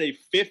You them. had a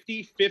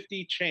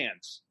 50-50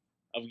 chance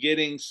of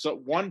getting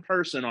one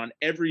person on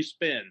every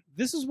spin.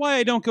 This is why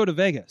I don't go to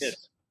Vegas. Hit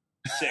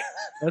 6.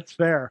 That's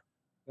fair.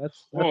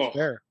 That's Oh.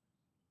 fair.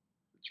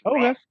 It's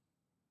Okay. rough.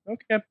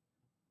 Okay.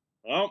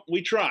 Well,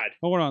 we tried.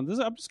 Hold on.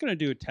 I'm just going to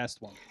do a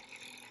test one.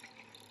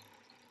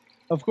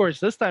 Of course,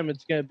 this time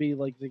it's gonna be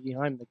like Ziggy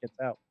Heim that gets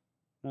out.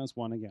 That's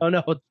one again. Oh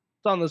no, it's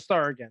on the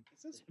star again.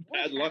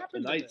 Bad luck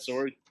tonight,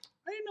 Sorg.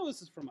 I didn't know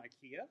this is from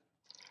IKEA.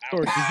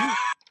 Sorg,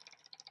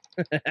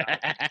 did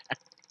you?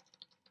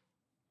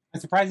 I'm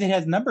surprised it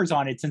has numbers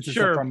on it since it's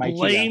Sure, from IKEA.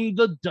 blame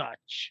the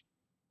Dutch.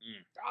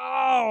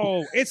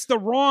 Oh, it's the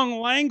wrong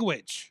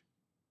language.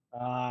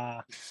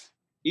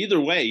 Either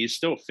way, you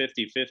still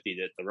 50-50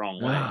 it the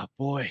wrong way. Ah,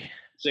 boy.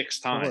 6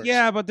 times.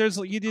 Yeah, but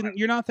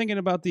you're not thinking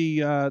about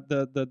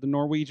the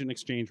Norwegian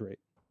exchange rate.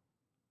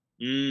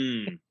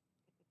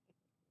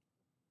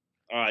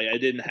 I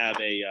didn't have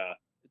a.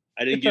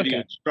 I didn't give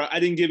you. I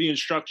didn't give you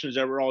instructions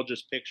that were all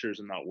just pictures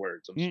and not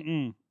words. I'm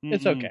sorry.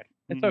 It's okay.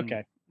 It's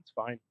okay. It's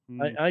fine.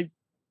 I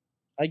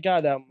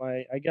got out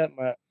my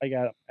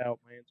inspiration.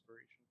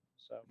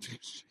 So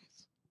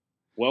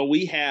Well,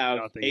 we have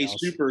Nothing a else.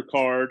 super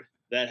card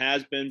that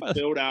has been By the-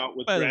 filled out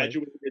with by the way.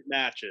 graduated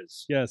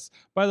matches. Yes.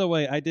 By the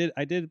way, I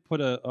did put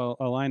a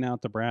line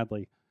out to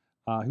Bradley,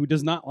 who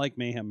does not like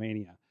Mayhem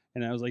Mania,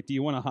 and I was like, "Do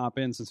you want to hop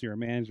in since you're a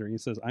manager?" And he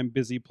says, "I'm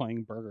busy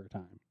playing Burger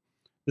Time."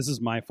 This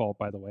is my fault,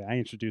 by the way. I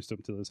introduced him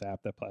to this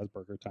app that plays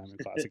Burger Time and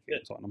classic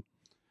games on them.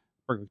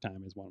 Burger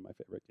Time is one of my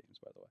favorite games,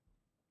 by the way.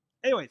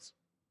 Anyways,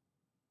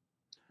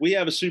 We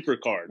have a super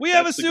card. we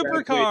have a That's the super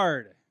graduate-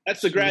 card.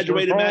 That's the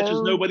graduated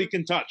matches nobody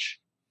can touch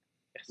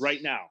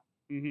right now.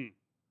 Mm-hmm.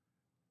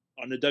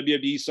 On the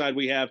WWE side,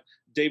 we have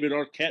David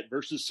Arquette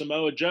versus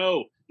Samoa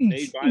Joe,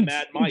 made by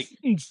Mad Mike.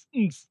 And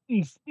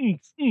we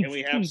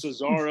have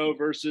Cesaro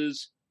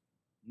versus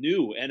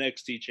new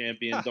NXT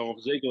champion Dolph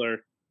Ziggler.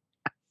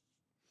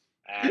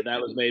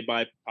 That was made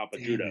by Papa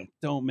Damn Judo. it.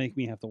 Don't make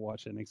me have to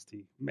watch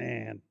NXT,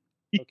 man.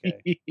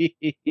 Okay.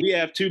 We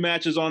have 2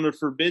 matches on the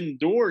Forbidden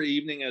Door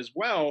evening as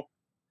well.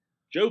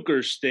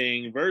 Joker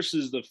Sting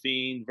versus The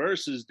Fiend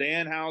versus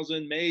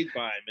Danhausen, made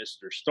by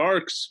Mr.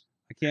 Starks.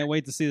 I can't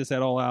wait to see this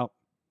at All Out.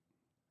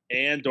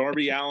 And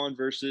Darby Allin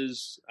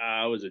versus,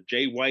 was it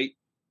Jay White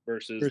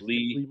versus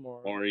Lee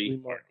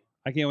Maury.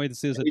 I can't wait to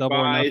see this at Made Double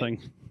or by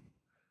Nothing.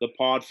 The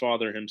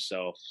Podfather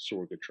himself,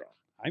 Sorgatron.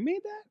 I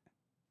made that?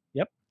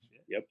 Yep.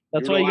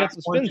 That's You're why the you got last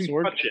the one spin to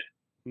sword. touch it.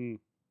 Hmm.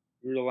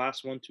 You're the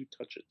last one to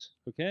touch it.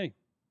 Okay.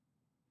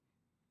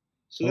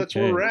 So that's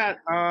Okay. where we're at.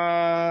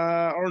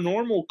 Our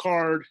normal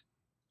card,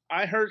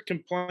 I heard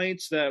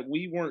complaints that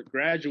we weren't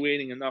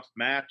graduating enough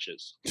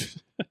matches.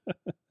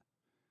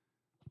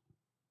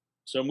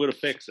 So I'm going to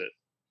fix it.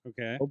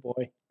 Okay. Oh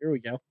boy, here we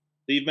go.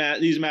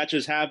 These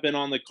matches have been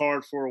on the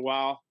card for a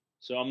while,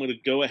 so I'm going to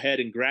go ahead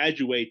and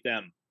graduate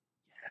them.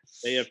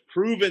 Yes. They have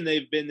proven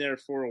they've been there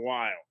for a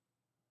while.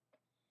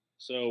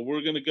 So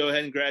we're going to go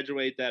ahead and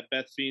graduate that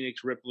Beth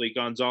Phoenix, Ripley,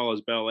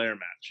 Gonzalez, Belair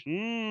match.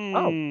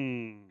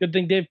 Mm. Good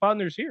thing Dave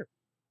Podner's here.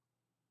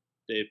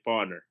 Dave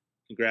Podner,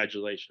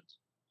 congratulations.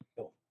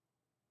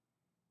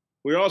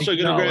 We're also going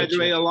to Acknowledge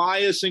graduate it.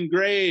 Elias and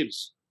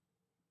Graves.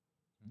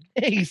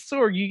 Hey,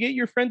 Sorg, you get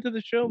your friend to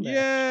the show, man.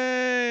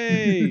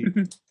 Yay!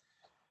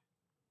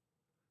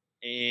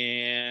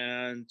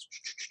 And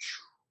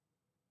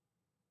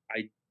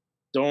I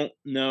don't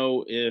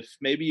know if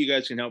maybe you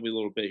guys can help me a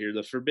little bit here.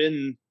 The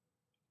Forbidden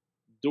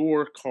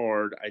Door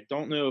card, I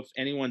don't know if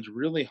anyone's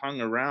really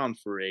hung around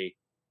for a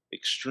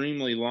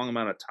extremely long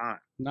amount of time.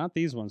 Not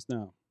these ones,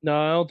 no. No,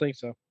 I don't think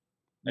so.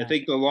 I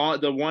think the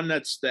one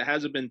that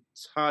hasn't been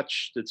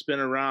touched that's been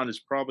around is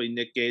probably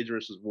Nick Gage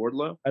versus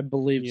Wardlow. I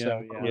believe Yeah,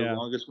 so. Probably Yeah. the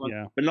longest one,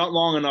 Yeah. but not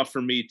long enough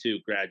for me to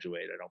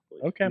graduate. I don't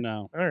believe. Okay.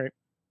 No. All right.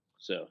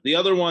 So the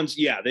other ones,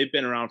 yeah, they've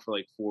been around for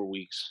like 4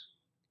 weeks.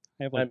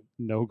 I have like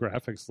no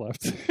graphics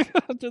left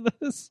after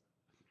this.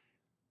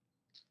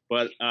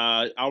 But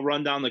I'll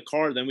run down the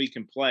card, then we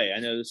can play. I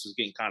know this is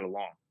getting kind of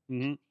long.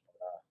 Mm-hmm.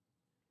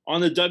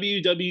 On the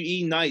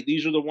WWE night,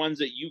 these are the ones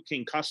that you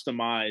can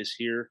customize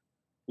here.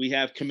 We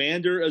have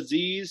Commander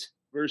Aziz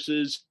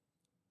versus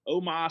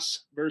Omos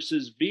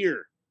versus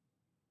Veer,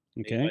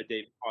 Okay. made by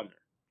Dave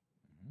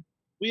Podner.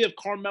 We have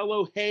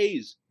Carmelo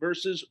Hayes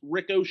versus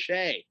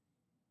Ricochet,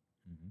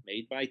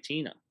 made by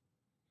Tina.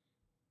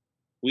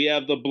 We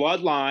have the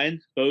Bloodline,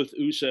 both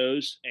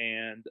Usos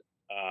and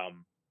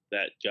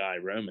that guy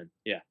Roman,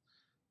 yeah,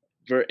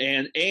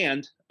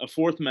 and a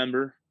fourth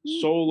member,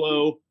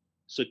 Solo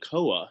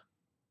Sikoa,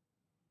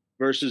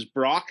 versus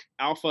Brock,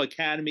 Alpha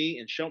Academy,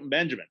 and Shelton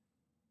Benjamin,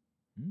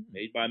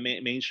 made by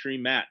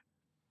Mainstream Matt.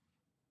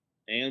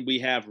 And we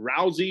have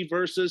Rousey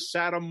versus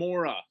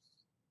Satomura,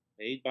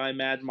 made by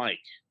Mad Mike.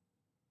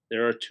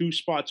 There are 2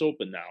 spots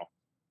open now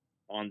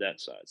on that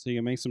side. So you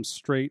can make some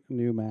straight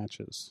new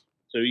matches.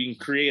 So you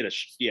can create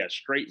a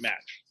straight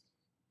match.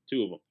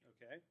 2 of them.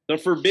 Okay. The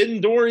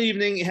Forbidden Door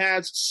evening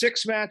has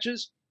 6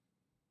 matches.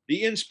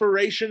 The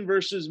Inspiration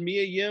versus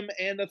Mia Yim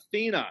and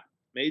Athena,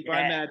 made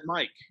by Mad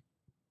Mike.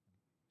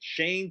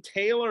 Shane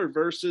Taylor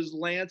versus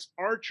Lance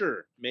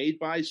Archer, made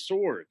by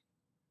Sorg.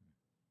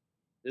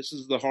 This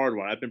is the hard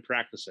one. I've been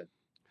practicing.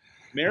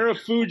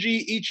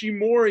 Marufuji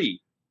Ichimori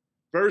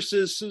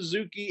versus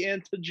Suzuki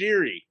and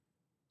Tajiri.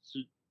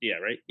 Yeah,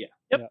 right? Yeah.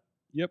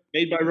 Yep.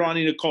 Made by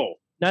Ronnie Nicole.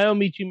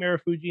 Naomichi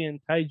Marufuji and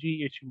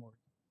Taiji Ishimori.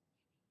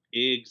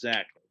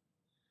 Exactly.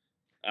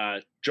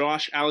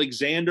 Josh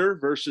Alexander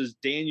versus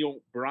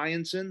Daniel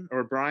Bryanson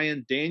or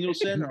Brian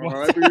Danielson or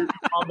however your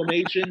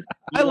combination.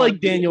 I like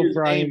Daniel His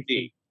Bryan.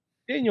 AMD.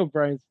 Daniel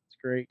Bryan's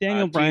great.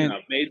 Daniel Bryan,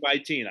 Tina, made by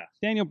Tina.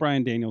 Daniel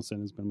Bryan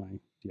Danielson has been my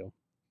deal.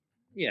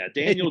 Yeah,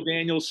 Daniel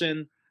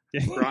Danielson,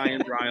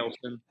 Brian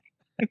Bryanson.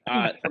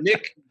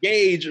 Nick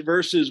Gage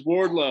versus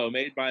Wardlow,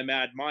 made by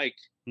Mad Mike.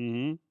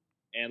 Mm-hmm.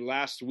 And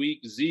last week,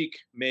 Zeke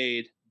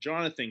made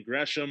Jonathan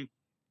Gresham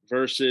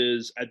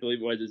versus, I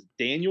believe it was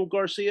Daniel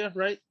Garcia,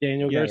 right?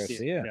 Daniel Yes.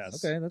 Garcia.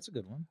 Yes. Okay, that's a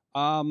good one.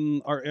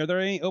 Are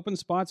there any open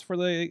spots for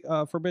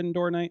the Forbidden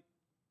Door night?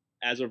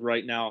 As of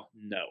right now,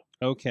 no.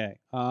 Okay.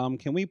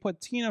 Can we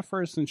put Tina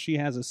first since she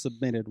has a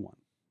submitted one?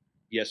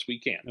 Yes, we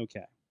can.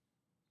 Okay.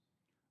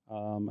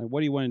 And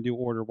what do you want to do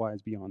order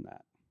wise beyond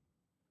that?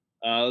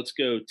 Let's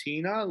go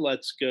Tina.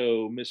 Let's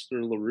go Mr.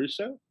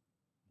 LaRusso.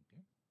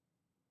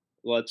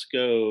 Let's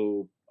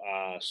go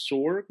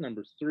Sorg,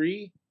 number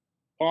 3.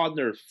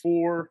 Podner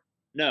 4.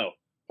 No,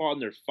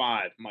 Podner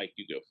 5. Mike,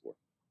 you go 4.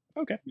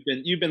 Okay.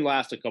 You've been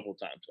last a couple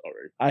times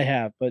already. I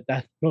have, but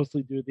that's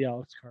mostly due to the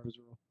Alex Cars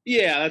rule.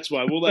 Yeah, that's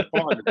why. We'll let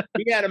Podner.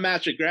 He had a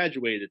match that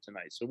graduated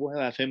tonight, so we'll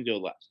have him go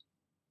last.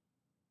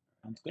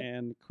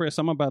 And Chris,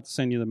 I'm about to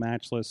send you the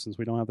match list since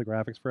we don't have the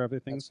graphics for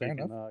everything, That's so you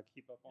fair can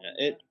keep up on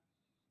Yeah,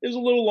 it was a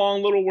little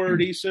long, little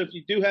wordy. So if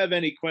you do have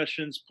any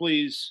questions,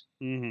 please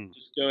Mm-hmm.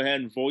 just go ahead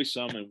and voice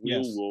them, and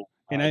Yes. we'll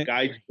And I-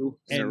 guide you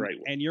in the And, right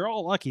way. and you're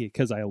all lucky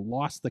because I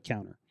lost the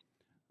counter.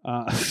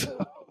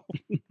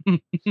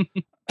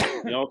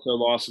 He also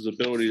lost his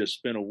ability to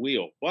spin a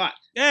wheel, but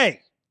Hey!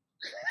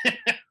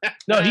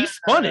 No, he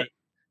spun it.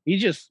 He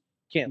just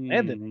can't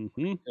land it.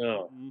 Mhm.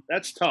 oh,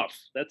 that's tough.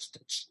 That's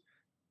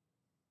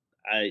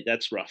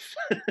rough.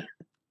 I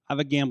have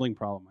a gambling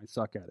problem. I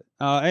suck at it.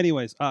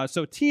 Anyways,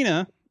 so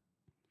Tina's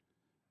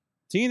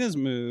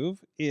move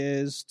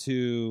is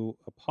to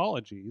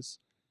apologies,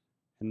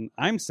 and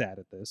I'm sad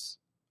at this.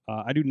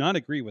 I do not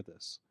agree with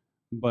this,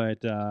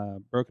 but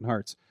broken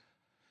hearts.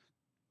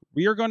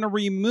 We are going to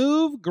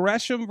remove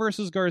Gresham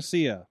versus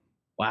Garcia.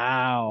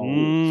 Wow.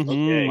 Mhm.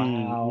 Okay.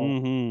 Wow.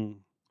 Mhm.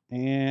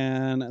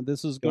 And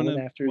this is Going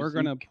gonna after we're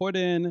gonna Zeke. put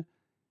in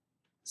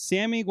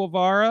Sammy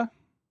Guevara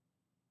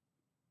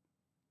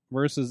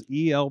versus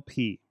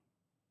ELP.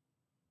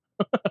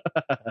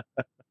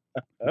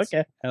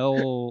 Okay.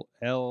 El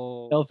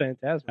El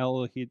Phantasm.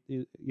 El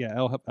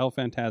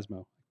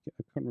Phantasmo.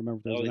 I couldn't remember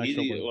if there was an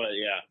extra word.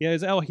 Yeah. Yeah,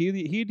 it's El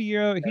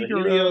Hideo.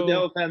 Helio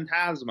del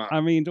Fantasma.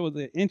 I mean, it was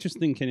an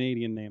interesting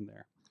Canadian name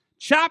there.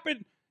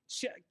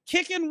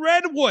 Kicking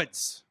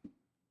Redwoods.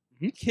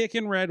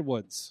 Kicking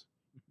Redwoods.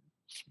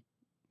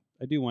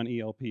 I do want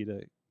ELP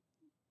to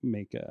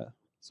make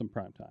some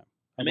prime time.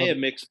 I may have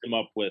mixed him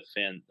up with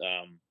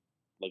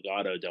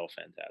Legado del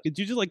Fantasma. Did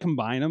you just like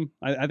combine them?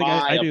 I think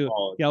I do.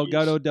 apologies. Yeah,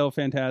 Elgato del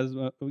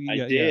Fantasma.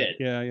 Yeah, did.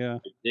 Yeah. I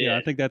Yeah,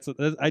 I did.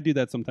 think I do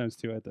that sometimes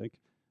too. I think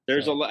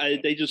There's So. a lot.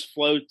 They just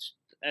flow.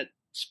 At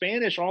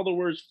Spanish, all the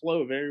words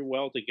flow very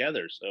well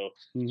together, so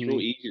it's Mhm. real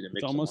easy to mix.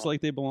 It's them almost up.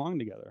 like they belong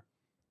together.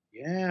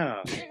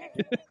 Yeah.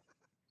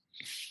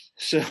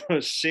 So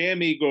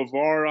Sammy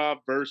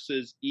Guevara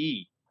versus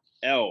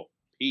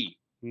ELP,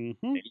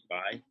 Mm-hmm. made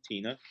by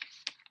Tina.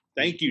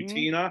 Thank you, Mhm.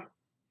 Tina.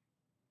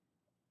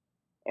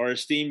 Our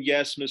esteemed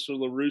guest, Mr.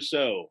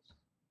 LaRusso,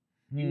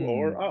 you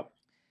are up.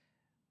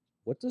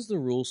 What does the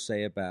rule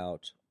say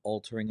about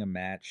altering a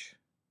match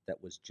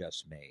that was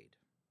just made?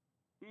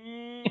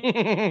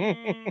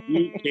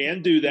 You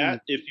can do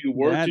that. If you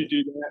were That- to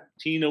do that,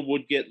 Tina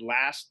would get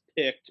last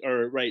pick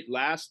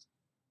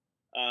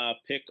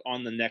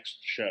on the next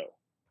show.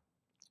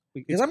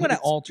 Because I'm going to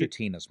It's- alter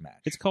Tina's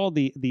match. It's called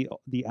the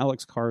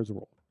Alex Cars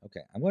rule.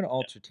 Okay, I'm going to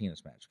alter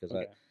Tina's match because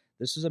Okay.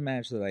 this is a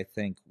match that I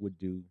think would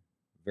do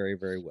very,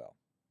 very well.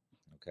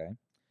 Okay,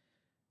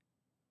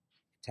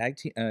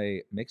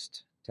 a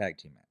mixed tag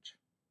team match: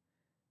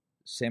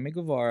 Sammy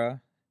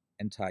Guevara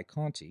and Ty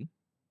Conti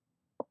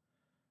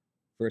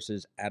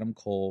versus Adam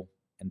Cole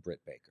and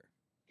Britt Baker.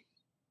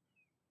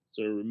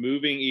 So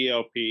removing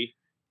ELP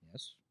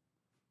Yes.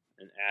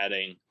 and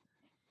adding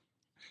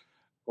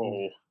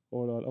Cole.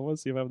 Hold on, I want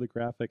to see if I have the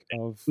graphic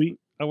of. We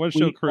I want to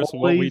show we Chris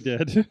what we always-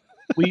 did.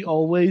 we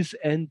always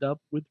end up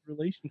with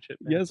relationship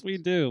matches. Yes, we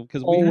do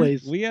because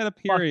Always. we had a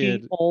Fucking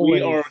period.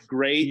 always. We are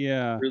great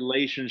Yeah,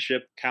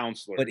 relationship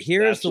counselors. But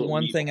here's That's the what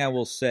one we thing are. I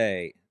will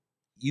say: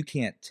 you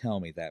can't tell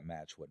me that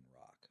match wouldn't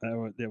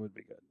rock. that would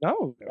be good.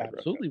 No, That would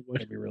absolutely That'd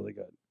would. be really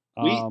good.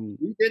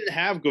 We didn't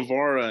have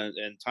Guevara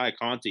and Ty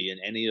Conti in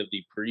any of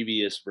the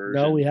previous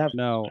versions. No, we have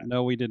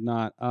No, we did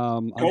not.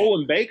 Cole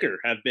and Baker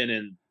have been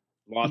in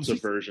lots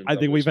of versions. I of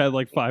think we've this. had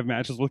like 5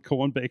 matches with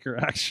Cole and Baker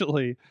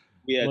actually.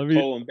 We had let me-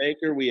 Cole and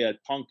Baker. We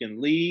had Punk and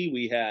Lee.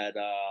 We had,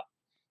 I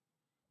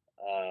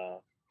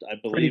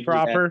believe, pretty we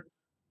proper.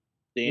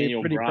 had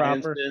Daniel Pretty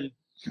proper. Bryanson.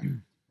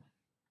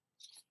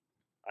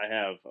 I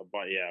have a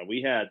bunch. Yeah,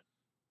 we had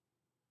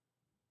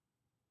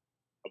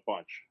a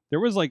bunch.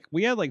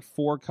 We had like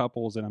 4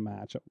 couples in a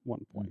match at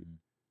one point.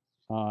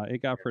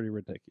 It got pretty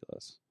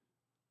ridiculous.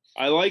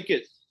 I like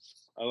it.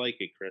 I like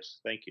it, Chris.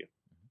 Thank you.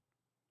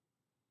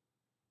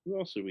 Who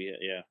else did we have?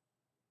 Yeah.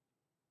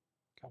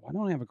 God, why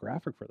don't I have a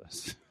graphic for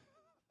this?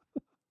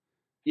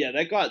 Yeah,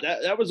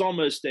 that was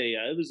almost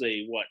it was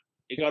a what?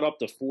 It got up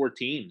to 4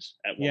 teams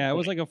at one Yeah, it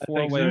was point. like a I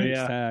think 4-way so,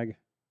 mixed yeah. tag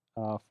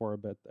for a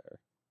bit there.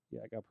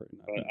 Yeah, it got pretty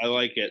nuts. But I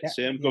like it. Yeah,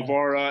 Sam yeah.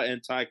 Guevara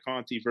and Ty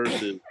Conti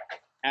versus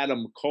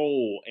Adam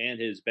Cole and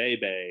his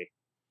baby,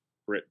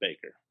 Britt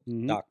Baker.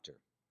 Mhm. Doctor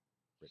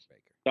Britt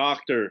Baker.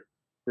 Dr.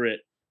 Britt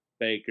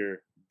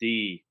Baker,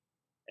 DMD.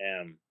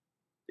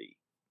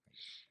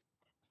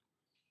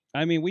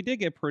 I mean, we did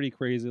get pretty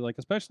crazy, like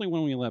especially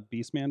when we let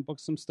Beastman book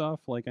some stuff.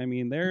 Like, I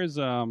mean, there's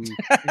I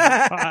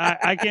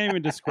can't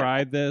even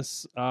describe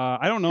this.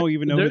 I don't know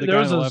even know who the guy on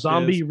There's the a left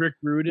zombie is. Rick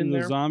Rude in The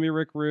there. zombie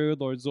Rick Rude,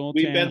 Lord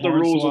Zoltan, We bent the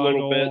rules a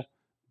little Hornswoggle, bit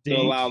to Dink,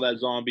 allow that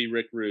zombie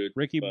Rick Rude.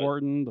 Ricky but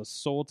Borton, the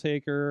Soul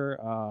Taker.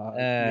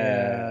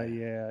 Yeah.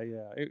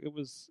 It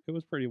was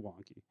pretty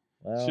wonky.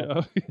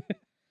 Well, So-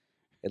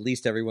 at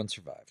least everyone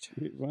survived.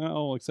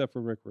 well, except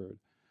for Rick Rude.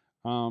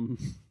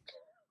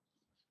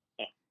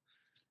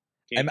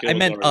 can't I kill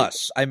meant already.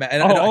 us. I meant.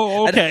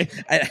 Okay.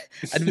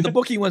 The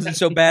booking wasn't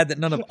so bad that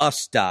none of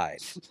us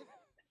died.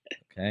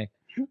 Okay.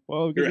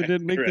 Well, because it Correct,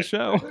 didn't make the correct.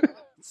 show.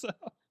 So-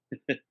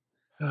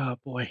 Oh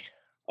boy.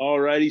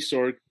 Alrighty,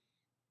 Sorg.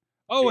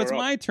 Oh, You're it's up.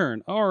 my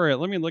turn. All right,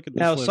 let me look at this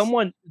Now,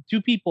 list.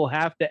 two people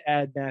have to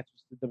add matches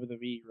to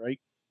WWE, right?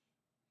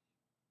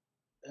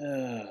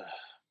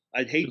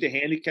 I'd hate to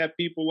handicap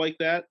people like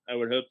that. I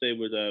would hope they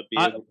would be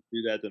able to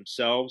do that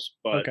themselves.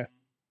 But Okay.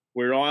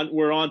 we're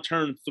on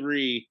turn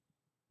 3.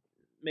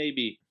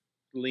 Maybe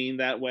lean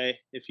that way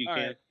if you All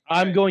can. right.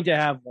 I'm going to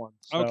have one.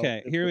 so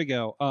Okay, if here we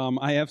go.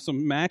 I have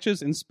some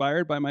matches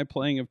inspired by my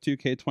playing of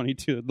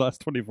 2K22 the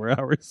last 24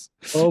 hours.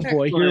 Oh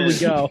boy, here we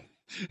go.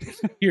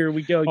 Here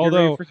we go. Get ready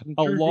Although for some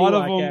a true lot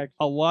of Gulak them, action.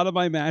 a lot of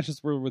my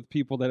matches were with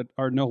people that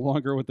are no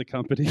longer with the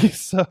company,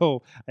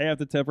 so I have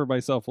to temper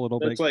myself a little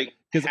That's bit. like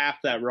 'cause- half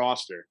that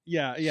roster.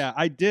 Yeah,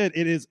 I did.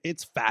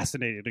 It's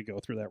fascinating to go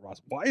through that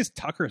roster. Why is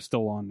Tucker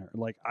still on there?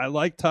 Like, I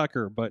like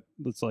Tucker, but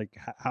it's like,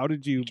 how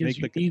did you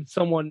Because make you need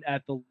someone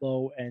at the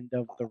low end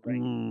of the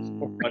range.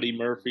 Mm. Buddy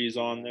Murphy's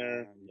on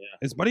there. Yeah.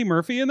 Is Buddy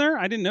Murphy in there?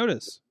 I didn't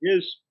notice. He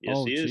is. Yes,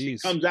 Oh, he is. He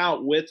geez. comes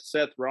out with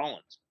Seth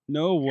Rollins.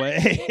 No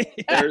way.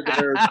 Their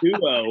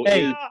duo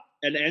Hey. is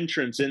an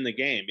entrance in the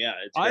game. Yeah,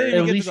 it's I very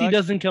didn't At get least to he doc-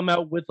 doesn't come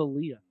out with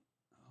Aaliyah.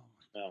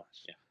 no,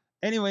 yeah.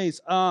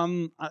 Anyways,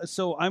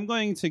 so I'm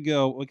going to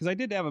go because I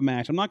did have a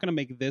match. I'm not going to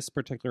make this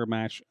particular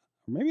match,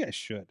 or maybe I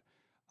should.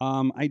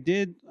 I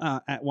did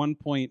at one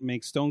point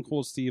make Stone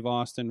Cold Steve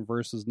Austin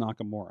versus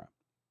Nakamura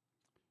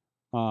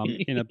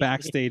in a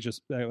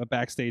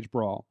backstage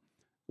brawl,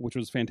 which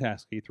was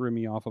fantastic. He threw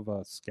me off of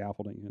a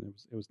scaffolding, and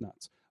it was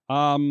nuts.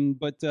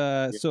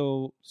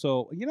 So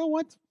you know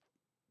what?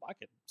 Fuck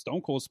it. Stone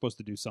Cold's supposed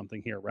to do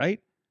something here,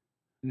 right?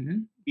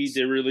 He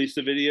did release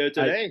the video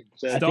today.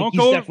 So I Stone think he's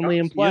Cold, definitely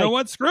in play. You know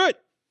what? Screw it.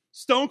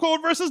 Stone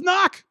Cold versus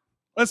Knock.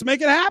 Let's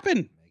make it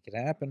happen. Make it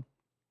happen.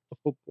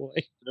 Oh boy.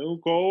 Stone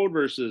Cold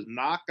versus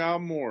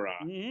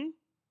Nakamura.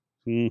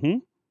 Mm-hmm.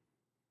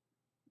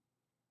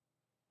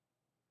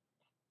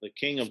 The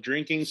king of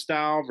drinking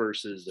style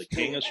versus the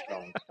king of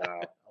strong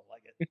style.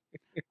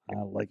 I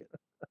like it.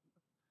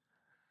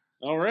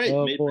 All right.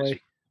 Oh made boy.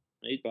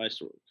 by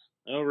Sorg.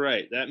 All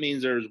right. That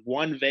means there's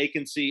one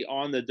vacancy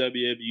on the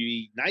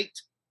WWE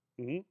night.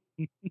 Mhm.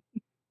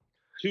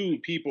 2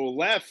 people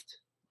left.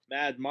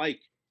 Mad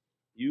Mike,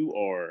 you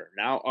are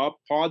now up.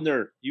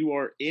 Podner, you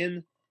are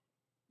in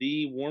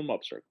the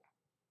warm-up circle.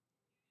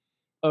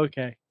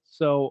 Okay,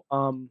 so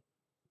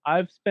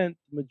I've spent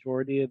the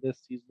majority of this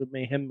season of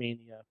Mayhem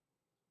Mania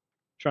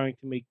trying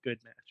to make good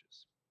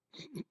matches.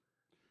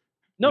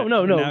 No, And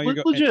now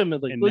you're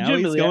legitimately, and now he's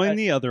legitimately. going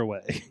the other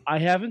way. I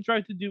haven't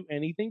tried to do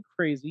anything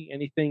crazy,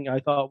 anything I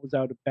thought was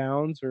out of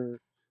bounds, or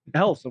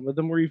hell, some of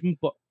them were even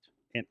booked.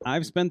 And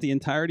I've spent the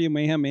entirety of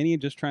Mayhem Mania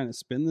just trying to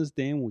spin this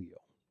damn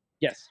wheel.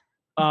 Yes.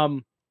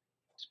 Spot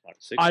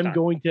 6 I'm times.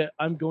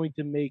 going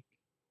to make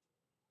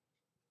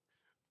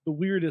the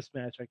weirdest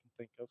match I can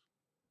think of.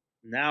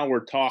 Now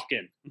we're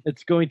talking.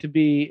 It's going to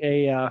be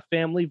a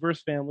family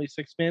versus family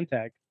 6-man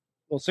tag.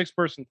 Well,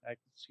 6-person tag,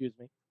 excuse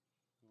me.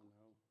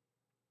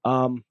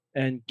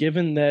 And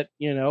given that,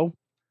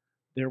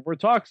 there were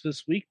talks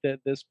this week that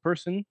this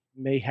person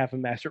may have a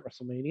match at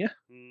WrestleMania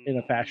in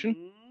a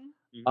fashion,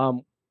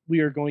 we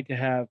are going to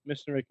have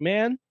Mr.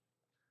 McMahon,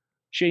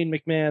 Shane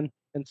McMahon,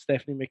 and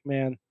Stephanie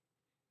McMahon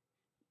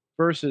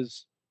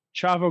versus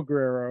Chavo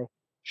Guerrero,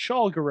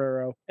 Shaul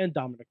Guerrero, and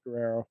Dominic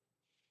Guerrero.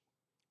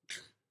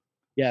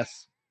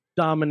 Yes,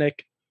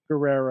 Dominic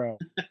Guerrero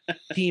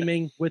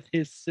teaming with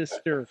his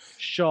sister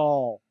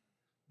Shaul,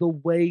 the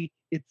way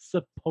it's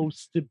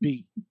supposed to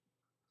be.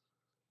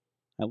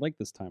 I like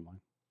this timeline.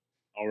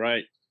 All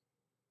right.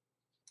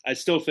 I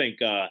still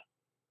think, I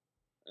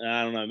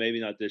don't know, maybe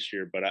not this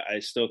year, but I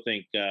still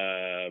think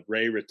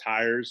Ray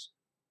retires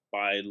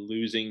by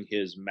losing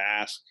his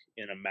mask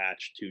in a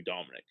match to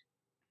Dominic.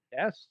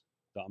 Yes,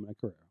 Dominic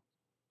Guerrero.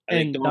 I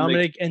think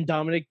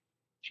Dominic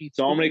cheats.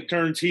 Dominic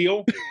turns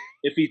heel.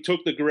 If he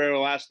took the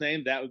Guerrero last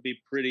name, that would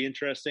be pretty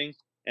interesting.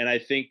 And I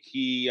think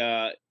he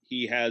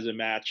has a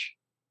match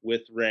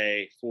with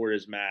Ray for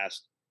his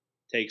mask,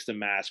 takes the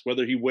mask.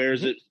 Whether he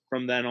wears it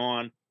from then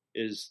on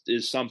is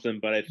something,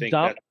 but I think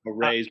that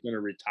Ray's going to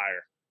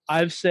retire.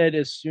 I've said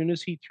as soon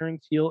as he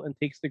turns heel and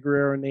takes the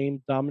Guerrero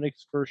name,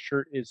 Dominic's first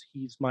shirt is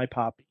 "He's My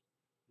Poppy."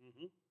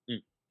 Mm-hmm.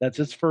 That's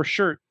his first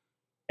shirt,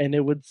 and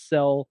it would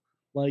sell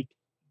like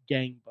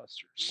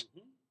gangbusters.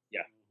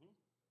 Yeah,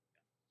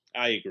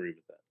 I agree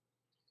with that.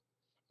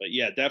 But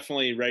yeah,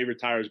 definitely Ray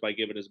retires by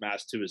giving his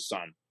mask to his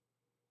son.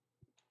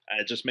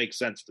 It just makes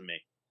sense to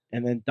me.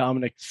 And then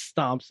Dominic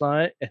stomps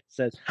on it and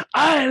says,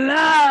 "I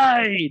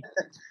lied."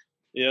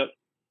 Yep,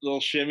 little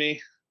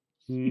shimmy.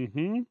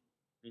 Mm-hmm.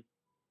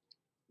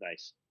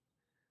 Nice.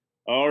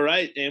 All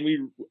right, and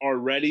we are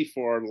ready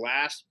for our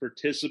last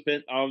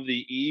participant of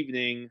the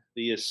evening,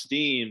 the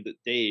esteemed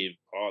Dave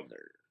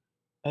Podner.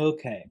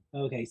 Okay.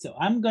 So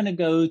I'm going to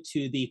go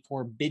to the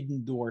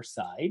Forbidden Door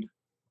side.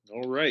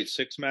 All right,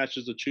 6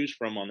 matches to choose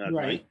from on that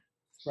night.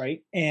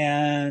 Right.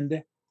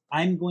 And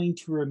I'm going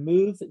to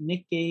remove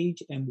Nick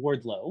Gage and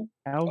Wardlow.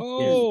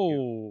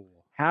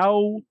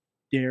 How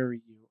dare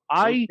you?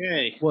 I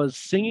was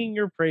singing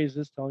your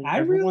praises, telling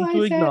everyone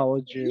to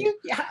acknowledge you.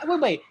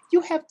 Wait.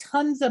 You have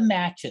tons of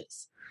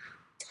matches.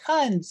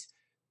 Tons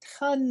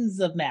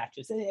of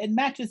matches. And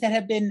matches that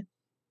have been,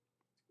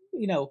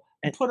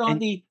 put on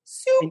the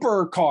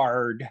super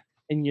card.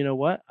 And you know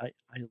what? I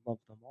love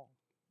them all.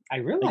 I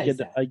realize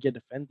that. I get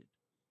offended.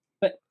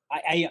 But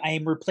I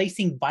am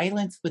replacing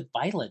violence with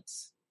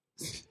violence.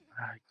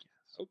 I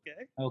guess.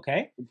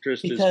 Okay.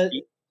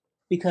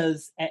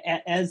 Because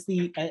as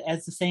the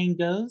saying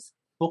goes,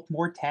 book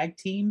more tag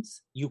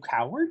teams, you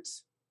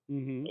cowards.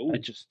 I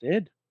just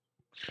did.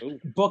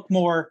 Book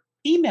more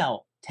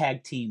female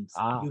tag teams,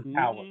 you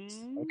cowards.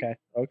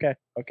 Okay.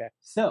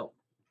 So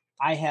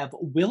I have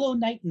Willow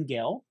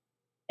Nightingale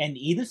and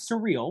Edith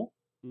Surreal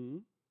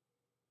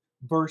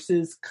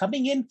versus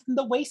coming in from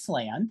the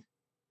wasteland,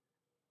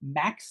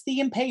 Max the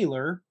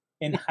Impaler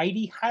and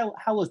Heidi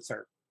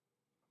Howitzer.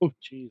 Oh,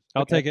 jeez.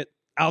 I'll take it.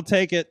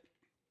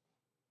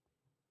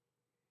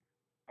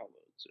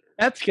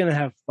 That's going to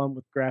have fun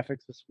with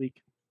graphics this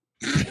week.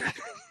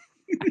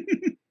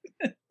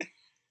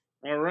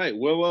 All right,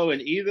 Willow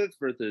and Edith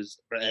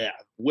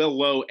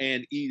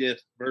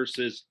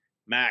versus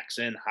Max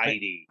and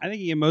Heidi. I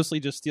think you can mostly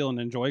just steal an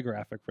Enjoy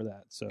graphic for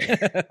that. So,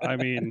 I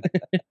mean,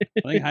 I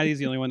think Heidi's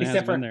the only one that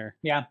hasn't been there.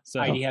 Yeah, so,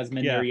 Heidi hasn't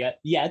been there yet.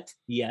 Yes.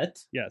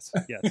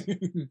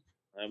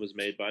 That was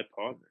made by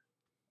Podner.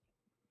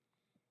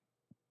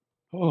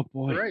 Oh,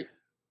 boy.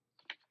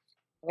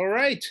 All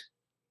right.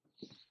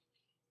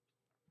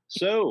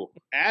 So,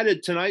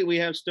 added tonight, we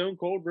have Stone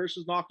Cold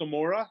versus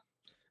Nakamura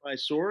by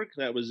Sorg.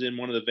 That was in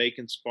one of the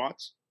vacant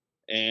spots.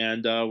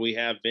 And we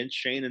have Vince,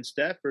 Shane, and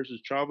Steph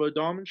versus Chavo,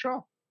 Dom, and Shaw.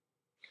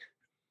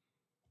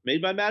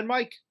 Made by Mad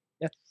Mike.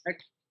 Yes.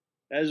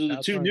 Those are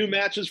the 2 new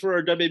matches for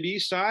our WB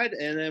side.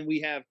 And then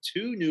we have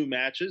 2 new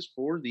matches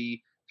for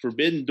the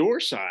Forbidden Door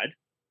side.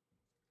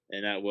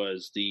 And that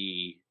was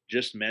the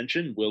just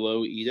mentioned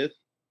Willow, Edith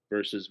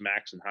versus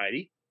Max and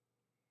Heidi.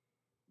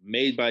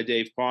 Made by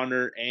Dave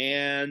Podner.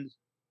 And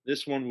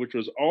this one, which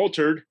was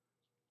altered,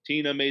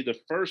 Tina made the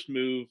first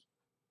move.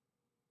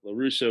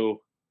 LaRusso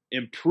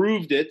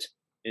improved it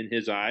in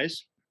his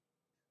eyes.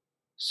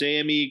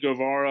 Sammy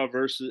Guevara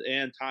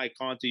and Ty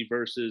Conti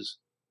versus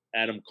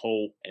Adam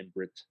Cole and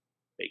Britt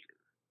Baker.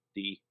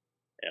 DMD.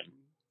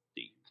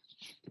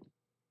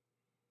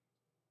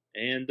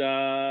 And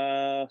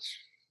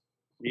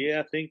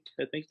Yeah, I think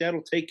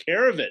that'll take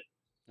care of it.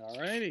 All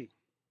righty.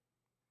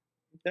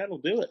 That'll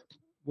do it.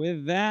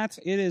 With that,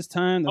 it is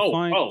time to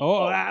find.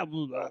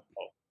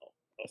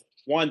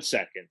 1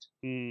 second.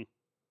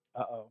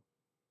 Uh-oh.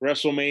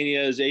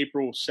 WrestleMania is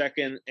April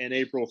 2nd and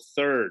April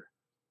 3rd.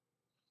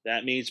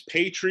 That means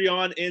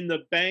Patreon in the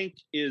Bank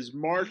is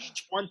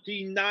March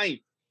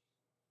 29th.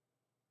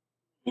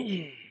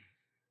 3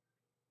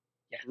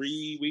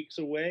 weeks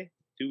away?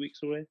 2 weeks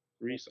away?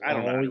 I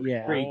don't know.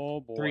 Yeah.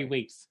 Oh, 3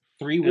 weeks.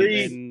 3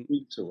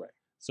 weeks away.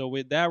 So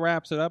with that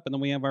wraps it up, and then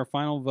we have our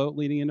final vote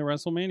leading into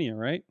WrestleMania,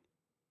 right?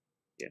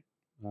 Yeah.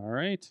 All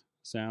right.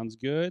 Sounds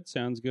good. That's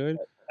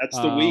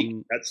the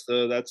week. That's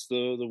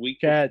the week.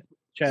 Chad,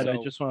 So- I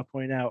just want to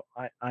point out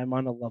I'm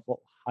on a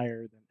level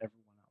higher than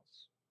everyone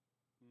else.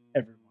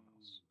 Everyone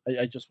else.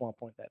 I just want to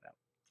point that out.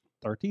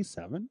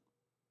 37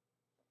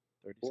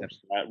 Of course,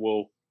 that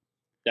will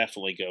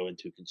definitely go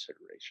into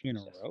consideration. in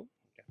a row.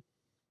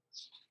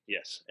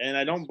 Yes, and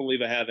I don't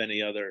believe I have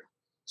any other.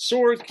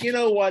 Sorg, you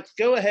know what?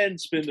 Go ahead and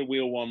spin the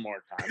wheel one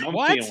more time. I'm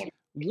What? feeling it.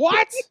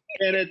 What?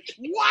 Spin it.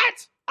 What?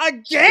 Spin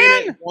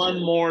Again? it one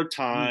more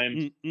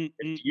time.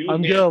 If you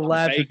I'm hit going to a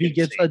laugh if he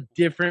gets vacancy, a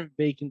different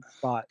vacant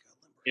spot.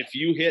 If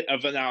you hit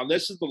a now,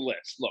 this is the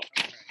list. Look,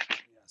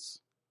 Yes.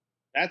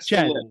 that's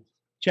Chad, the list.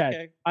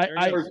 Chad,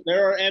 Okay.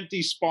 There are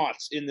empty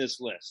spots in this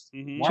list.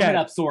 Mhm. Warm Chad, it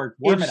up, Sword.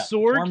 Warm if it up.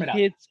 Sorg Warm it up.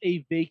 hits a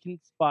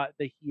vacant spot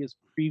that he has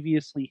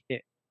previously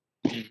hit,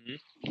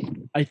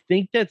 Mhm. I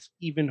think that's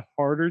even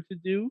harder to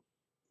do.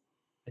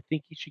 I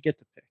think he should get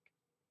the pick.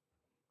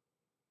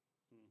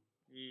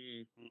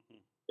 Mm.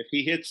 If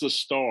he hits the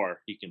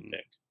star, he can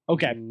pick.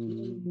 Okay.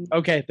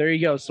 Okay, there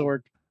you go,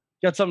 Sorg.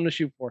 Got something to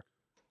shoot for.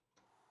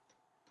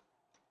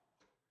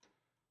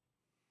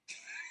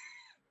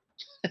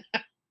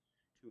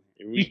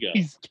 Here we go.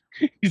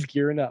 He's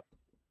gearing up.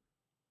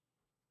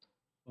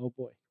 Oh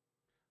boy.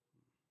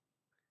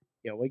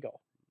 Here we go.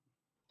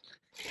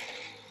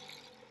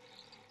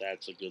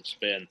 That's a good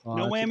spin. Oh,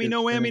 No that's a whammy, good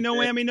no whammy, spin. no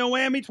whammy, no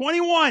whammy.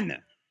 21.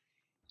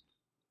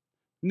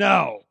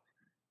 No.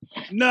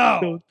 No.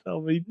 Don't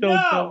tell me. Don't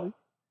tell me.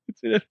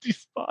 It's an empty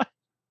spot.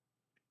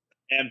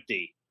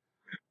 Empty.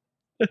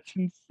 That's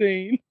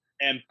insane.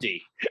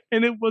 Empty.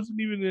 And it wasn't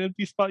even an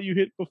empty spot you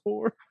hit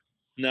before.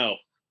 No.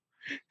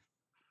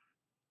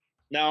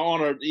 Now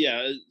on a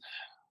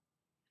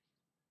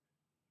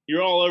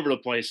you're all over the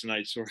place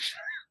tonight, Sorg.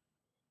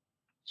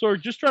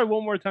 Sorg, just try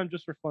one more time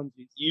just for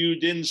funsies. You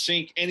didn't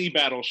sink any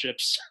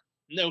battleships.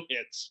 No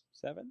hits.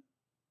 7.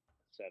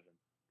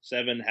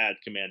 7 had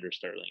Commander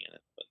Sterling in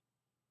it,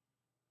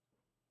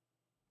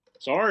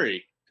 but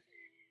sorry.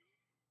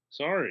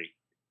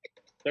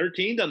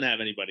 13 doesn't have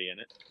anybody in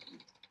it.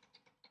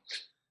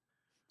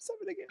 7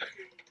 again.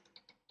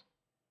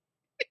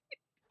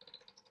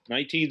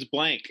 19's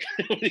blank.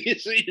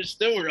 You're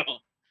still wrong.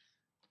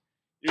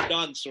 You're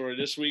done, Sora.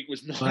 This week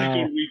was not Wow. a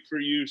good week for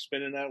you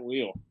spinning that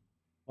wheel.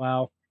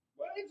 Wow.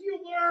 What did you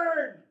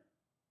learn?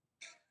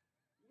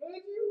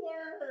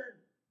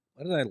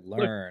 What did I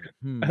learn?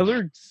 I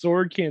learned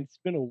Sorg can't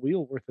spin a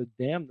wheel worth a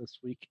damn this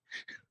week.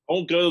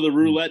 Don't go to the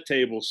roulette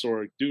table,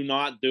 Sora. Do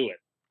not do it.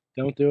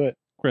 Don't do it.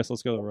 Chris,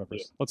 let's go to the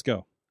Rippers. Let's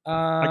go.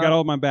 I I got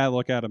all my bad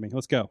luck out of me.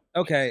 Let's go.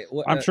 Okay.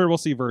 Well, I'm sure we'll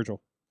see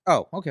Virgil.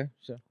 Oh, okay.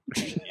 So,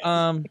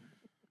 what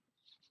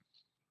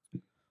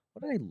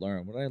did I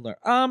learn?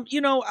 I'll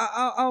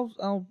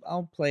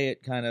play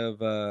it kind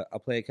of. I'll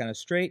play it kind of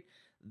straight.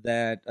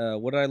 That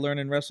what did I learn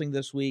in wrestling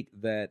this week?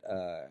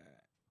 That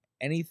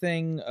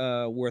anything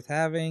worth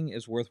having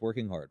is worth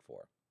working hard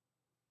for.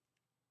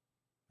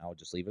 I'll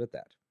just leave it at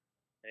that.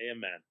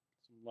 Amen.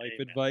 Life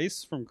Amen.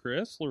 advice from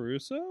Chris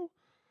LaRusso.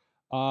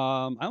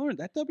 I learned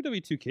that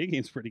WWE 2K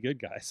game's pretty good,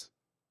 guys.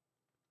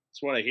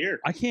 That's what I hear.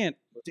 I can't,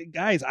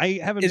 guys. I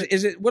haven't.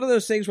 Is it one of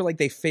those things where like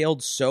they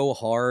failed so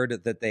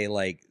hard that they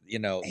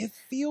It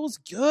feels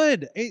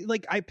good.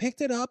 I picked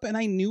it up and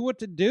I knew what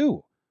to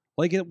do.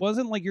 Like it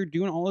wasn't like you're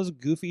doing all this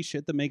goofy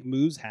shit to make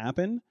moves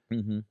happen.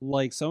 Mm-hmm.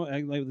 Like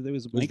it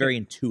was very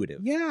intuitive.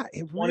 Yeah,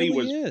 it 20 really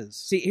was- is.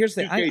 See, here's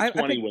the thing. I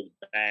 2K20 think, was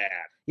bad.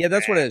 yeah,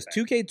 that's what it is.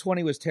 Bad.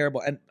 2K20 was terrible,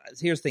 and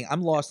here's the thing.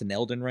 I'm lost in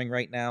Elden Ring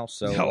right now,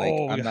 so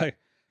Oh,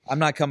 I'm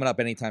not coming up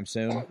anytime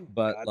soon.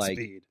 But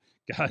Godspeed.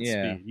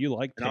 yeah. You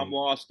like And I'm pain.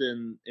 lost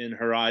in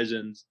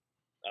Horizons,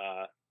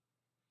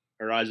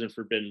 Horizon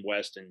Forbidden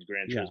West and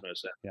Gran Yeah. Turismo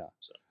 7. Yeah.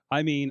 So,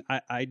 I mean,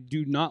 I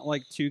do not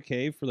like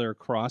 2K for their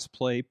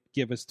cross-play,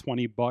 give us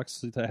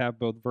 $20 to have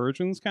both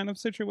versions kind of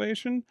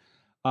situation,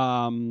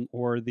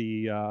 or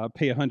the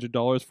pay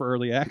 $100 for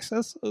early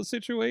access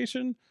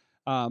situation.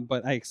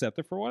 But I accept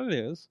it for what it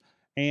is.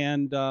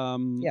 And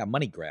yeah,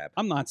 money grab.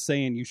 I'm not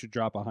saying you should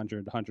drop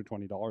 $100,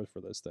 $120 for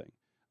this thing.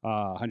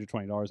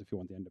 $120 if you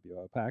want the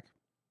NWO pack.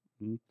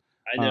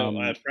 I know Um,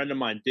 a friend of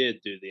mine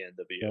did do the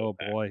NWO.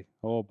 pack.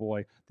 Oh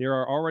boy. They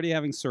are already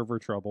having server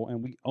trouble,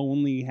 and we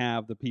only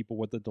have the people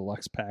with the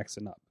deluxe packs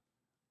and up.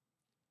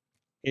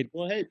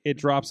 Well, hey, It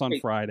drops on Hey.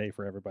 Friday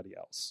for everybody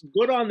else.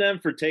 good on them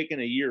for taking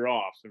a year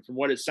off. And from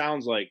what it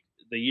sounds like,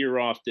 the year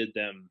off did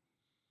them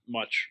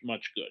much,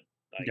 much good.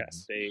 Like,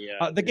 Yes.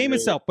 the The game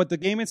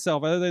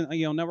itself, other than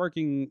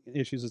networking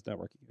issues is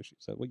networking issues.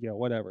 So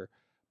whatever.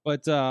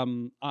 But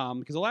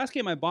because the last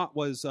game I bought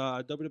was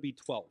WWE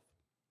 12,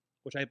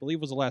 which I believe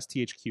was the last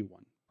THQ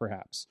one,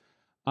 perhaps.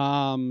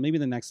 Maybe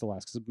the next to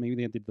last, because maybe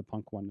they did the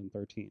Punk one in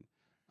 13.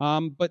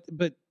 But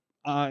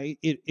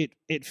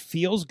it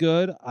feels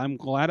good. I'm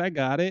glad I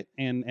got it,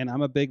 and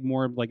I'm a big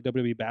more like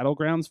WWE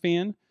Battlegrounds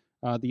fan,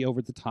 the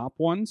over the top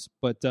ones.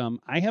 But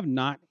I have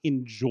not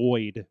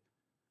enjoyed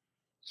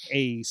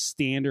a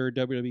standard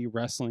WWE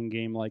wrestling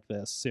game like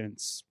this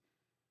since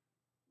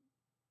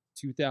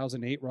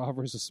 2008 Raw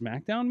vs.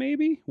 SmackDown,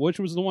 maybe, which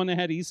was the one that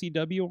had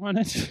ECW on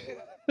it.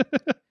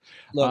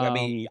 Look, I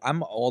mean,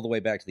 I'm all the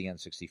way back to the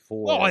N64.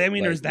 Well, I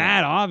mean, there's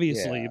that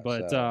obviously, yeah,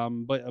 but so.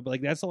 but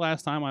like that's the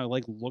last time I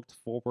like looked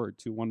forward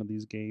to one of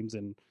these games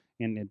and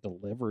it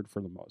delivered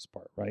for the most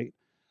part, right?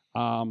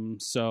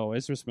 So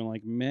it's just been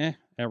like meh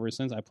ever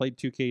since. I played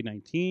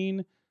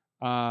 2K19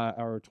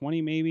 or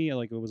 20 maybe,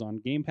 like it was on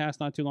Game Pass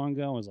not too long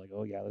ago. I was like,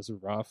 oh yeah, this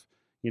is rough.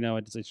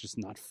 It's just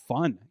not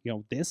fun.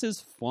 This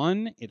is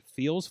fun. It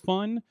feels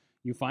fun.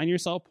 You find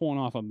yourself pulling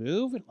off a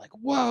move and like,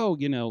 whoa,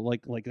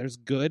 like there's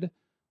good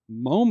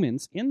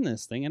moments in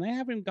this thing, and I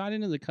haven't got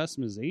into the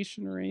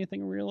customization or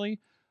anything really.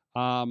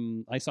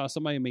 I saw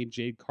somebody made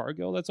Jade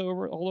Cargill that's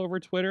all over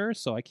Twitter,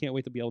 so I can't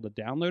wait to be able to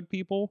download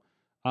people.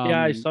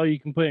 Yeah, I saw you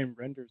can put in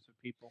renders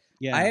of people.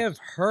 Yeah, I have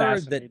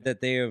heard that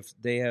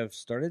they have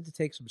started to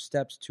take some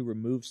steps to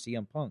remove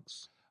CM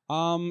Punk's.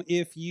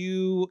 If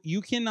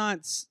you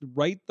cannot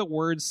write the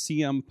word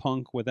CM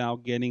Punk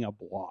without getting a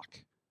block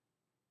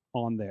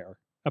on there,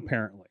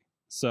 apparently.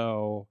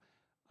 So,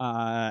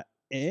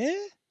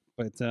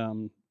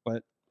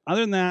 but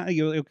other than that,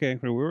 okay,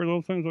 we were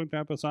those things like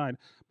that aside.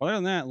 But other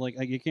than that, like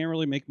you can't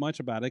really make much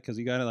about it because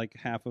you got like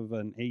half of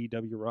an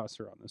AEW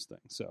roster on this thing.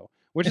 So,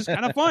 which is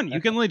kind of fun.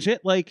 You can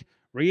legit like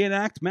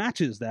reenact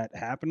matches that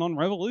happened on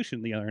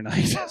Revolution the other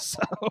night. So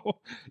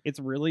it's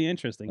really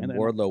interesting. And then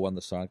Wardlow won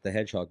the Sonic the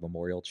Hedgehog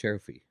Memorial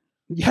Trophy.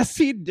 Yes,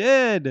 he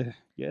did.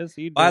 Yes,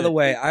 he did. By the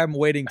way, I'm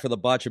waiting for the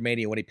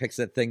Botchamania when he picks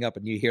that thing up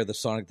and you hear the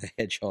Sonic the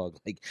Hedgehog.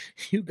 Like,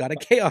 you got a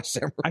Chaos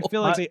Emerald. I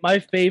feel like my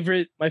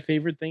favorite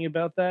thing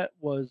about that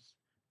was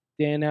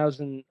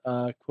Danhausen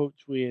quote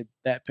tweeted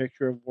that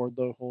picture of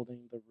Wardlow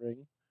holding the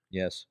ring.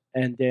 Yes.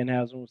 And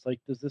Danhausen was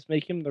like, does this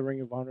make him the Ring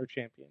of Honor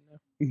champion now?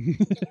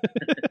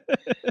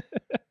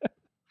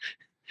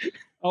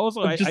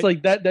 Also,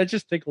 that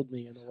just tickled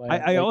me in a way.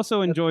 I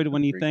also enjoyed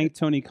when he thanked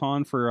Tony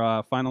Khan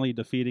for finally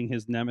defeating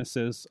his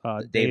nemesis,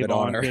 David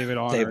Honor. David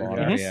Honor. Dave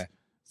Honor, yes. yeah.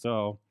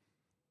 So,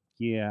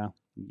 yeah.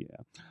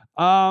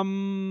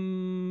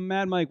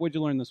 Mad Mike, what'd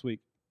you learn this week?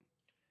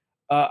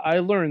 I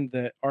learned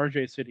that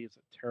RJ City is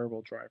a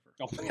terrible driver.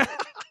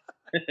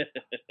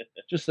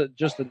 just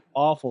an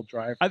awful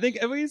driver. I think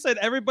he said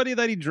everybody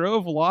that he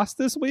drove lost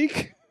this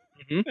week.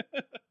 Mm-hmm.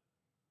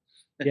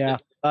 Yeah.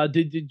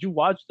 Did you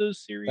watch those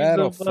series?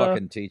 That'll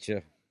fucking teach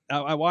you.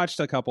 I watched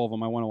a couple of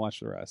them. I want to watch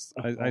the rest.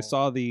 I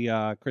saw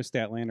the Chris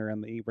Statlander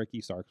and the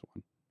Ricky Starks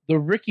one. The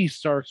Ricky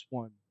Starks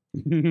one.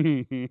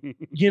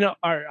 All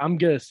right, I'm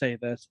gonna say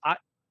this. I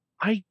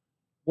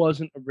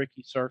wasn't a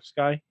Ricky Starks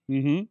guy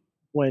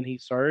when he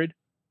started.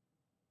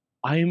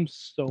 I am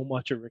so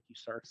much a Ricky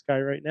Starks guy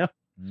right now.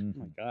 Oh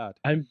my God.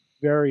 I'm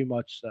very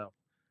much so.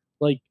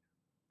 Like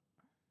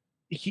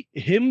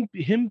him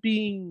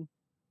being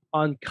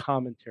on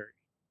commentary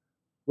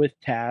with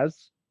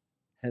Taz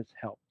has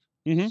helped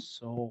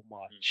so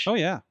much. Oh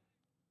yeah.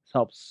 It's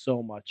helped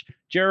so much.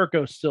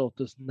 Jericho still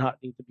does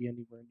not need to be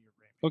anywhere near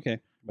Ray. Okay,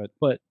 but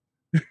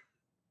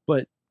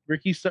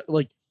Ricky,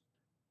 like,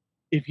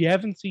 if you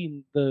haven't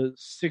seen the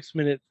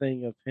 6-minute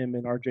thing of him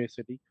in RJ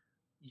City,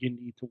 you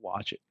need to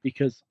watch it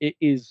because it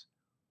is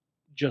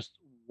just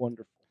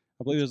wonderful.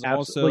 I believe there's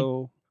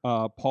also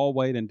Paul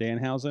White and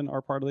Danhausen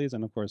are part of these,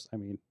 and of course, I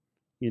mean,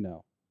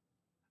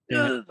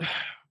 I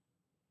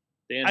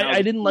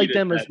didn't like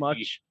them as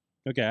much.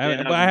 Okay,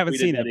 I haven't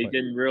seen it. He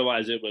didn't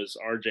realize it was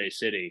RJ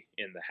City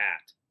in the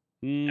hat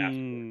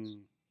afterwards.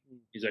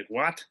 He's like,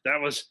 "What?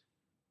 That was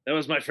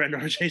my friend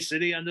RJ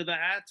City under the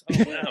hat?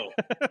 Oh no!"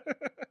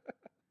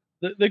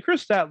 the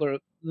Chris Statlander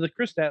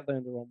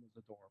one was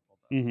adorable.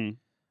 Though.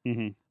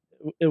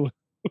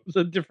 It was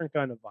a different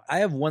kind of vibe. I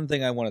have one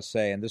thing I want to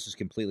say, and this is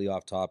completely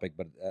off topic,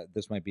 but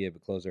this might be a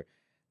bit closer.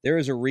 There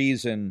is a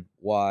reason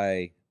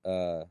why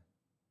Braun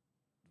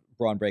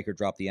Breaker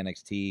dropped the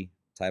NXT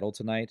title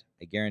tonight.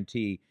 I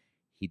guarantee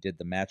he did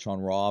the match on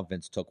Raw.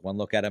 Vince took one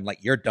look at him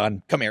like, "You're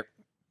done. Come here."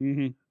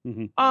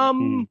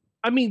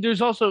 I mean,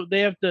 there's also they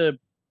have to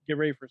get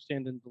ready for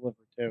Stand and Deliver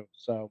too.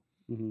 So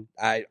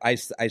I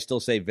still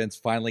say Vince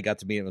finally got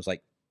to me and was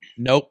like,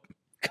 "Nope."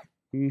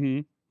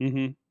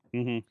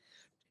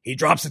 He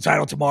drops the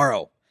title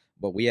tomorrow,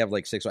 but we have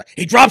like 6.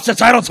 He drops the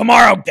title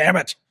tomorrow. Damn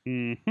it!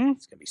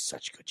 It's gonna be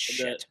such good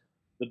shit.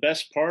 The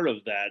best part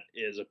of that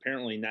is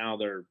apparently now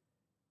they're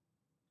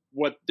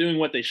doing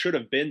what they should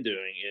have been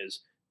doing is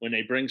when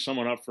they bring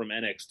someone up from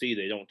NXT,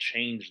 they don't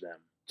change them.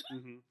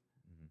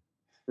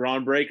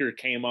 Braun Breaker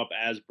came up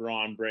as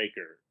Braun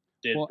Breaker.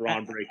 did Well,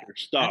 Braun Breaker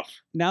stuff.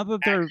 Now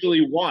that they're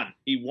Actually won.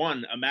 He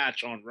won a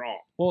match on Raw.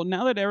 well,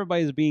 now that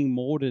everybody's being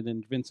molded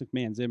in Vince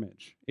McMahon's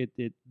image, it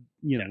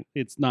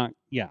it's not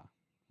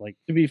like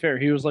To be fair,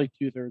 he was like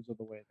 2/3 of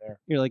the way there.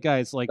 you're like,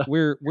 guys, like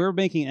we're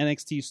making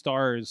NXT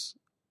stars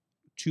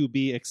to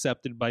be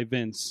accepted by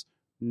Vince,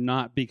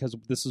 not because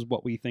this is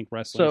what we think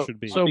wrestling should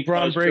be. So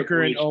Braun Because Breaker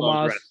Triple and H loves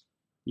Omos. wrestling.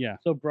 Yeah,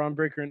 So Braun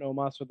Breaker and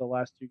Omos are the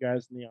last two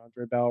guys in the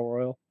Andre Battle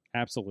Royal.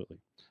 absolutely.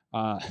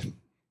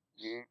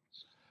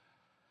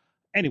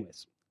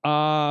 Anyways,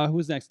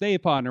 who's next?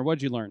 Dave Podner,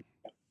 what'd you learn?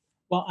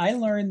 Well, I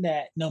learned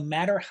that no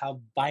matter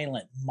how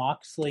violent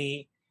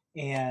Moxley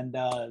and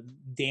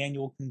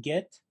Daniel can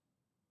get,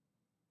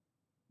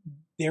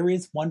 there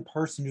is one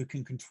person who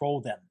can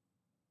control them.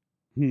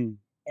 And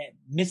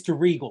Mr.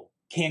 Regal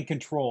can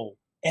control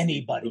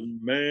anybody.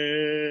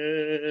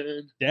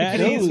 Man,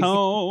 Daddy's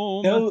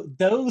home.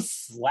 Those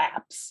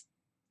slaps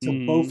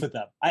to both of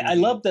them. I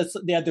love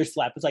the other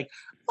slap. It's like,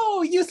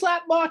 oh, you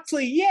slapped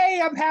Moxley.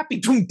 Yay, I'm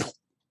happy.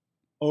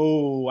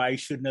 Oh, I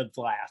shouldn't have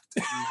laughed.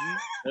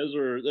 those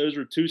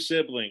were two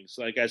siblings.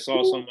 Like I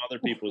saw some other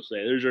people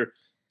say, those are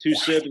two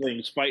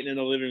siblings fighting in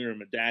the living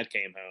room, and Dad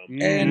came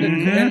home.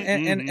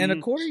 And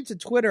according to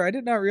Twitter, I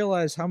did not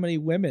realize how many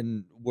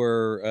women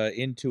were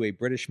into a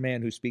British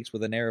man who speaks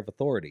with an air of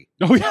authority.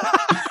 Oh yeah.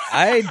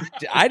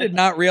 I did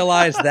not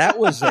realize that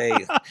was I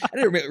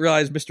didn't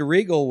realize Mr.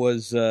 Regal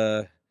was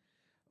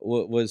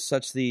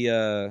such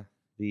the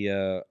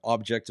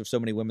object of so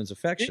many women's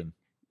affection.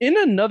 In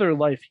another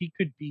life, he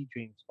could be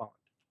James Bond.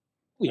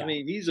 Yeah. I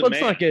mean, he's a Let's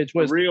man, not get it a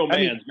twisted. real I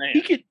mean, man's man.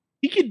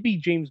 He could be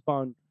James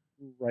Bond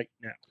right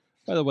now.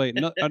 By the way,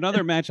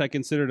 another match I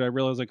considered I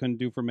realized I couldn't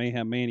do for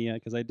Mayhem Mania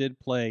because I did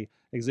play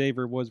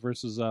Xavier Woods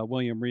versus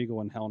William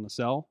Regal in Hell in a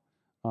Cell.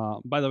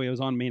 By the way, it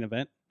was on main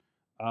event.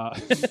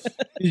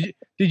 Did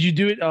you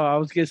do it? Oh, I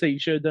was gonna say you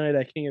should have done it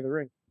at King of the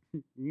Ring.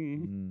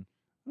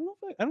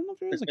 I don't know if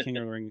there is a King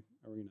of the Ring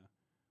arena.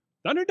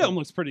 Thunderdome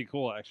looks pretty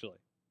cool, actually.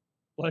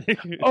 Like,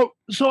 Oh,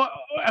 so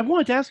I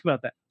wanted to ask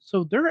about that.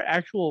 So there are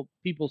actual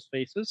people's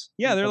faces.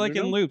 yeah, they're like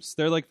in Thunderdome? loops.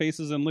 They're like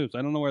faces in loops.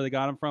 I don't know where they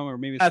got them from, or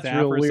maybe That's staff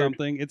real or weird.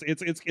 something.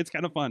 It's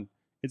kind of fun.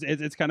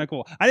 It's kind of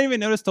cool. I didn't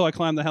even notice till I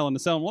climbed the Hell in the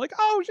Cell. I'm like,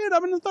 oh shit,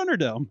 I'm in the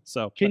Thunderdome.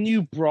 So Can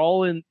you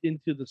brawl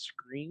into the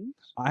screens?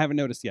 I haven't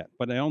noticed yet,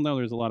 but I don't know.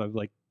 There's a lot of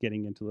like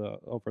getting into the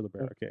over the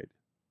barricade.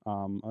 I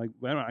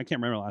can't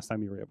remember the last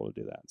time you were able to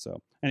do that.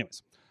 So,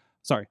 anyways,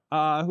 sorry.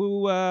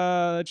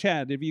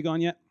 Chad, have you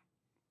gone yet?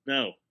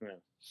 No.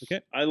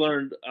 Okay. I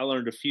learned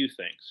a few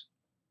things.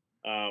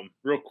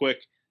 Real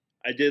quick,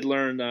 I did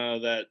learn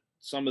that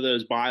some of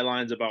those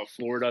bylines about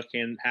Florida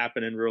can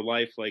happen in real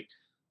life. Like,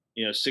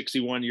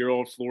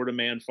 61-year-old Florida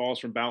man falls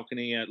from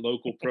balcony at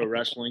local pro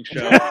wrestling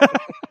show.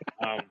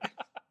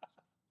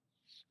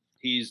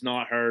 He's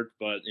not hurt,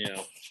 but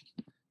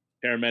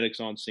paramedics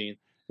on scene.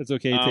 It's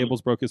okay.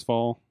 Tables broke his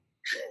fall.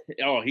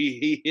 Oh,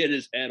 he hit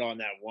his head on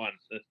that one.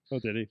 Oh,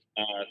 did he?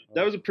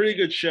 That was a pretty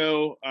good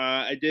show.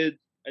 I did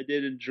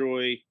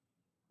enjoy.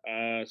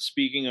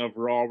 Speaking of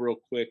Raw, real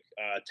quick,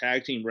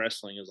 tag team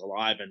wrestling is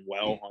alive and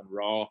well on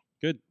Raw.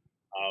 Good.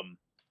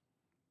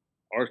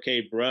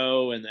 RK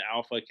Bro and the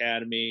Alpha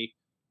Academy,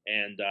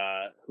 and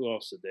who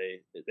else did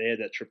they had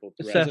that triple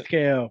threat? Seth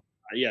KO.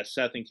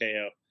 Seth and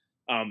KO.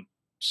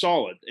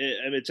 Solid.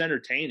 It's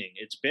entertaining.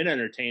 It's been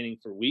entertaining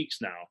for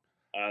weeks now.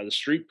 The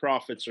Street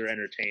Profits are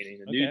entertaining.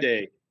 The New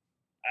Day.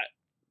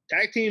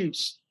 Tag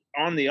teams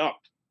on the up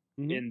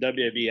in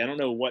WWE. I don't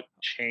know what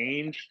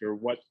changed or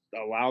what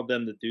allowed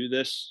them to do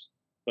this,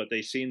 but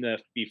they seem to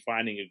be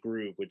finding a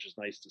groove, which is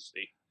nice to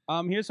see.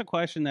 Here's a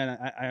question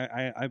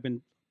that I've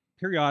been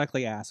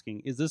periodically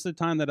asking. Is this the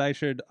time that I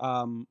should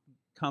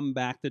come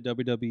back to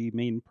WWE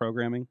main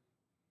programming?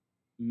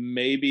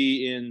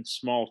 Maybe in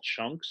small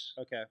chunks.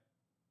 Okay.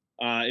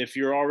 If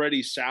you're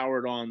already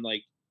soured on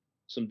like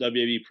some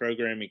WWE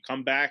programming,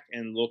 come back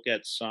and look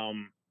at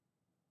some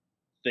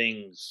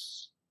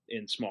things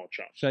in small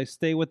chunks. Should I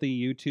stay with the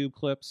YouTube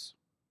clips?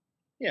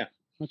 Yeah.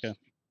 Okay.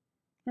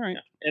 All right.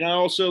 Yeah. And I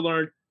also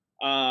learned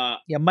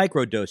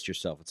microdose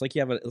yourself. It's like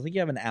you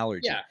have an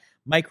allergy. Yeah.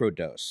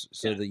 Microdose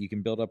so that you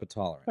can build up a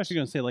tolerance. I was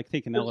going to say like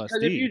taking LSD.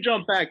 Because if you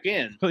jump back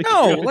in,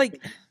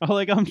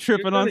 I'm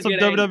tripping on some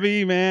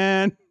WWE,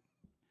 man.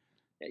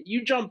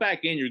 You jump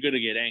back in, you're going to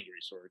get angry.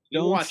 Sorg. You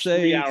Don't watch say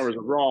 3 it. hours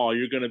of Raw,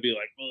 you're going to be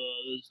like, oh,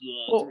 this is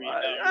 3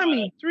 hours. I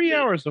mean, 3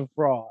 hours of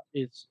Raw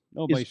is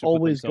Nobody should put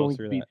always themselves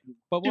going to through be. that.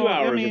 But 2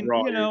 hours of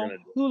Raw, you're gonna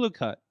do. Hulu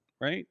cut,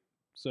 right?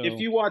 So If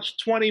you watch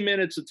 20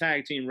 minutes of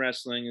tag team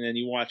wrestling and then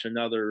you watch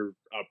another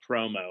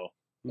promo,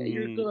 yeah,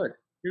 you're good.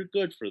 You're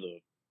good for the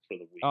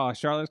week. Oh,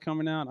 Charlotte's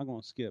coming out. I'm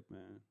going to skip,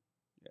 man.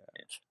 Yeah.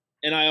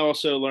 And I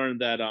also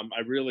learned that I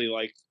really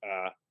like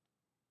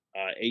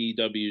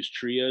AEW's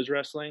trios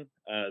wrestling.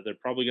 They're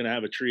probably going to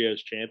have a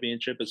trios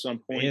championship at some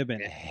point. They have been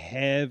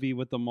heavy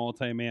with the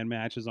multi-man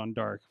matches on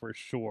Dark for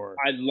sure.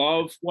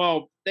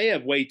 They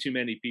have way too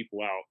many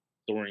people out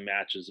during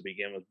matches to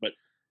begin with, but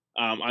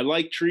I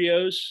like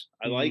trios.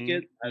 I like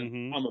it.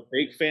 I'm a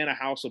big fan of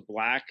House of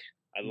Black.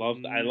 I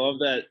love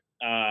that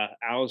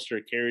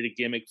Alistair carried a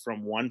gimmick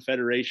from one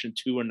federation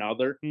to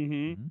another.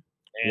 Mm-hmm.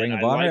 And Ring of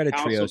I Honor like had a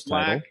House trios of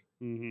Black. title.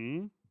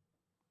 Mm-hmm.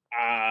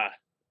 I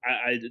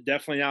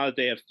definitely, now that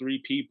they have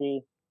 3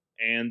 people,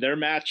 and their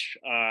match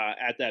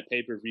at that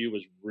pay-per-view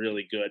was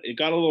really good. It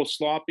got a little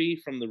sloppy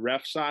from the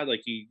ref side,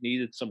 like he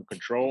needed some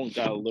control and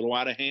got a little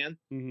out of hand.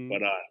 Mm-hmm.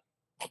 But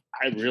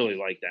I really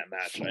like that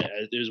match.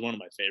 It was one of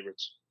my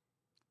favorites.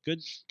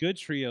 Good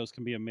trios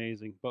can be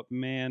amazing, but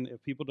man,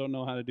 if people don't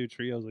know how to do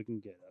trios, it can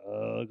get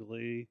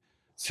ugly.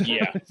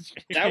 Yeah,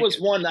 that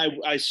was one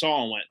I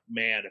saw and went,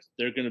 man, if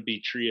they're going to be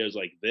trios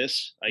like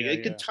this, like they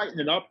could tighten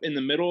it up in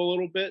the middle a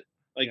little bit.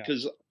 Like,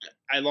 because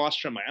I lost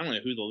track. I don't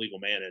know who the legal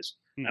man is.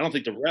 I don't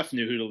think the ref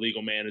knew who the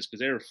legal man is because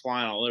they were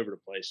flying all over the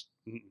place.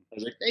 I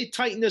was like, they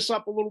tighten this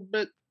up a little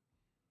bit.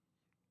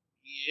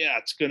 Yeah,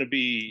 it's gonna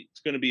be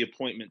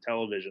appointment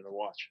television to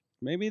watch.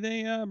 Maybe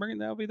they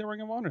that'll be the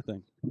Ring of Honor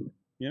thing.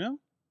 You know?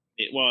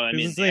 Well, I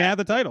mean, they have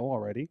the title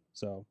already,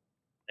 so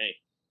hey,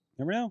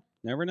 never know.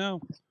 They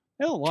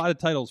have a lot of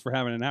titles for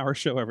having an hour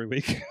show every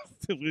week.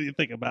 When you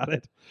think about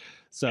it,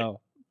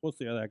 so we'll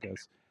see how that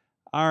goes.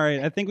 All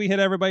right, I think we hit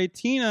everybody.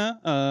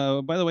 Tina,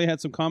 by the way, had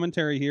some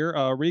commentary here.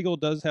 Regal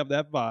does have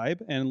that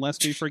vibe, and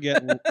lest we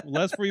forget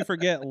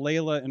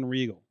Layla and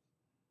Regal.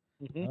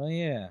 Oh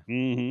yeah.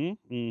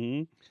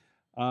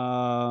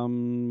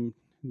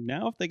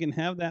 Now, if they can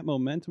have that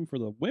momentum for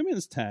the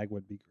women's tag,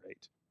 would be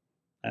great.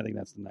 I think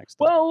that's the next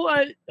step. Well,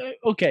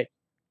 okay.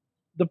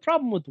 The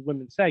problem with the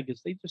women's tag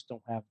is they just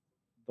don't have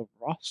the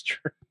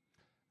roster.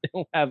 They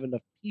don't have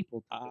enough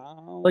people to do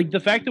it. Like the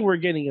fact that we're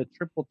getting a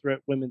triple threat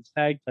women's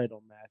tag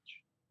title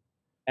match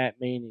at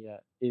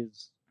Mania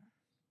is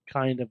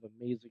kind of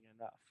amazing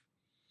enough.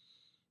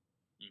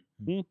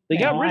 They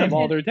got rid of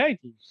all their tag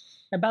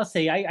teams. I'm about to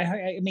say,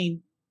 I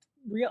mean,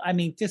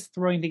 just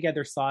throwing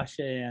together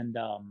Sasha and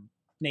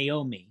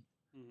Naomi.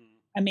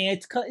 I mean,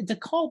 it's a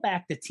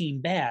callback to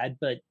Team Bad,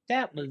 but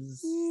that was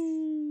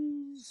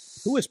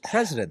Who was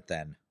president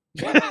then?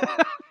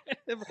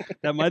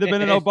 That might have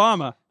been an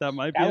Obama. That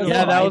might be. That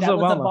was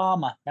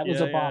Obama. That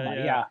was Obama.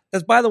 Yeah.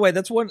 Because by the way,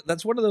 that's one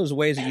of those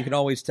ways that you can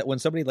always tell when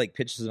somebody like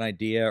pitches an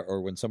idea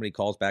or when somebody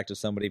calls back to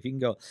somebody. If you can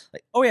go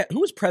like, "Oh yeah,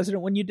 who was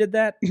president when you did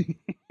that?"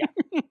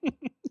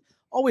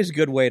 Always a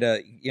good way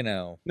to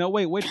No,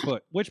 wait, which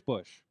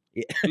Bush?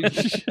 Yeah.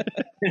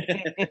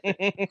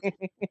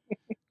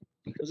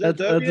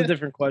 That's a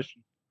different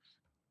question.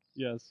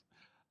 Yes.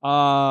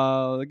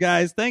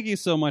 Guys, thank you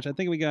so much. I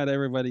think we got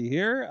everybody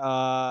here.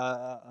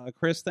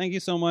 Chris, thank you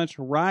so much.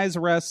 Rise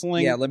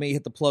Wrestling. Yeah, let me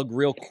hit the plug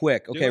real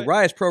quick. Okay,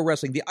 Rise Pro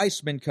Wrestling, the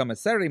Iceman coming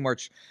Saturday,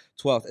 March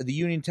 12th at the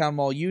Uniontown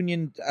Mall,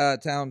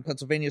 Uniontown,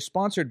 Pennsylvania,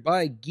 sponsored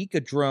by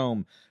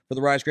Geekadrome. For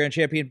the Rise Grand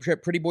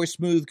Championship, Pretty Boy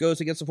Smooth goes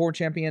against the former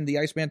champion, the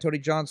Iceman Tony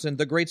Johnson.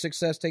 The Great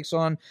Success takes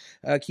on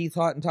Keith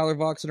Hott and Tyler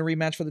Vox in a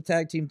rematch for the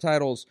tag team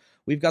titles.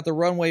 We've got The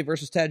Runway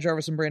versus Tad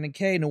Jarvis and Brandon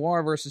Kay.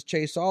 Noir versus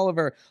Chase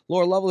Oliver.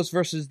 Laura Lovelace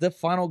versus The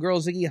Final Girl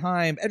Ziggy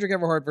Heim. Edric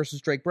Everhart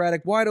versus Drake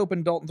Braddock. Wide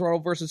Open Dalton Throttle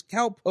versus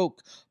Cowpoke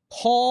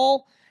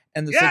Paul.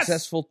 And the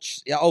successful...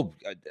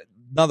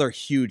 another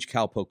huge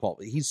Cowpoke Paul.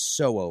 He's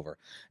so over.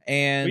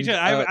 And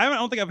I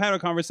don't think I've had a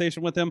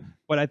conversation with him,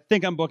 but I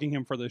think I'm booking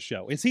him for this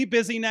show. Is he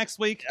busy next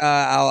week?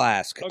 I'll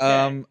ask.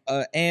 Okay.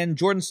 And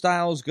Jordan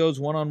Styles goes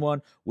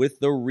one-on-one with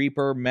the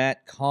Reaper,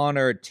 Matt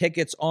Connor.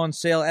 Tickets on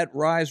sale at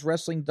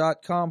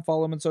risewrestling.com.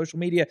 Follow him on social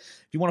media.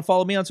 If you want to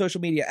follow me on social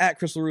media, at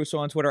Chris LaRusso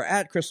on Twitter,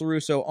 at Chris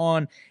LaRusso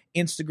on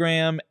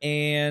Instagram,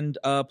 and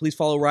please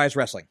follow Rise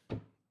Wrestling.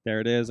 There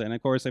it is. And,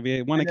 of course, if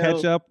you want to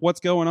catch up what's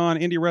going on,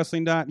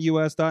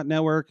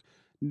 indiewrestling.us.network,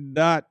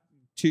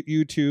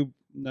 .YouTube.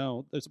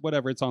 No, there's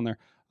whatever. It's on there.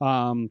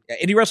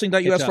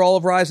 indiewrestling.us for all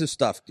of Rise's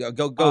stuff.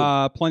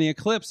 Go. Plenty of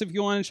clips if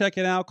you want to check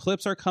it out.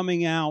 Clips are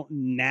coming out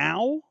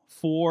now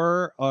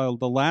for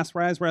the last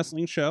Rise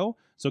Wrestling show.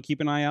 So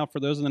keep an eye out for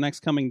those in the next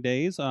coming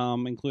days,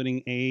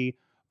 including a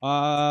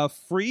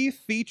free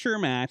feature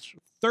match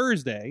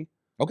Thursday.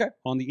 Okay.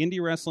 On the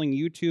Indie Wrestling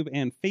YouTube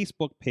and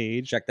Facebook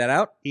page. Check that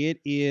out. It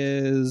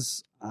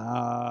is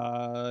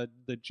the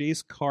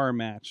Jace Carr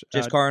match.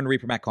 Jace Carr and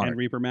Reaper Matt Connor. And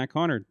Reaper Matt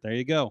Connor. There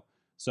you go.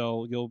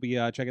 So you'll be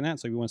checking that.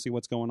 So if you want to see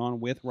what's going on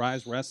with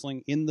Rise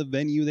Wrestling in the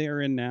venue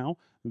they're in now.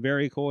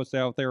 Very cool. It's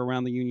out there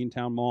around the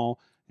Uniontown Mall.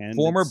 And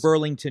former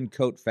Burlington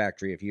Coat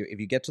Factory. If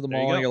you get to the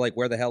mall and you're like,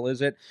 where the hell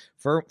is it?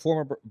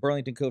 Former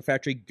Burlington Coat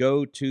Factory,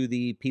 go to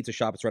the pizza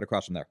shop. It's right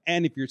across from there.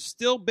 And if you're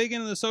still big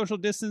into the social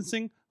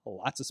distancing,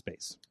 lots of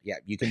space. Yeah,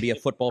 you can be a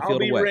football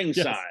field away. I'll be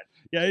ringside. Yes.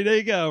 Yeah, there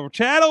you go.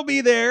 Chad will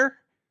be there.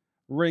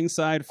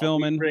 Ringside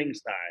filming.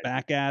 Ringside.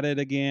 Back at it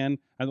again.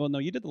 Well, no,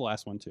 you did the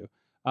last one too.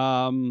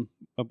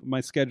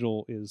 My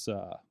schedule is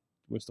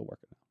we're still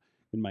working out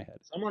in my head.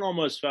 Someone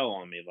almost fell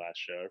on me last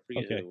show. I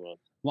forget who it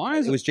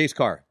was. It was Jace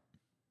Carr.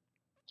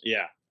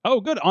 Yeah.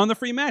 Oh, good. On the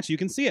free match. You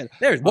can see it.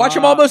 Watch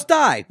him almost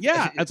die.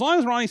 Yeah, as long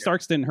as Ronnie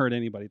Starks didn't hurt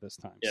anybody this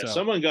time. Yeah, so.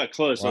 Someone got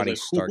close. Ronnie I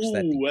was Starks,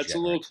 like, ooh, that's a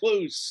little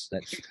close.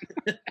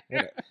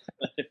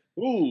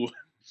 Ooh.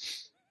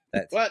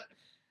 But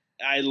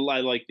I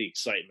like the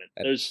excitement.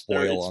 There's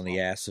oil on the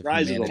ass of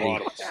Rise humanity. is a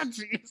lot of fun.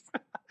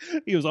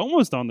 He was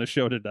almost on the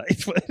show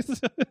tonight, but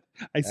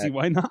I see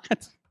why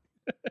not.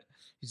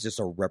 He's just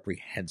a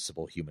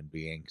reprehensible human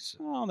being.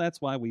 Oh,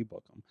 that's why we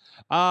book him.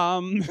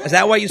 Is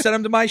that why you sent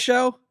him to my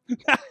show?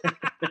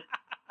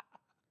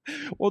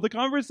 Well, the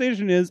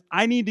conversation is,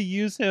 I need to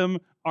use him.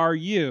 Are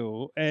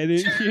you? And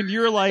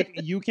you're like,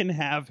 you can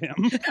have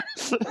him.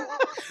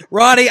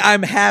 Ronnie,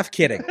 I'm half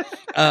kidding.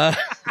 That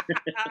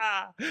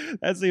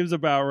seems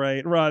about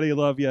right. Ronnie,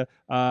 love you.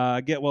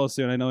 Get well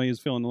soon. I know he's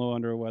feeling a little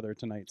under the weather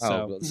tonight.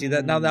 So See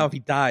that now if he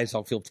dies,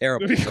 I'll feel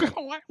terrible. I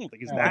don't think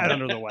he's that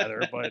under the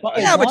weather, but Well,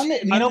 Yeah, but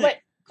you know what,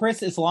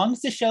 Chris? As long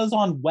as the show's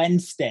on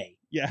Wednesday,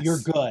 yes. you're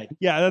good.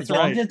 Yeah, that's as long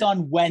right. as it's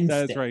on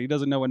Wednesday. That's right. He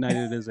doesn't know what night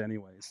it is,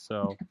 anyways.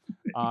 So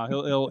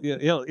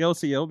he'll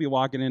see. He'll be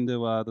walking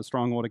into the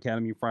Stronghold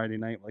Academy Friday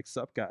night, like,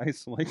 sup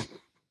guys, like.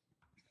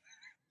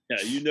 Yeah,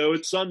 you know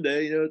it's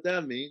Sunday. You know what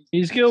that means.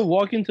 He's gonna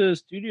walk into the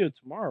studio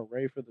tomorrow,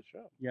 ready for the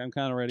show. Yeah, I'm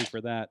kind of ready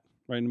for that.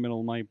 Right in the middle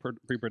of my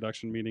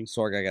pre-production meeting.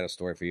 Sorg, I got a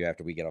story for you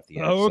after we get off the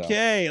air.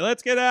 Okay,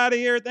 let's get out of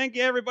here. Thank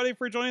you, everybody,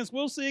 for joining us.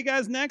 We'll see you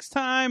guys next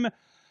time.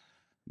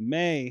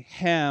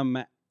 Mayhem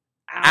out.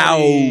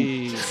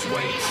 Just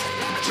wait,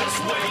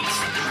 just wait,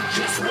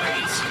 just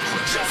wait,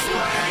 just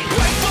wait.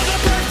 Wait for the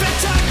perfect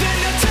time,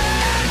 then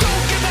attack.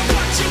 Don't give up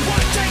what you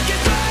want, take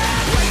it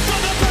back. Wait for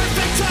the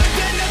perfect time,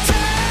 then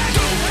attack.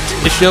 Do what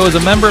you This show is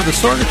a member of the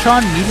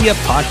Sorgatron Media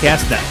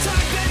Podcast Network.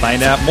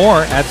 Find out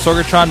more at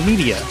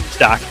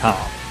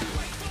sorgatronmedia.com.